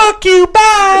you, fuck you,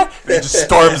 bye. He just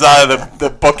storms out of the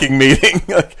booking meeting,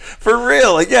 for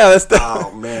real. That's the.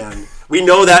 Oh man, we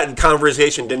know that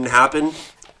conversation didn't happen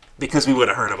because we would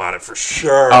have heard about it for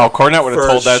sure. Oh, Cornette would have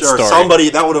told that story. Somebody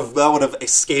that would have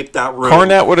escaped that room.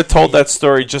 Cornette would have told that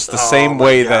story just the same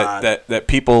way that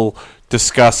people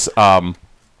discuss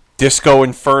Disco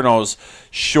Inferno's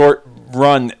short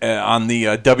run on the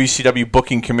WCW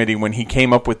booking committee when he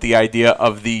came up with the idea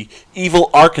of the evil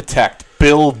architect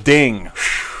Bill Ding,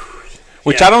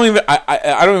 which I don't even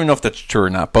know if that's true or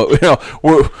not, but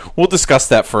we'll discuss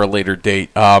that for a later date.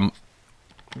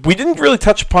 We didn't really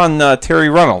touch upon Terry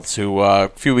Runnels, who a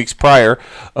few weeks prior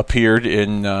appeared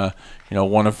in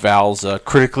one of Val's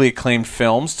critically acclaimed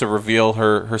films to reveal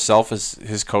herself as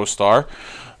his co-star.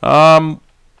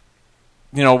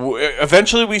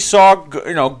 Eventually we saw,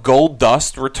 Gold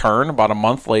Dust return about a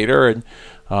month later, and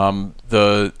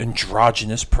the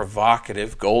androgynous,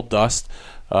 provocative Gold Dust,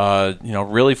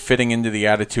 really fitting into the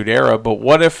Attitude Era. But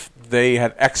what if they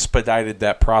had expedited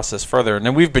that process further? And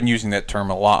then we've been using that term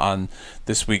a lot on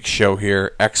this week's show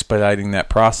here, expediting that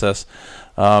process.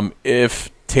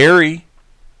 If Terry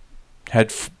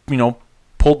had,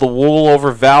 pulled the wool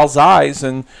over Val's eyes,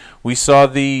 and we saw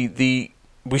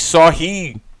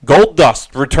Gold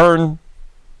Dust return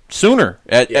sooner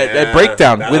at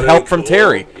Breakdown with help from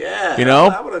Terry. Yeah,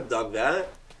 I would have dug that.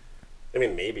 I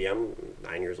mean, maybe I'm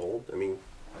 9 years old. I mean,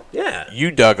 yeah.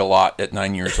 You dug a lot at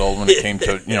 9 years old when it came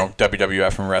to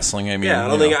WWF and wrestling. I mean,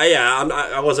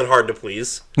 I wasn't hard to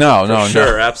please. No,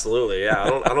 sure, absolutely.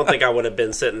 Yeah, I don't think I would have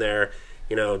been sitting there,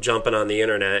 jumping on the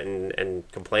internet and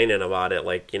complaining about it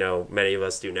like many of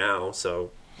us do now. So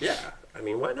yeah, I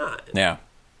mean, why not? Yeah,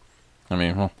 I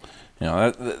mean,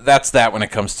 that's that when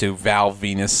it comes to Val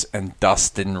Venus and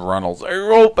Dustin Runnels.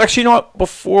 Actually, you know what?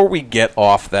 Before we get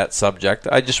off that subject,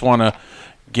 I just want to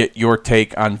get your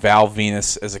take on Val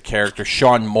Venus as a character,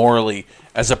 Sean Morley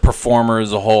as a performer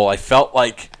as a whole. I felt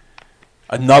like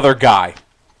another guy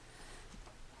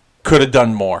could have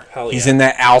done more. He's in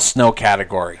that Al Snow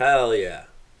category. Hell yeah.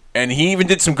 And he even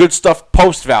did some good stuff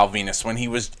post Val Venus when he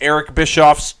was Eric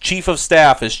Bischoff's chief of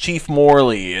staff as Chief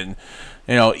Morley, and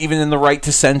even in The Right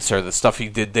to Censor, the stuff he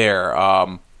did there.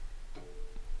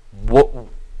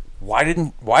 Why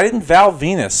didn't Val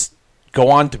Venus go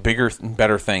on to bigger and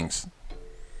better things?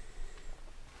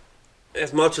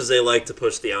 As much as they like to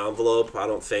push the envelope, I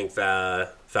don't think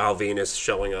that Val Venus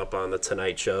showing up on the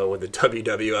Tonight Show with the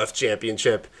WWF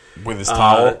Championship with his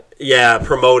towel,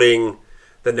 promoting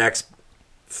the next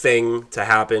thing to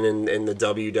happen in the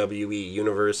WWE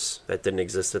universe that didn't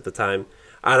exist at the time.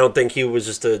 I don't think he was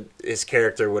his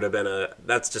character would have been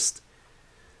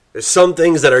there's some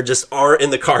things that aren't in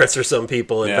the cards for some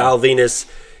people, and Val Venus,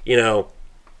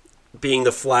 being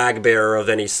the flag bearer of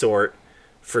any sort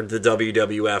for the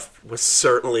WWF was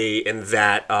certainly in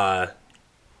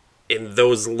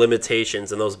those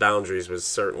limitations and those boundaries was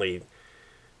certainly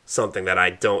something that I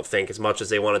don't think, as much as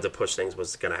they wanted to push things,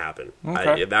 was going to happen.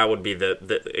 Okay. That would be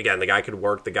again, the guy could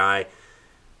work. The guy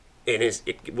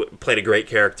played a great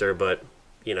character, but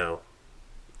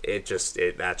that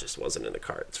just wasn't in the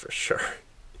cards for sure.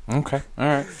 Okay, all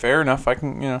right, fair enough. I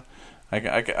can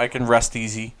I can rest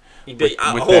easy.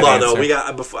 Hold on though,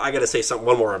 I got to say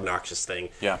one more obnoxious thing.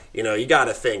 Yeah, you got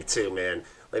to think too, man.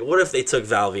 Like, what if they took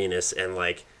Val Venus and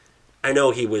I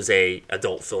know he was a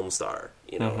adult film star,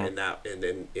 in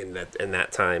that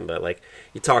time, but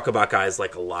you talk about guys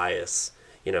like Elias,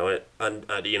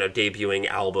 debuting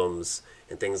albums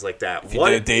and things like that.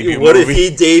 What if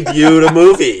he debuted a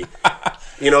movie?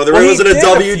 There wasn't a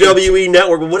WWE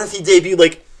network. But what if he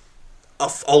debuted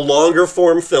a longer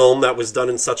form film that was done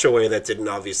in such a way that didn't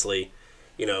obviously,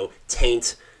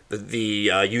 taint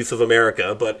the youth of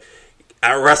America, but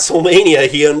at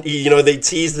WrestleMania, they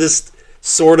teased this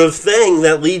sort of thing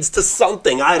that leads to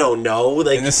something. I don't know.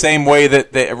 In the same way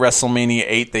that at WrestleMania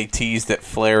 8, they teased that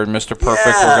Flair and Mr.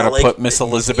 Perfect were going to put Miss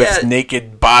Elizabeth's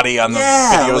naked body on the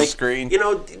video screen.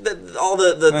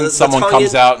 Then someone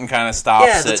comes out and kind of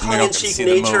stops it. The tongue-in-cheek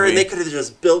nature, and they could have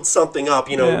just built something up,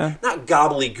 not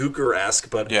gobbledygooker-esque,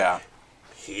 but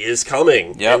he is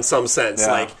coming in some sense.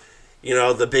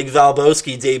 The Big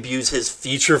Valboski debuts his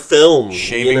feature film,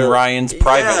 Shaving Ryan's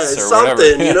Privates, or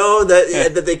something, whatever.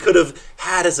 that they could have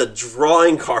had as a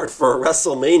drawing card for a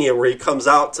WrestleMania where he comes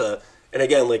out to, and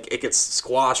again, it gets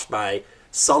squashed by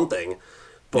something.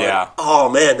 But oh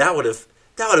man, that would have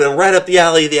been right up the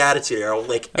alley of the Attitude Era.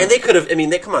 And they could have. I mean,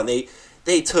 they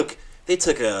took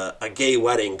a gay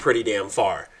wedding pretty damn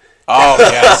far. Oh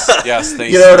yes.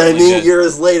 They what I mean? Did.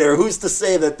 Years later, who's to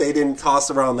say that they didn't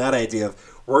toss around that idea of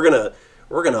we're gonna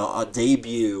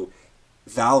debut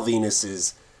Val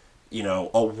Venus's,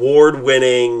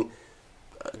 award-winning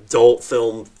adult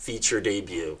film feature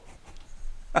debut,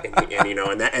 and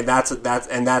that's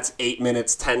 8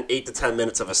 to 10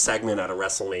 minutes of a segment at a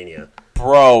WrestleMania.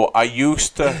 Bro, I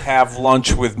used to have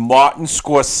lunch with Martin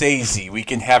Scorsese. We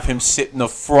can have him sit in the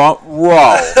front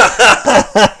row.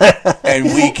 And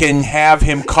we can have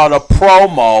him cut a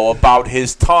promo about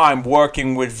his time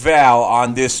working with Val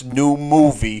on this new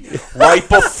movie right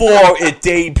before it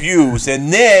debuts.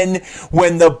 And then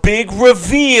when the big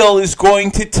reveal is going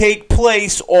to take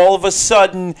place, all of a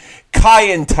sudden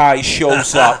Kaientai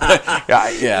shows up.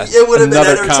 It would have been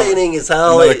entertaining as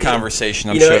hell. Another conversation,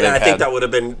 I'm sure. I think that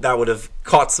would have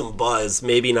caught some buzz.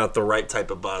 Maybe not the right type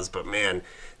of buzz, but man,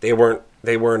 they weren't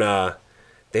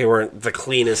the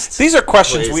cleanest. These are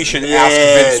questions we should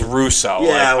ask Vince Russo.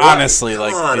 Yeah, honestly,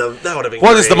 that would have been.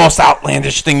 What is the most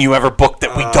outlandish thing you ever booked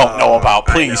that we don't know about?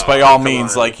 Please, by all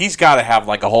means, he's got to have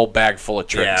a whole bag full of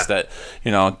tricks that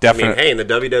definitely. Hey, in the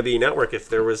WWE Network, if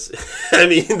there was,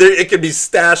 it could be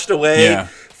stashed away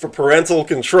for parental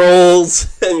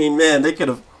controls. Man, they could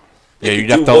have.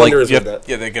 You'd have to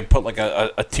they could put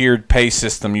a tiered pay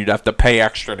system. You'd have to pay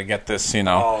extra to get this,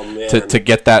 to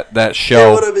get that show.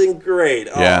 It would have been great.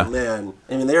 Oh man,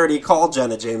 they already called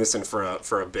Jenna Jameson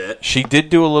for a bit. She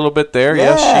did do a little bit there.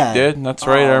 Yeah. Yes, she did. That's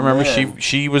right. I remember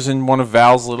she was in one of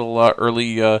Val's little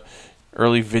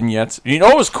early vignettes. You know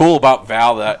what was cool about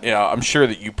Val that I'm sure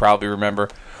that you probably remember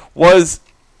was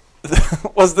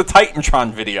the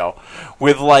Titantron video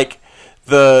with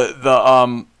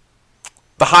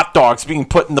the hot dogs being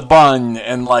put in the bun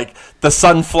and the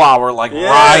sunflower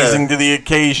rising to the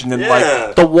occasion and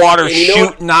the water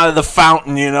shooting out of the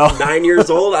fountain, 9 years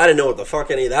old, I didn't know what the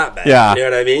fuck any of that meant. Yeah. You know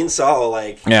what I mean? So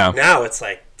now it's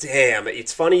damn.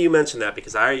 It's funny you mentioned that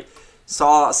because I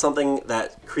saw something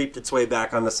that creeped its way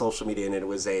back onto social media, and it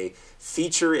was a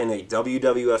feature in a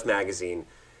WWF magazine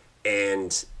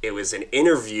and it was an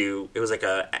interview. It was like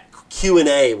a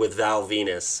Q&A with Val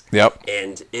Venus. Yep.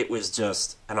 And it was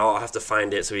just, and I'll have to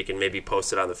find it so we can maybe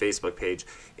post it on the Facebook page.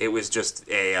 It was just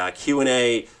a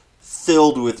Q&A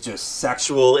filled with just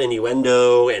sexual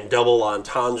innuendo and double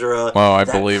entendre. Oh, I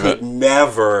believe it.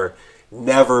 Never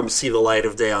see the light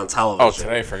of day on television. Oh,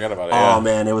 today, forget about it. Oh,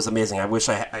 man, it was amazing. I wish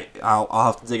I'll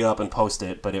have to dig it up and post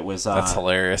it, but it was... That's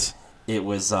hilarious. It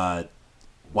was, wow.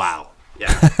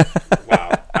 Yeah.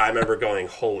 Wow. I remember going,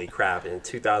 holy crap, in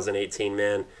 2018,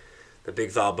 man, the Big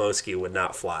Valboski would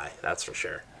not fly, that's for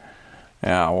sure.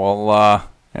 Yeah, well,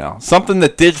 something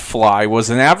that did fly was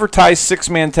an advertised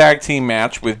six-man tag team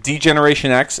match with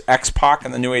D-Generation X, X-Pac,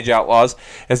 and the New Age Outlaws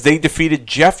as they defeated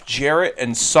Jeff Jarrett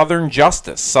and Southern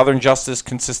Justice. Southern Justice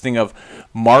consisting of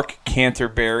Mark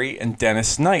Canterbury and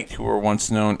Dennis Knight, who were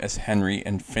once known as Henry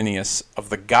and Phineas of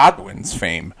the Godwins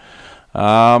fame.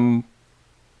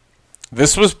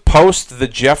 This was post the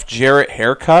Jeff Jarrett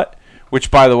haircut,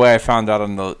 which, by the way, I found out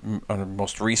on the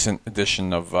most recent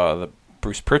edition of the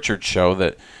Bruce Pritchard show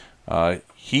that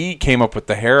he came up with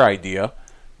the hair idea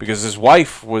because his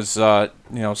wife was,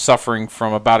 suffering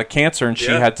from a bout of cancer, and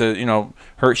she had to,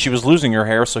 she was losing her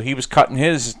hair, so he was cutting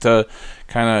his to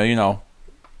kind of,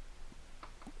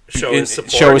 show his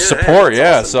support.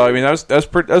 Awesome. So I mean,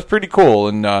 that was pretty cool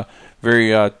and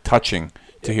very touching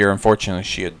to hear. Unfortunately,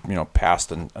 she had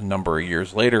passed a number of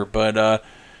years later, but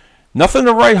nothing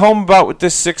to write home about with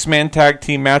this six-man tag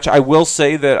team match. I will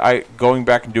say that going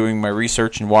back and doing my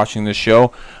research and watching this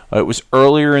show, it was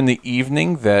earlier in the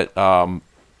evening that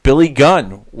Billy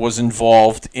Gunn was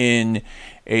involved in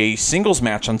a singles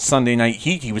match on Sunday Night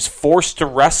Heat. He was forced to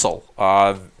wrestle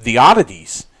the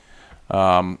Oddities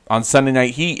on Sunday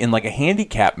Night Heat in like a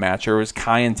handicap match, or it was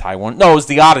Kai and Tai one. No, it was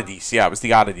the Oddities. Yeah, it was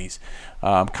the Oddities.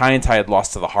 Kai and Tai had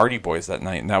lost to the Hardy Boys that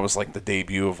night, and that was like the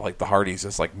debut of like the Hardys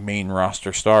as like main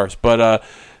roster stars. But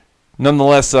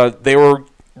nonetheless, they were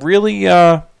really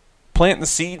planting the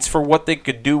seeds for what they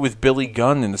could do with Billy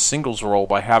Gunn in the singles role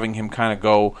by having him kind of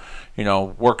go,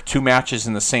 work two matches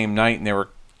in the same night, and they were,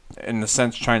 in a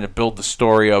sense, trying to build the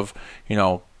story of,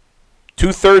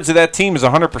 2/3 of that team is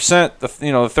 100%.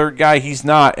 The third guy, he's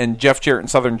not, and Jeff Jarrett and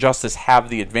Southern Justice have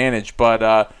the advantage.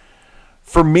 But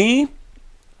for me,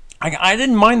 I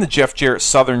didn't mind the Jeff Jarrett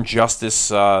Southern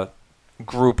Justice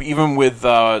group, even with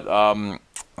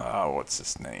what's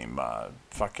his name?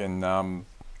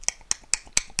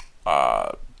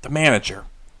 The manager,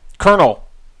 Colonel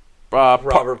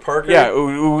Robert Parker. Yeah,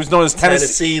 who was known as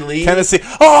Tennessee Lee. Tennessee.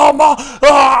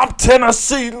 I'm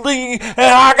Tennessee Lee, and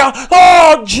I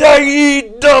got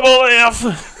JEFF.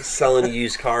 Selling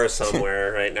used cars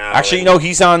somewhere right now. Actually,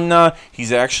 he's on.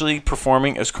 He's actually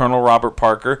performing as Colonel Robert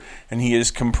Parker, and he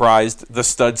has comprised the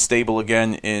stud stable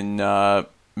again in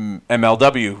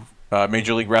MLW,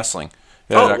 Major League Wrestling.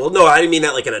 Well, no, I didn't mean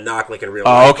that like in a knock, like in real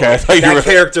life. Oh, okay. That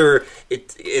character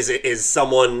is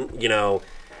someone,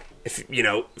 if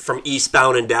from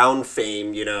Eastbound and Down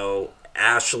fame,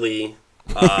 Ashley,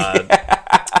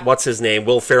 what's his name?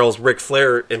 Will Ferrell's Ric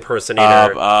Flair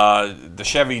impersonator. The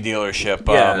Chevy dealership.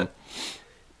 Yeah.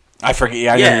 I forget.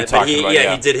 Yeah, I know you're talking about.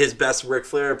 Yeah, he did his best Ric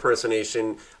Flair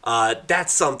impersonation.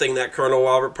 That's something that Colonel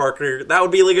Robert Parker, that would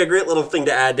be like a great little thing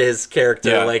to add to his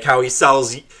character, like how he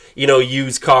sells,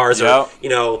 used cars, or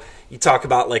you talk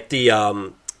about like the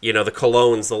the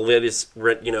Colognes, the latest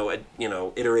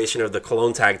iteration of the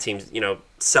Cologne tag teams,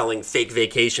 selling fake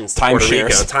vacations to Puerto Rico,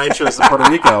 timeshares to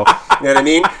Puerto Rico. You know what I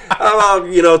mean?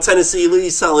 Tennessee Lee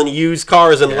selling used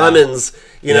cars and lemons,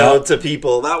 to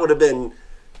people. That would have been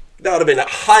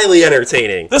highly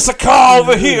entertaining. There's a car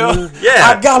over here.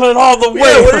 I got it all the way.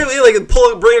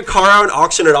 Yeah, bring a car out and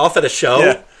auction it off at a show.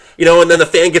 Yeah. And then the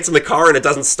fan gets in the car and it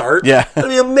doesn't start. Yeah, that'd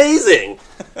be amazing.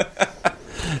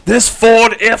 This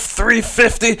Ford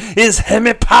F-350 is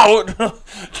Hemi-powered.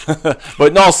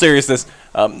 But in all seriousness,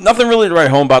 nothing really to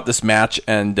write home about this match.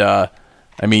 And,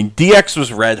 DX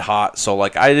was red hot, so,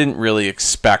 I didn't really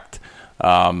expect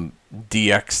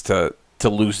DX to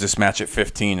lose this match at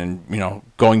 15. And,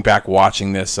 going back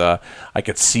watching this, I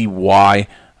could see why.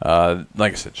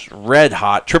 Like I said, just red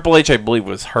hot. Triple H, I believe,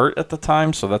 was hurt at the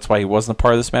time, so that's why he wasn't a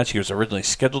part of this match. He was originally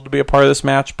scheduled to be a part of this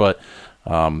match, but...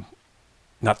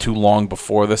 not too long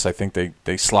before this, I think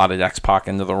they slotted X-Pac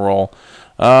into the role.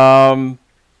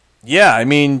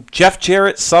 Jeff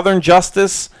Jarrett, Southern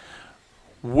Justice,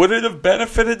 would it have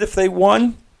benefited if they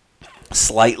won?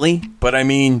 Slightly. But,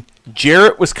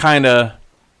 Jarrett was kind of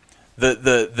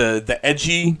the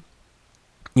edgy,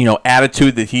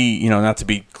 attitude that he, not to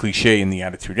be cliche in the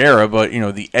Attitude Era, but,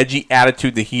 the edgy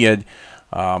attitude that he had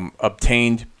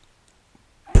obtained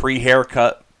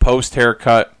pre-haircut,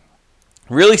 post-haircut,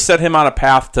 really set him on a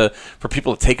path for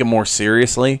people to take him more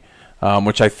seriously,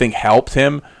 which I think helped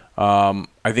him.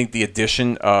 I think the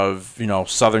addition of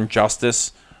Southern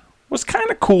Justice was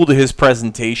kind of cool to his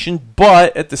presentation,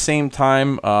 but at the same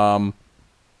time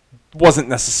wasn't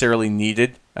necessarily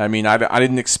needed. I mean, I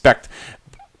didn't expect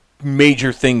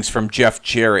major things from Jeff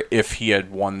Jarrett if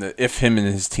him and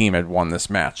his team had won this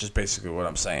match. Is basically what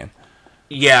I'm saying.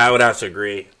 Yeah, I would have to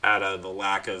agree. Out of the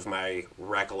lack of my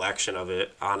recollection of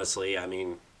it, honestly, I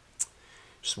mean,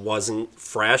 just wasn't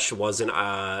fresh. Wasn't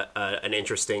an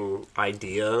interesting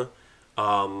idea.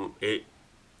 It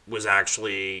was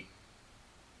actually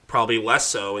probably less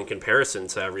so in comparison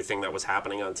to everything that was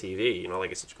happening on TV. Like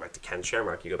I said, you go back to Ken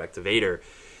Shamrock, you go back to Vader.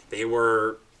 They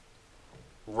were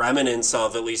remnants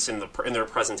of, at least in their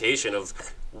presentation, of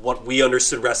what we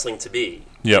understood wrestling to be.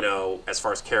 Yep. As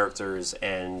far as characters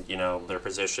and their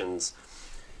positions.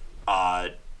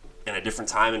 In a different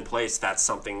time and place, that's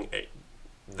something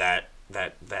that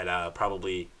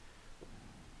probably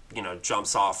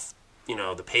jumps off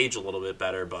the page a little bit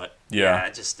better. But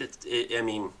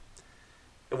it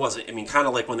wasn't. I mean, kind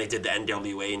of like when they did the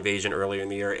NWA invasion earlier in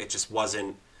the year, it just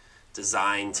wasn't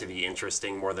designed to be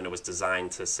interesting more than it was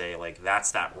designed to say, like,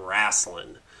 that's that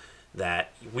wrestling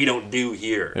that we don't do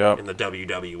here in the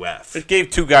WWF. It gave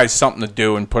two guys something to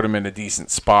do and put them in a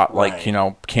decent spot, like,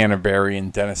 Canterbury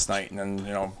and Dennis Knight, and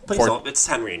then, it's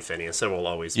Henry and Phineas. It will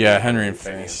always be. Yeah, Henry and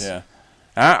Phineas, yeah.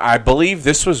 I believe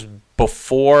this was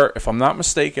before, if I'm not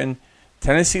mistaken,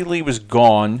 Tennessee Lee was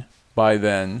gone by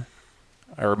then,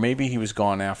 or maybe he was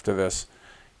gone after this.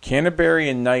 Canterbury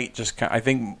and Knight I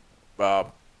think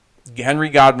Henry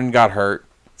Godwin got hurt.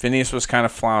 Phineas was kind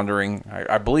of floundering.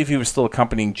 I believe he was still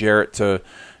accompanying Jarrett to,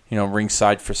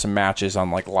 ringside for some matches on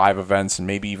like live events and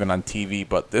maybe even on TV.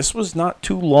 But this was not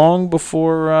too long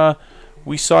before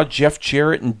we saw Jeff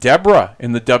Jarrett and Deborah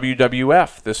in the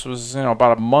WWF. This was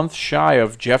about a month shy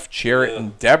of Jeff Jarrett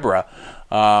and Deborah.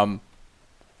 I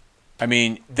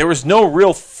mean, there was no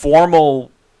real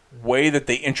formal way that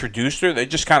they introduced her. They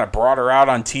just kind of brought her out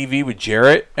on TV with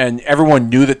Jarrett, and everyone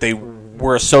knew that they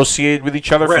were associated with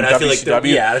each other from WCW. I feel like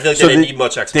they didn't need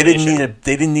much explanation.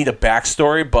 They didn't need a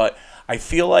backstory, but I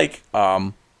feel like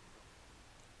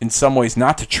in some ways,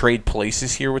 not to trade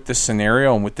places here with this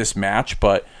scenario and with this match,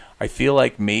 but I feel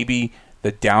like maybe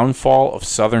the downfall of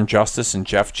Southern Justice and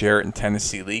Jeff Jarrett and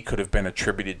Tennessee Lee could have been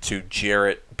attributed to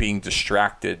Jarrett being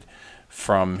distracted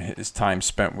from his time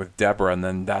spent with Deborah, and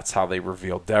then that's how they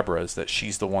revealed Deborah, is that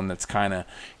she's the one that's kind of,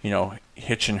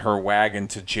 hitching her wagon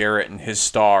to Jarrett and his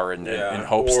star, and in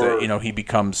hopes that, he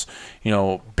becomes,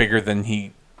 bigger than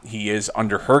he is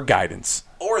under her guidance.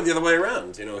 Or the other way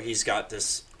around, he's got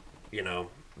this,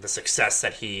 the success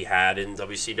that he had in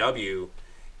WCW,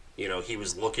 he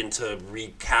was looking to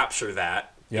recapture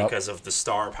that because of the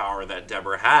star power that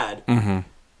Deborah had,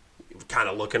 kind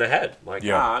of looking ahead, like,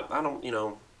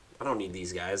 I don't need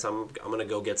these guys. I'm going to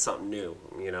go get something new,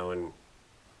 and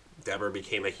Deborah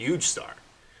became a huge star.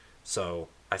 So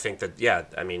I think that,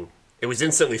 it was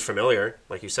instantly familiar.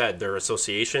 Like you said, their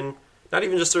association, not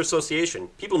even just their association,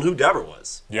 people knew who Deborah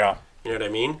was. Yeah. You know what I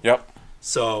mean? Yep.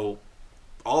 So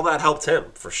all that helped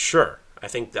him, for sure. I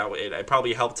think that it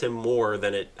probably helped him more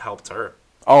than it helped her.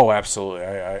 Oh, absolutely.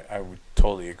 I would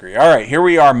totally agree. All right, here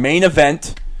we are, main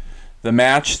event. The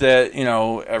match that,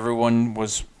 everyone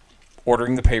was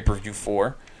ordering the pay-per-view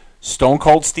for. Stone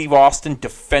Cold Steve Austin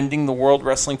defending the World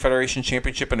Wrestling Federation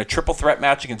Championship in a triple threat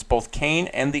match against both Kane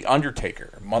and The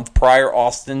Undertaker. A month prior,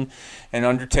 Austin and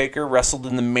Undertaker wrestled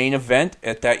in the main event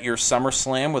at that year's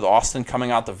SummerSlam, with Austin coming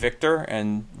out the victor.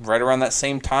 And right around that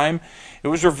same time, it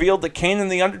was revealed that Kane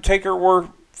and The Undertaker were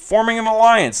forming an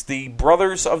alliance, the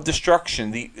Brothers of Destruction,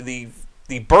 the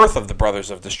birth of the Brothers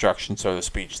of Destruction, so to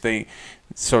speak. They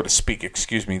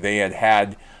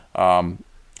had a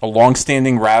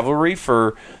long-standing rivalry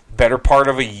for the better part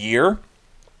of a year,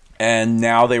 and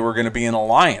now they were going to be an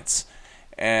alliance.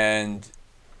 And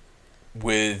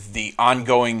with the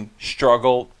ongoing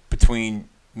struggle between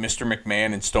Mr.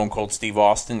 McMahon and Stone Cold Steve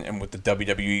Austin, and with the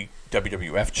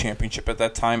WWF Championship at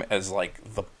that time as like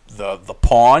the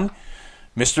pawn,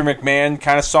 Mr. McMahon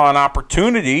kind of saw an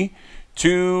opportunity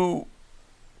to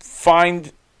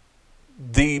find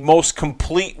the most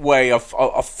complete way of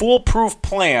a foolproof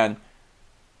plan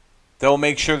that will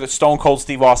make sure that Stone Cold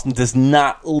Steve Austin does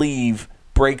not leave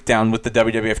Breakdown with the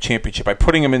WWF Championship by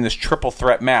putting him in this triple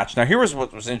threat match. Now, here was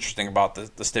what was interesting about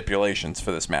the stipulations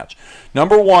for this match.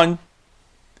 Number one,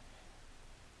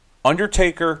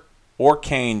 Undertaker or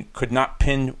Kane could not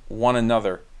pin one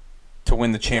another to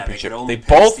win the championship. They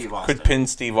both could pin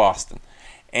Steve Austin.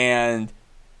 And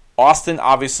Austin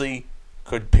obviously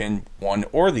could pin one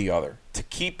or the other to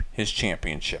keep his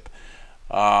championship.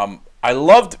 I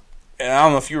loved, and I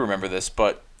don't know if you remember this,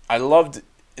 but I loved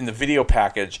in the video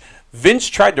package, Vince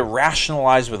tried to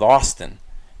rationalize with Austin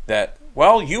that,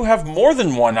 well, you have more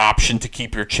than one option to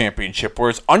keep your championship,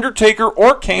 whereas Undertaker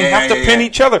or Kane have to pin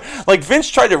each other. Like, Vince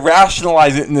tried to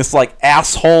rationalize it in this, like,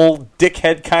 asshole,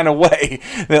 dickhead kind of way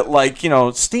that, like, you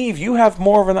know, Steve, you have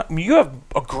you have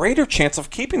a greater chance of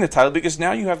keeping the title because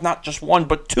now you have not just one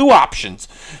but two options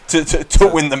to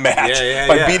win the match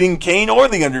by beating Kane or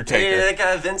the Undertaker. Yeah, that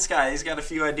guy, Vince guy, he's got a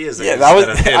few ideas. Yeah,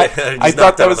 I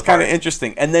thought that was kind of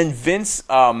interesting. And then Vince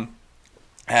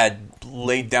had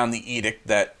laid down the edict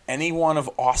that any one of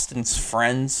Austin's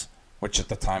friends, which at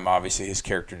the time obviously his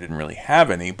character didn't really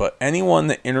have any, but anyone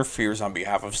that interferes on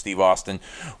behalf of Steve Austin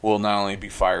will not only be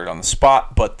fired on the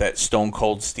spot, but that Stone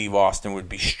Cold Steve Austin would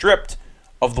be stripped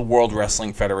of the World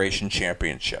Wrestling Federation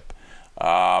Championship.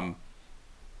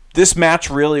 This match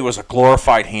really was a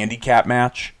glorified handicap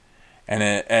match,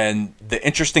 and the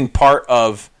interesting part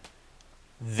of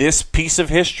this piece of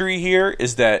history here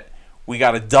is that we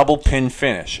got a double pin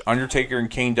finish. Undertaker and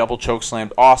Kane double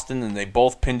chokeslammed Austin, and they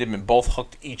both pinned him and both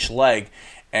hooked each leg.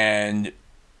 And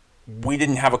we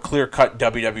didn't have a clear-cut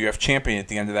WWF champion at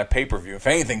the end of that pay-per-view. If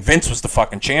anything, Vince was the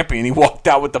fucking champion. He walked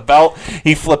out with the belt.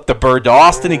 He flipped the bird to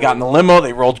Austin. He got in the limo.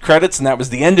 They rolled credits, and that was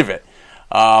the end of it.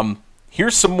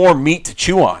 Here's some more meat to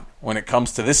chew on when it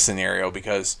comes to this scenario,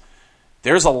 because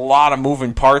there's a lot of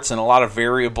moving parts and a lot of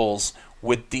variables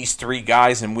with these three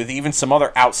guys, and with even some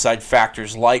other outside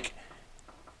factors like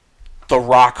The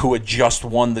Rock, who had just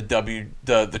won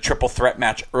the triple threat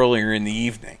match earlier in the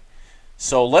evening.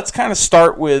 So let's kind of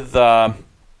start with let's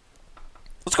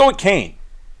go with Kane.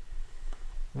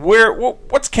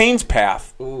 What's Kane's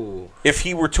path if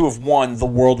he were to have won the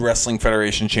World Wrestling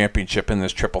Federation Championship in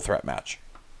this triple threat match?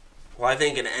 Well, I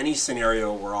think in any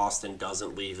scenario where Austin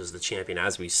doesn't leave as the champion,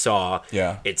 as we saw,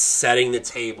 Yeah. it's setting the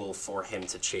table for him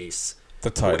to chase The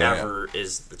title, whatever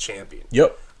is the champion.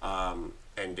 Yep.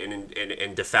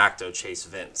 And de facto chase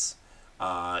Vince.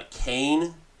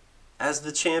 Kane as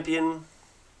the champion,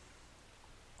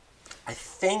 I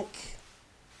think...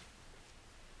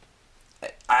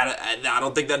 I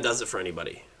don't think that does it for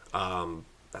anybody. I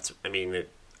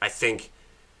think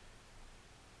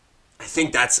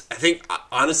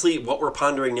honestly what we're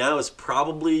pondering now is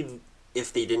probably,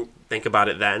 if they didn't think about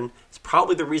it then, it's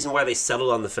probably the reason why they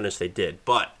settled on the finish they did.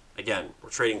 But again, we're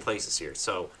trading places here.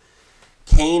 So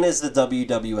Kane is the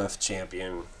WWF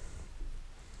champion.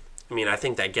 I mean, I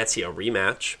think that gets you a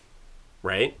rematch,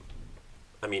 right?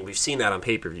 I mean, we've seen that on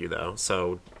pay-per-view though.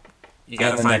 So you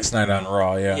got to find next night on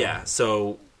Raw, yeah. Yeah,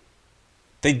 so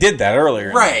They did that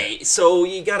earlier. right. So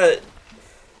you got to...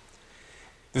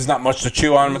 There's not much to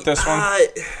chew on with this one?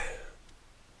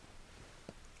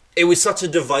 It was such a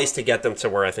device to get them to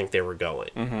where I think they were going.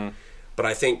 Mm-hmm. But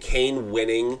I think Kane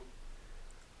winning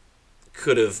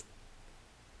could have...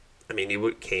 I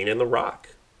mean, Kane and The Rock.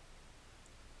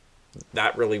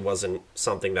 That really wasn't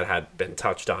something that had been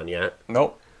touched on yet.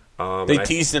 Nope. They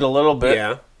teased it a little bit.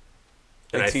 Yeah.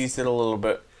 They teased it a little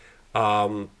bit.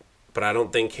 But I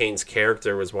don't think Kane's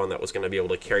character was one that was going to be able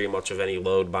to carry much of any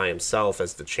load by himself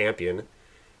as the champion.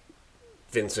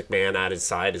 Vince McMahon at his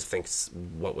side thinks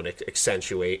what would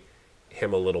accentuate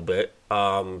him a little bit.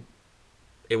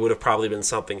 It would have probably been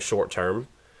something short term.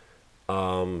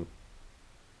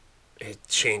 It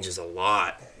changes a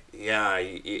lot. Yeah.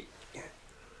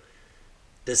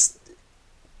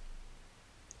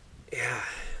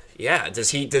 Yeah. Does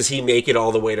he make it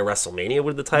all the way to WrestleMania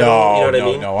with the title? No, you know what I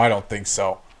mean? No, I don't think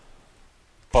so.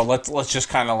 But let's just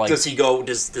kind of like... Does he go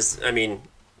against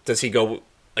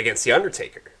The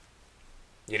Undertaker?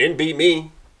 You didn't beat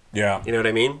me. Yeah. You know what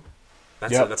I mean?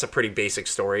 That's a pretty basic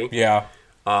story. Yeah.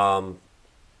 And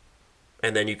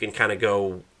then you can kind of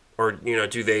go, or, you know,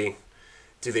 do they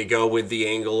go with the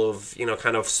angle of, you know,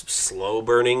 kind of slow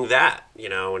burning that, you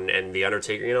know, and The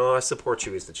Undertaker, you know, I support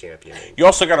you as the champion. You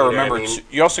also got to remember. I mean?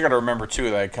 You also got to remember too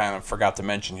that I kind of forgot to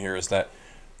mention here is that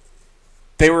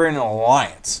they were in an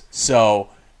alliance. So,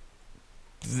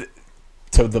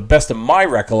 to the best of my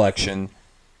recollection,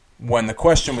 when the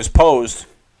question was posed,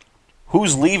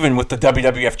 who's leaving with the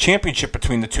WWF Championship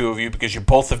between the two of you, because you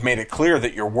both have made it clear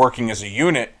that you're working as a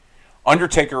unit,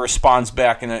 Undertaker responds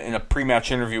back in a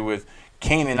pre-match interview with,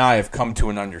 Kane and I have come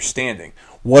to an understanding.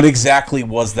 What exactly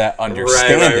was that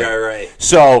understanding? Right.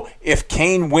 So, if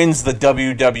Kane wins the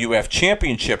WWF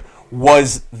Championship,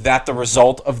 was that the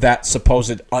result of that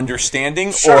supposed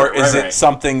understanding? Sure, or is it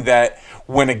something that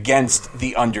went against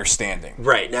the understanding?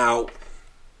 Right. Now,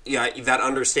 yeah, that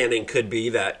understanding could be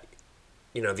that,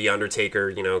 you know, The Undertaker,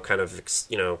 you know, kind of,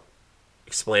 you know,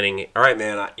 explaining, all right,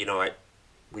 man,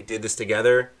 we did this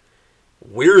together.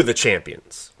 We're the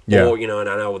champions. Yeah. Or, and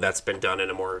I know that's been done in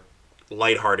a more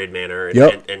lighthearted manner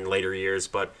in later years,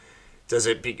 but does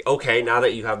it be, okay, now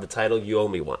that you have the title, you owe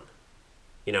me one?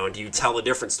 And do you tell a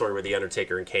different story with The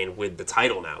Undertaker and Kane with the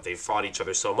title now? They've fought each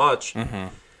other so much. Mm-hmm.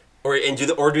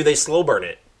 Or do they slow burn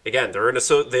it? Again,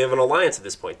 they have an alliance at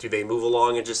this point. Do they move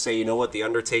along and just say, you know what, The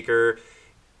Undertaker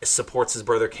supports his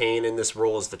brother Kane in this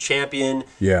role as the champion,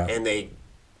 and they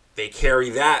carry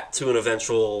that to an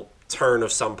eventual turn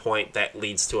of some point that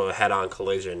leads to a head-on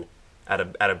collision at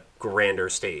a grander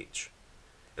stage.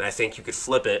 And I think you could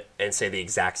flip it and say the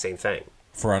exact same thing.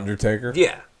 For Undertaker?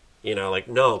 Yeah.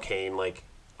 No, Kane,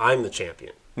 I'm the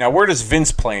champion. Now, where does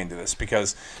Vince play into this?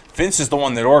 Because Vince is the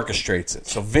one that orchestrates it.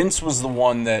 So Vince was the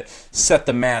one that set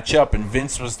the match up, and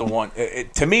Vince was the one.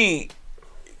 To me,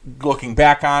 looking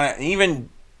back on it, and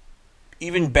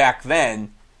even back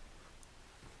then,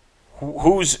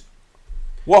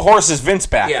 what horse is Vince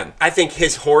backing? Yeah, I think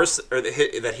his horse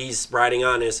that he's riding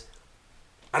on is,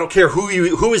 I don't care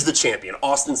who is the champion.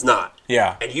 Austin's not.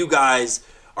 Yeah, and you guys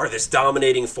are this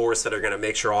dominating force that are going to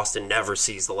make sure Austin never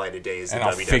sees the light of day as the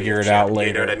I'll WWE figure it champion. out later.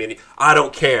 You know what I mean? I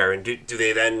don't care. And do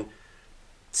they then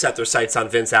set their sights on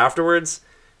Vince afterwards?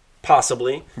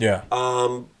 Possibly. Yeah.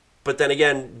 But then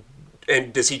again,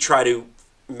 and does he try to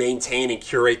maintain and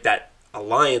curate that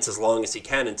alliance as long as he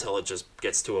can until it just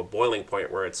gets to a boiling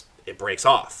point where it breaks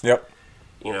off? Yep.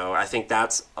 I think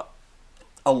that's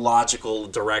a logical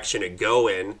direction to go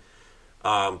in.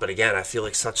 But again, I feel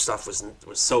like such stuff was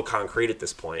so concrete at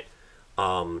this point.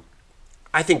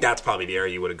 I think that's probably the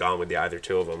area you would have gone with either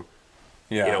two of them.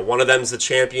 Yeah. One of them's the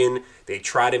champion. They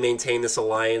try to maintain this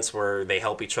alliance where they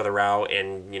help each other out,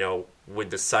 and with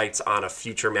the sights on a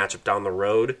future matchup down the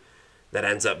road, that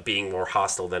ends up being more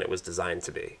hostile than it was designed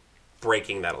to be,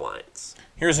 breaking that alliance.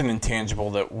 Here's an intangible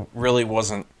that really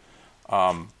wasn't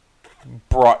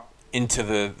brought into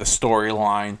the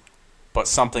storyline, but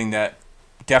something that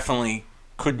definitely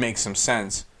could make some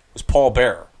sense, was Paul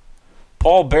Bearer.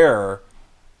 Paul Bearer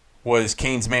was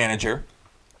Kane's manager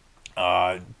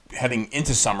heading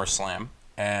into SummerSlam,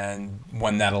 and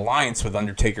when that alliance with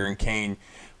Undertaker and Kane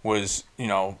was,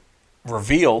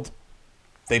 revealed,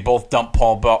 they both dumped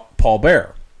Paul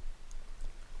Bearer.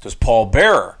 Does Paul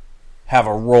Bearer have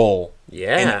a role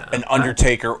in an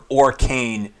Undertaker or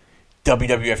Kane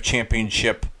WWF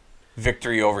Championship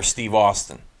victory over Steve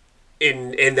Austin?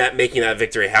 In that, making that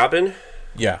victory happen?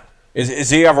 Yeah. Is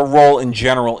he have a role in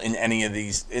general in any of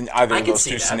these, in either of those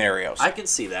two scenarios? I can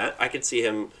see that. I could see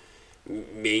him,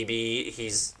 maybe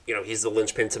he's the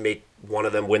linchpin to make one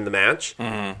of them win the match.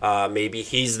 Mm-hmm. Maybe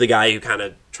he's the guy who kind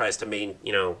of tries to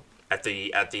at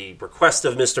the request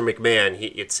of Mr. McMahon,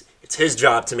 it's his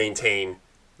job to maintain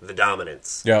the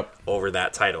dominance over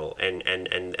that title and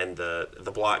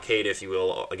the blockade, if you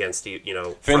will, against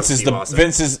Vince is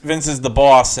the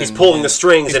boss. He's pulling the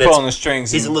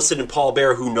strings. He's enlisted in Paul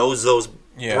Bearer, who knows those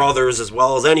brothers as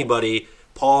well as anybody.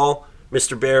 Paul,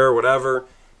 Mr. Bearer, whatever.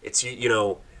 It's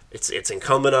it's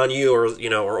incumbent on you,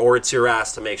 or it's your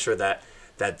ass to make sure that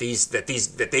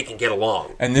they can get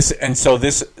along. So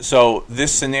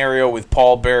this scenario with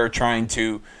Paul Bearer trying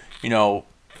to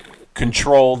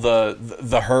control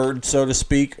the herd, so to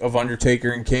speak, of Undertaker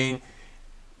and Kane.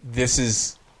 This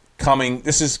is coming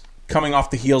off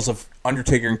the heels of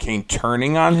Undertaker and Kane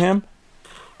turning on him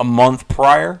a month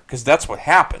prior, because that's what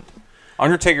happened.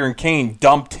 Undertaker and Kane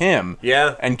dumped him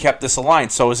and kept this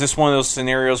alliance. So is this one of those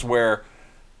scenarios where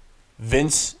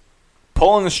Vince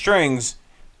pulling the strings,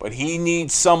 but he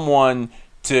needs someone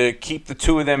to keep the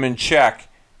two of them in check,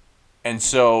 and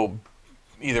so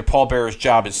either Paul Bearer's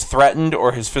job is threatened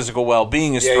or his physical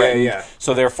well-being is threatened. Yeah.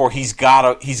 So therefore, he's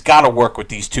got to work with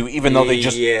these two, even though they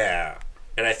just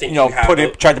And I think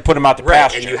tried to put him out the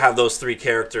pasture. And you have those three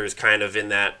characters kind of in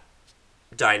that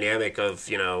dynamic of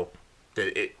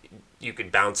you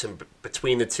could bounce him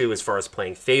between the two as far as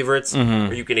playing favorites,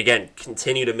 or you can again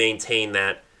continue to maintain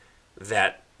that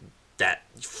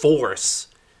force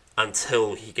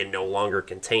until he can no longer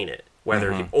contain it.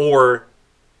 Whether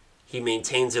he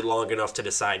maintains it long enough to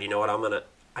decide,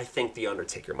 I think The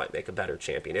Undertaker might make a better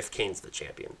champion if Kane's the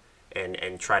champion,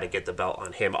 and try to get the belt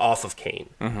on him off of Kane,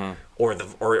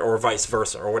 or vice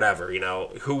versa, or whatever.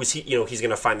 Who is he? He's going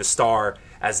to find the star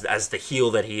as the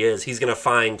heel that he is. He's going to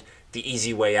find the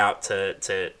easy way out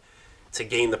to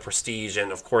gain the prestige,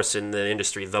 and of course in the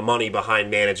industry, the money behind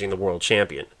managing the world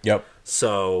champion. Yep.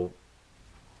 So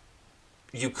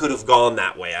you could have gone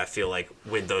that way, I feel like,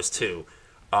 with those two.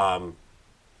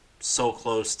 So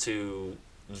close to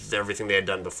everything they had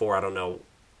done before. I don't know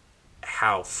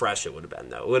how fresh it would have been,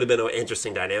 though. It would have been an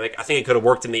interesting dynamic. I think it could have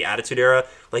worked in the Attitude Era.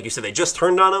 Like you said, they just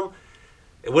turned on him.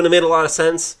 It wouldn't have made a lot of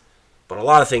sense. But a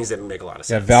lot of things didn't make a lot of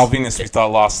sense. Yeah, Val Venus, we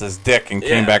thought lost his dick and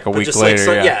came back a but week just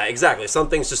later. Yeah, exactly. Some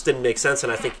things just didn't make sense,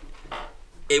 and I think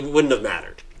it wouldn't have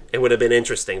mattered. It would have been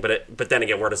interesting, but then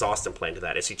again, where does Austin play into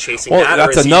that? Is he chasing that,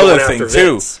 that's or is another he going thing after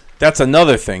too. Vince? That's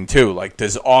another thing too. Like,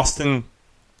 does Austin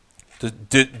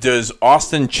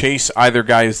chase either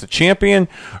guy as the champion,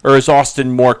 or is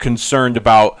Austin more concerned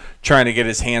about trying to get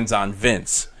his hands on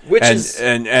Vince?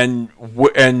 And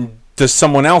does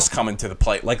someone else come into the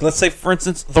play? Like, let's say, for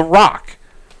instance, The Rock.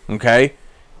 Okay,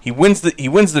 he wins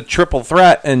the triple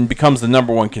threat and becomes the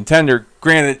number one contender.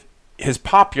 Granted, his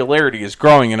popularity is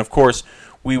growing, and of course,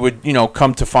 we would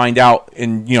come to find out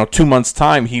in 2 months'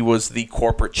 time he was the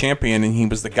corporate champion, and he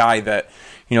was the guy that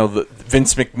the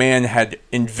Vince McMahon had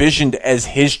envisioned as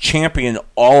his champion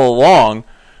all along.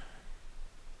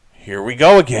 Here we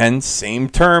go again. Same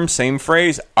term, same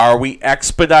phrase. Are we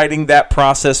expediting that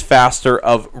process faster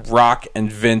of Rock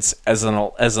and Vince as an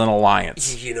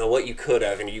alliance? You know what? You could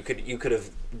have, and you could have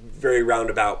very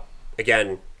roundabout.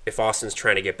 Again, if Austin's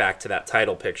trying to get back to that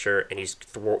title picture, and he's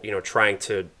trying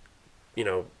to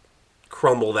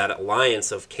crumble that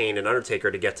alliance of Kane and Undertaker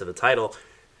to get to the title.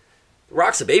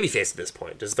 Rock's a babyface at this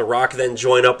point. Does The Rock then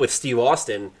join up with Steve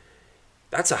Austin?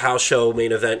 That's a house show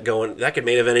main event going. That could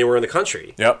main event anywhere in the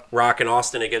country. Yep. Rock and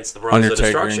Austin against the Brothers of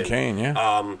Destruction. Undertaker and Kane,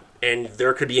 yeah. And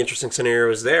there could be interesting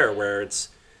scenarios there where it's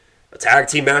a tag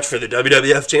team match for the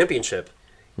WWF Championship.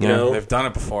 You know, they've done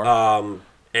it before.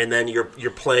 And then you're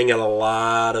playing at a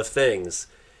lot of things.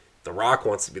 The Rock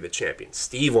wants to be the champion.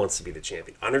 Steve wants to be the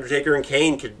champion. Undertaker and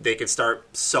Kane could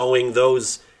start sowing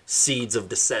those seeds of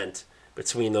dissent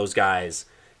between those guys.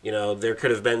 There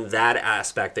could have been that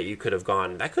aspect that you could have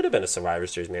gone. That could have been a Survivor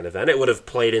Series main event. It would have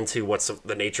played into what's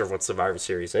the nature of what Survivor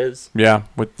Series is. Yeah,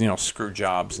 with screw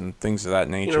jobs and things of that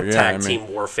nature. Tag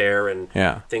team warfare and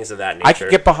things of that nature. I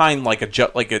could get behind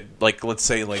let's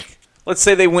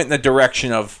say they went in the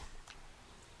direction of.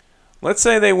 Let's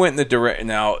say they went in the direct.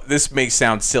 Now, this may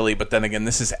sound silly, but then again,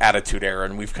 this is Attitude Era,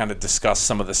 and we've kind of discussed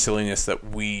some of the silliness that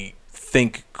we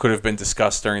think could have been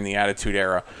discussed during the Attitude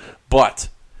Era. But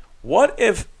what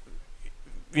if,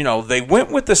 they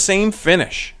went with the same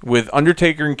finish, with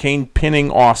Undertaker and Kane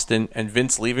pinning Austin and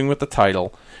Vince leaving with the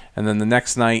title, and then the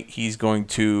next night he's going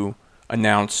to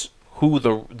announce who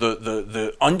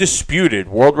the undisputed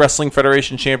World Wrestling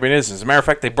Federation champion is. As a matter of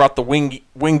fact, they brought the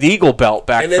Winged Eagle belt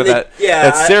back for that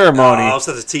ceremony. I was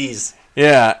a tease.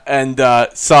 Yeah, and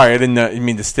sorry, I didn't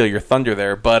mean to steal your thunder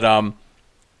there, but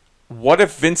what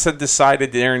if Vince had decided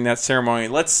during that ceremony,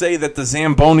 let's say that the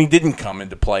Zamboni didn't come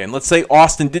into play, and let's say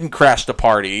Austin didn't crash the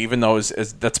party, even though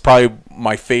that's probably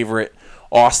my favorite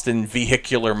Austin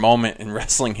vehicular moment in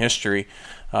wrestling history,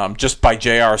 just by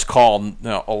JR's call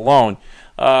alone.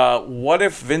 What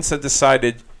if Vince had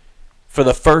decided for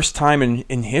the first time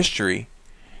in history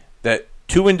that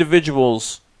two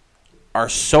individuals are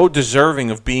so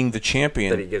deserving of being the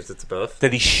champion that he gives it to both, that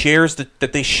they share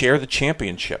the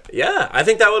championship? Yeah, I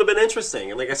think that would have been interesting.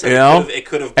 And like I said, it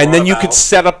could have. And then you could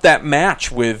set up that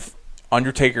match with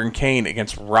Undertaker and Kane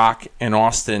against Rock and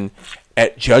Austin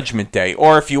at Judgment Day,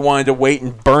 or if you wanted to wait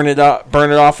and burn it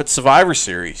off at Survivor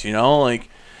Series,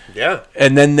 Yeah.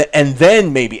 And then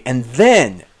maybe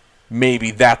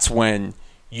that's when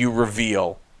you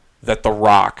reveal that The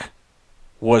Rock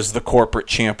was the corporate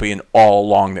champion all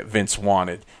along that Vince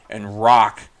wanted, and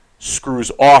Rock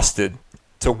screws Austin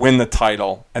to win the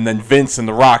title, and then Vince and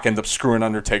The Rock end up screwing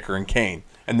Undertaker and Kane,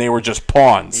 and they were just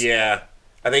pawns. Yeah.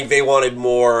 I think they wanted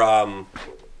more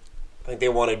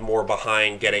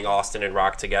behind getting Austin and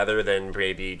Rock together than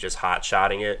maybe just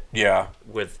hot-shotting it. Yeah.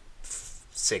 With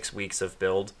 6 weeks of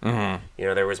build. Mm-hmm.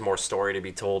 There was more story to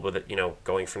be told with it,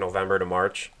 going from November to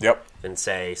March. Yep. Than,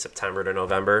 say, September to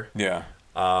November. Yeah.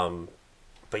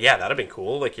 But yeah, that'd have been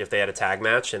cool. Like if they had a tag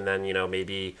match and then,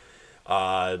 maybe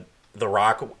The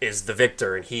Rock is the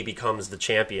victor and he becomes the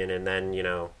champion, and then,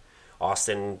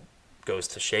 Austin goes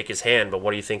to shake his hand, but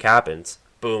what do you think happens?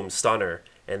 Boom, stunner.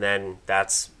 And then that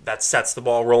sets the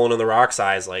ball rolling in The Rock's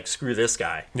eyes, like, screw this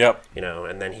guy. Yep.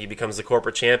 And then he becomes the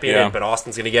corporate champion, but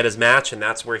Austin's going to get his match, and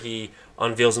that's where he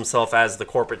unveils himself as the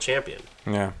corporate champion.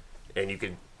 Yeah. And you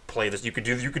could play this. You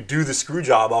could do the screw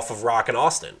job off of Rock and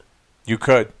Austin. You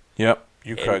could. Yep.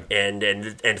 You could.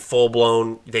 And full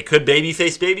blown. They could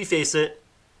babyface it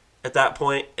at that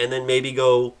point, and then maybe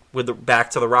go with back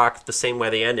to The Rock the same way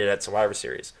they ended at Survivor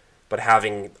Series, but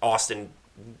having Austin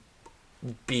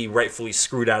be rightfully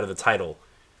screwed out of the title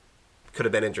could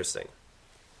have been interesting.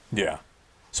 Yeah.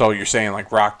 So you're saying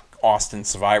like Rock Austin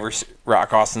Survivor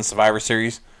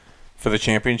Series for the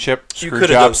championship? Screw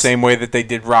job same way that they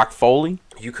did Rock Foley?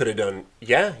 You could have done,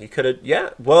 yeah. You could have,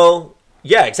 yeah. Well,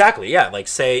 yeah, exactly. Yeah, like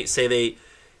say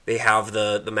they have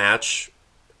the match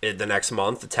the next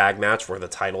month, the tag match where the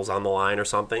title's on the line or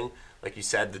something. Like you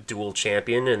said, the dual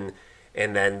champion,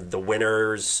 and then the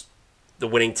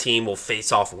winning team will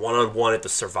face off one-on-one at the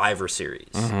Survivor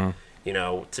Series. You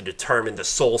know, to determine the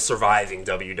sole surviving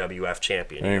WWF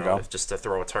champion. There you go. Just to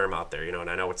throw a term out there, and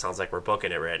I know it sounds like we're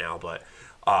booking it right now, but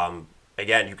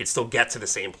again, you could still get to the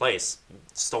same place.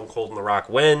 Stone Cold and The Rock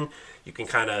win. You can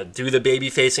kind of do the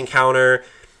babyface encounter,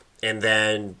 and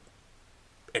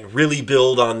really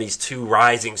build on these two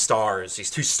rising stars, these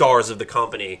two stars of the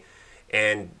company,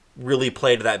 and really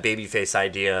play to that babyface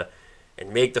idea,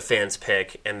 and make the fans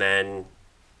pick, and then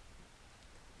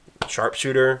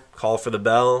sharpshooter, call for the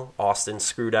bell, Austin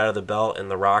screwed out of the belt,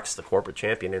 and The Rock's the corporate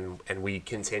champion, and we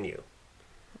continue.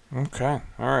 Okay,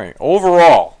 all right.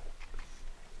 Overall,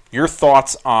 your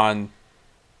thoughts on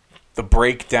the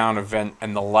breakdown event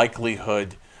and the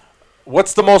likelihood.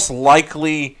 What's the most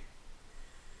likely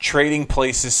trading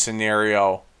places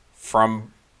scenario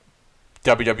from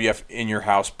WWF In Your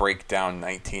House Breakdown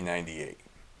 1998?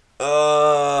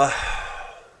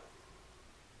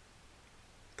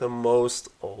 The most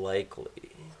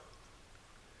likely.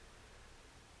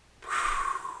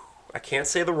 I can't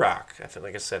say The Rock. I feel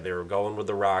like I said they were going with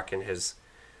The Rock in his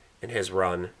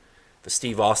run. The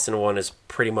Steve Austin one is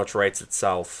pretty much writes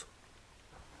itself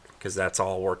because that's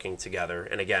all working together.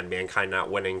 And again, Mankind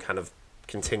not winning kind of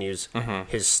continues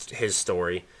his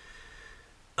story.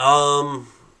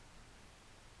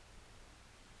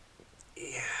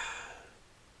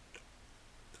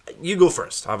 You go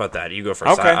first. How about that? You go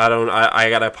first. Okay. I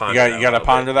gotta ponder. You gotta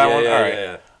ponder that one. All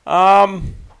right. Yeah.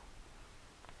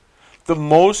 The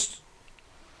most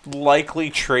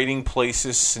likely trading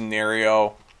places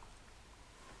scenario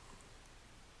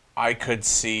I could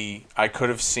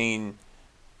have seen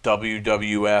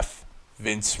WWF,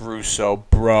 Vince Russo,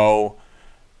 Bro,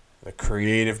 the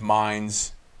creative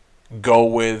minds go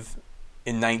with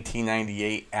in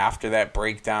 1998 after that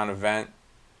breakdown event.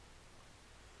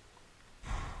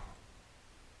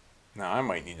 Now I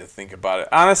might need to think about it.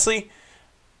 Honestly,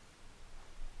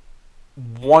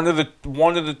 one of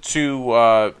the two,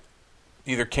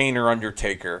 either Kane or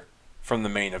Undertaker, from the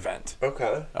main event.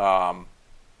 Okay.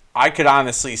 I could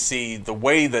honestly see the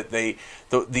way that the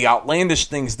outlandish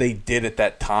things they did at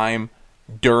that time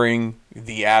during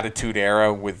the Attitude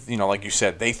Era with, like you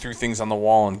said, they threw things on the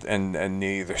wall and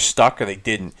they either stuck or they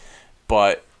didn't.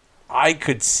 But I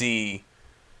could see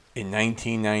in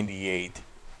 1998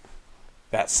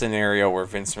 that scenario where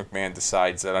Vince McMahon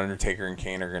decides that Undertaker and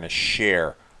Kane are going to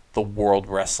share the World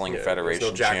Wrestling Federation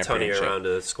there's no Jack Tunney Championship around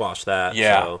to squash that.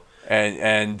 Yeah, so.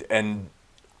 and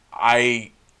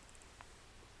I.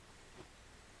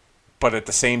 But at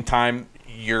the same time,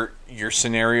 your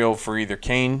scenario for either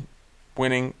Kane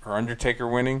winning or Undertaker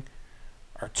winning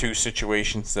are two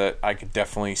situations that I could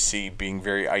definitely see being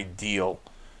very ideal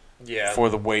for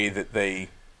the way that they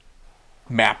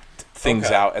mapped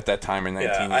things out at that time in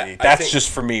 1980. That's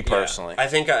just for me personally. I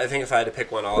think if I had to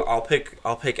pick one, I'll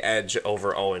pick Edge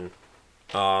over Owen.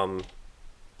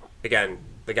 Again,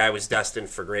 the guy was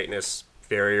destined for greatness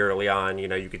very early on.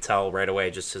 You could tell right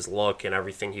away just his look and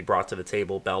everything he brought to the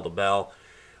table, bell to bell.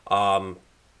 I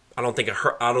don't think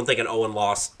an Owen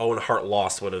Hart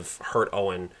loss would have hurt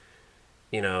Owen.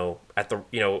 At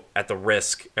the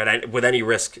risk, and with any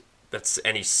risk that's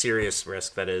any serious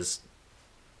risk that is,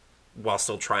 while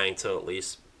still trying to at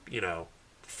least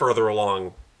further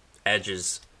along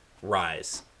Edge's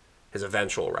rise, his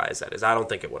eventual rise. That is, I don't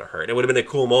think it would have hurt. It would have been a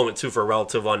cool moment too for a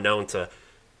relative unknown to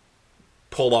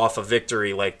pull off a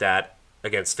victory like that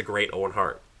against the great Owen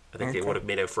Hart. I think it would have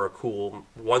made it for a cool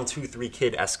 1, 2, 3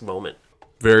 Kid-esque moment.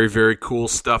 Very, very cool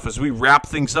stuff as we wrap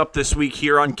things up this week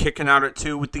here on Kicking Out at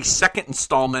 2 with the second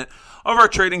installment of our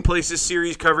Trading Places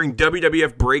series covering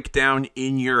WWF Breakdown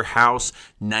In Your House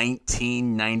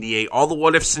 1998. All the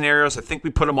what-if scenarios, I think we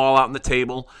put them all out on the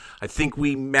table. I think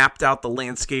we mapped out the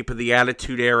landscape of the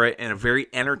Attitude Era in a very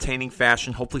entertaining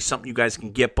fashion, hopefully something you guys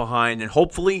can get behind, and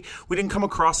hopefully we didn't come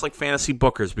across like fantasy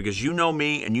bookers, because you know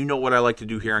me and you know what I like to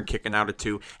do here on Kicking Out at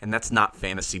 2, and that's not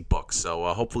fantasy books. So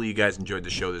hopefully you guys enjoyed the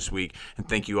show this week, and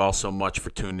thank you all so much for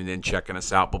tuning in, checking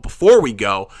us out. But before we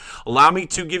go, allow me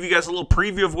to give you guys a little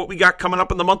preview of what we got coming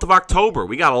up in the month of October.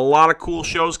 We got a lot of cool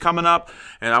shows coming up,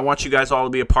 and I want you guys all to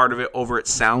be a part of it over at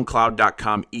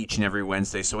SoundCloud.com each and every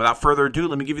Wednesday. So without further ado,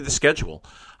 let me give you the schedule.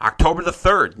 October the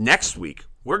 3rd, next week,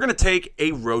 we're going to take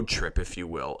a road trip, if you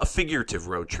will, a figurative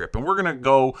road trip, and we're going to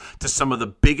go to some of the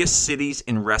biggest cities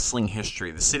in wrestling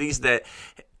history, the cities that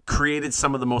created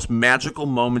some of the most magical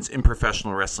moments in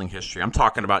professional wrestling history. I'm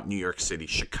talking about New York City,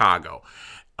 Chicago,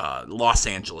 Los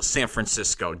Angeles, San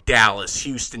Francisco, Dallas,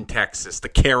 Houston, Texas, the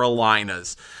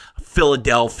Carolinas,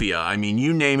 Philadelphia. I mean,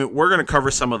 you name it. We're going to cover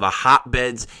some of the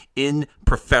hotbeds in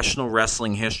professional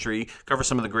wrestling history, cover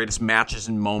some of the greatest matches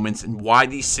and moments, and why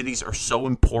these cities are so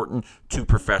important to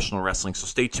professional wrestling. So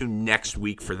stay tuned next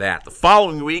week for that. The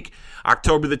following week,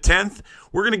 October the 10th,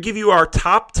 we're going to give you our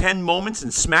top 10 moments in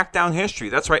SmackDown history.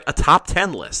 That's right, a top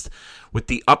 10 list. With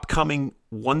the upcoming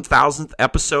 1000th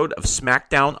episode of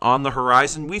SmackDown on the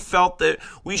horizon, we felt that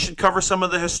we should cover some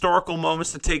of the historical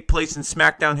moments that take place in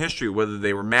SmackDown history, whether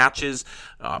they were matches,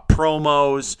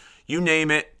 promos, you name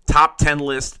it. Top 10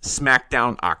 list,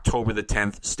 SmackDown, October the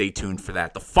 10th. Stay tuned for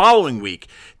that. The following week,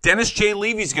 Dennis J.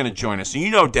 Levy's going to join us. And you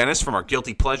know Dennis from our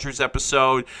Guilty Pleasures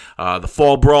episode, the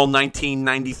Fall Brawl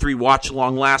 1993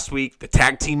 watch-along last week, the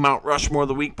Tag Team Mount Rushmore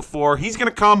the week before. He's going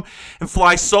to come and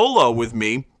fly solo with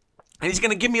me. And he's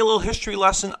going to give me a little history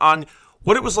lesson on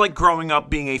what it was like growing up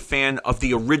being a fan of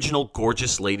the original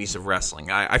Gorgeous Ladies of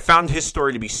Wrestling. I found his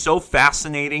story to be so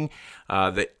fascinating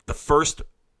that the first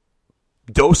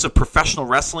dose of professional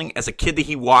wrestling as a kid that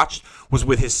he watched was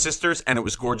with his sisters, and it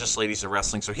was Gorgeous Ladies of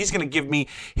Wrestling. So he's going to give me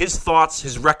his thoughts,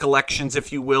 his recollections,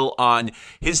 if you will, on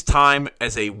his time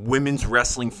as a women's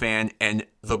wrestling fan and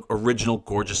the original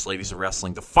Gorgeous Ladies of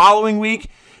Wrestling. The following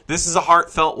week, this is a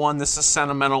heartfelt one. This is a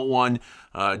sentimental one.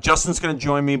 Justin's going to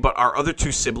join me, but our other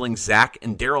two siblings, Zach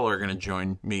and Daryl, are going to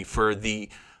join me for the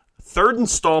third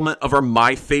installment of our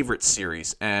My Favorite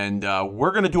series, and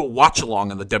we're going to do a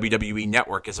watch-along on the WWE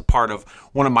Network as a part of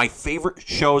one of my favorite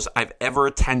shows I've ever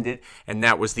attended, and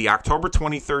that was the October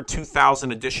 23rd,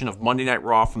 2000 edition of Monday Night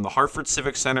Raw from the Hartford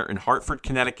Civic Center in Hartford,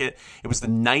 Connecticut. It was the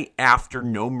night after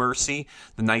No Mercy,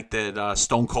 the night that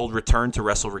Stone Cold returned to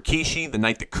wrestle Rikishi, the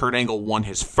night that Kurt Angle won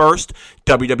his first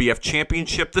WWF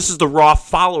Championship. This is the Raw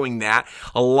following that.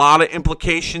 A lot of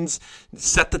implications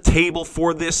set the table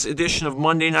for this edition of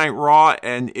Monday Night Raw,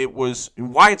 and it was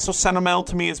why it's so sentimental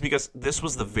to me is because this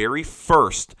was the very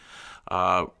first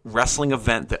wrestling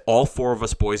event that all four of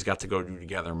us boys got to go to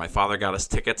together. My father got us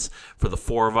tickets for the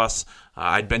four of us.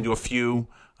 I'd been to a few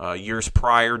years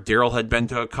prior. Daryl had been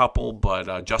to a couple,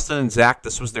 but Justin and Zach,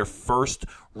 this was their first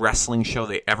wrestling show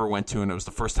they ever went to, and it was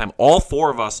the first time all four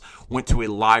of us went to a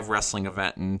live wrestling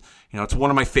event. And you know, it's one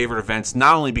of my favorite events,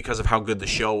 not only because of how good the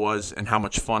show was and how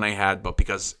much fun I had, but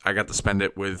because I got to spend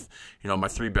it with, you know, my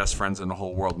three best friends in the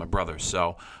whole world, my brothers.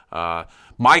 So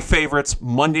my favorites,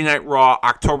 Monday Night Raw,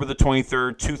 October the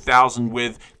 23rd, 2000,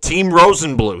 with Team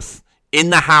Rosenbluth in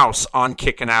the house on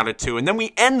Kicking Out at 2. And then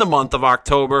we end the month of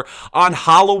October on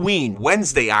Halloween,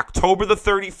 Wednesday, October the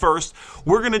 31st.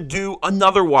 We're going to do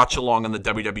another watch-along on the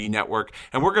WWE Network,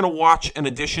 and we're going to watch an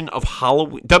edition of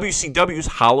WCW's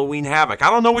Halloween Havoc. I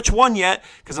don't know which one yet,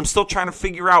 because I'm still trying to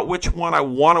figure out which one I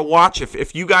want to watch.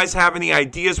 If you guys have any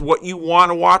ideas what you want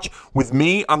to watch with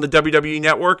me on the WWE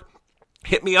Network,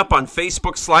 hit me up on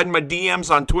Facebook, slide in my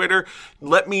DMs on Twitter.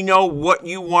 Let me know what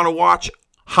you want to watch.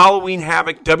 Halloween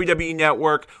Havoc, WWE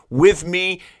Network, with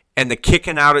me and the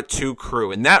Kicking Out at 2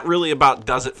 crew. And that really about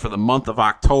does it for the month of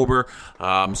October.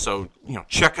 So, you know,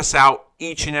 check us out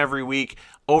each and every week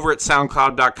over at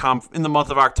SoundCloud.com in the month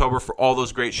of October for all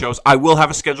those great shows. I will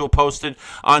have a schedule posted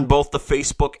on both the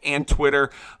Facebook and Twitter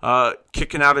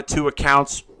Kicking Out at 2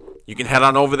 accounts. You can head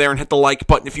on over there and hit the like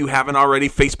button if you haven't already.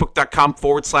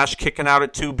 Facebook.com/Kicking Out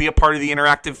at 2. Be a part of the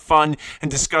interactive fun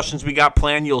and discussions we got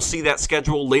planned. You'll see that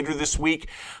schedule later this week.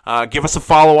 Give us a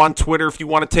follow on Twitter if you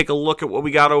want to take a look at what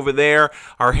we got over there.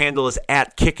 Our handle is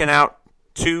at Kicking Out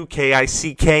 2,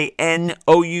 KICKNOUT,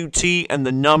 and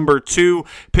the number 2.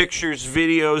 Pictures,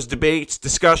 videos, debates,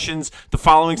 discussions. The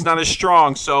following's not as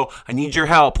strong, so I need your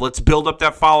help. Let's build up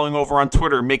that following over on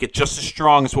Twitter and make it just as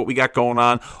strong as what we got going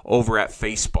on over at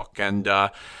Facebook. And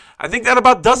I think that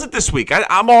about does it this week.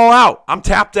 I'm all out. I'm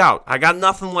tapped out. I got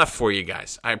nothing left for you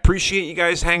guys. I appreciate you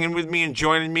guys hanging with me and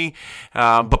joining me.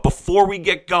 But before we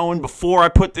get going, before I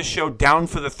put this show down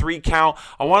for the 3 count,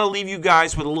 I want to leave you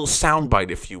guys with a little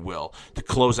soundbite, if you will, to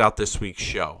close out this week's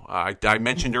show. I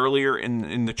mentioned earlier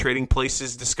in the Trading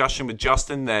Places discussion with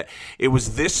Justin that it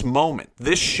was this moment,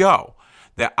 this show,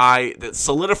 that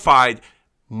solidified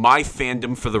my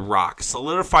fandom for The Rock,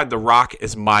 solidified The Rock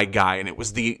as my guy, and it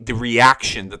was the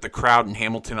reaction that the crowd in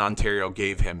Hamilton, Ontario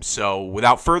gave him. So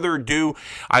without further ado,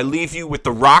 I leave you with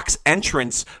The Rock's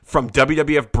entrance from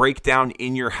WWF Breakdown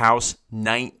in Your House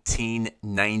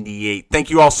 1998. Thank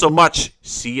you all so much.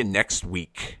 See you next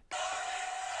week.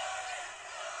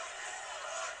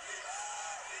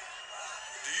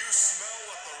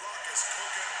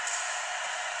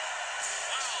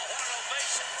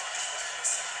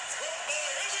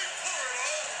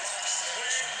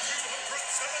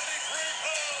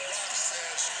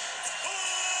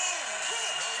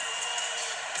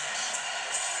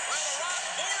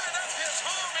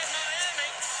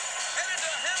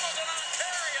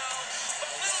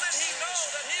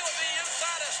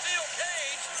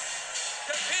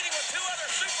 two other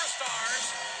superstars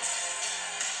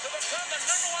to become the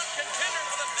 #1 contender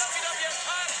for the WWF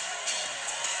title.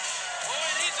 Oh,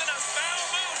 and he's in a foul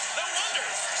mood. No wonder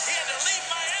he had to leave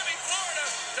Miami, Florida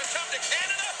to come to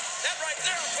Canada. That right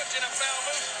there will put you in a foul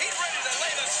mood. He's ready to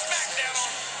lay the smackdown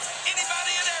on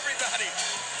anybody and everybody.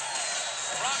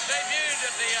 Brock debuted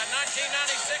at the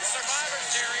 1996 Survivor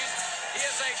Series. He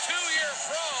is a 2-year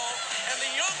pro and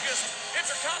the youngest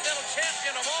Intercontinental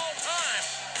Champion of all time.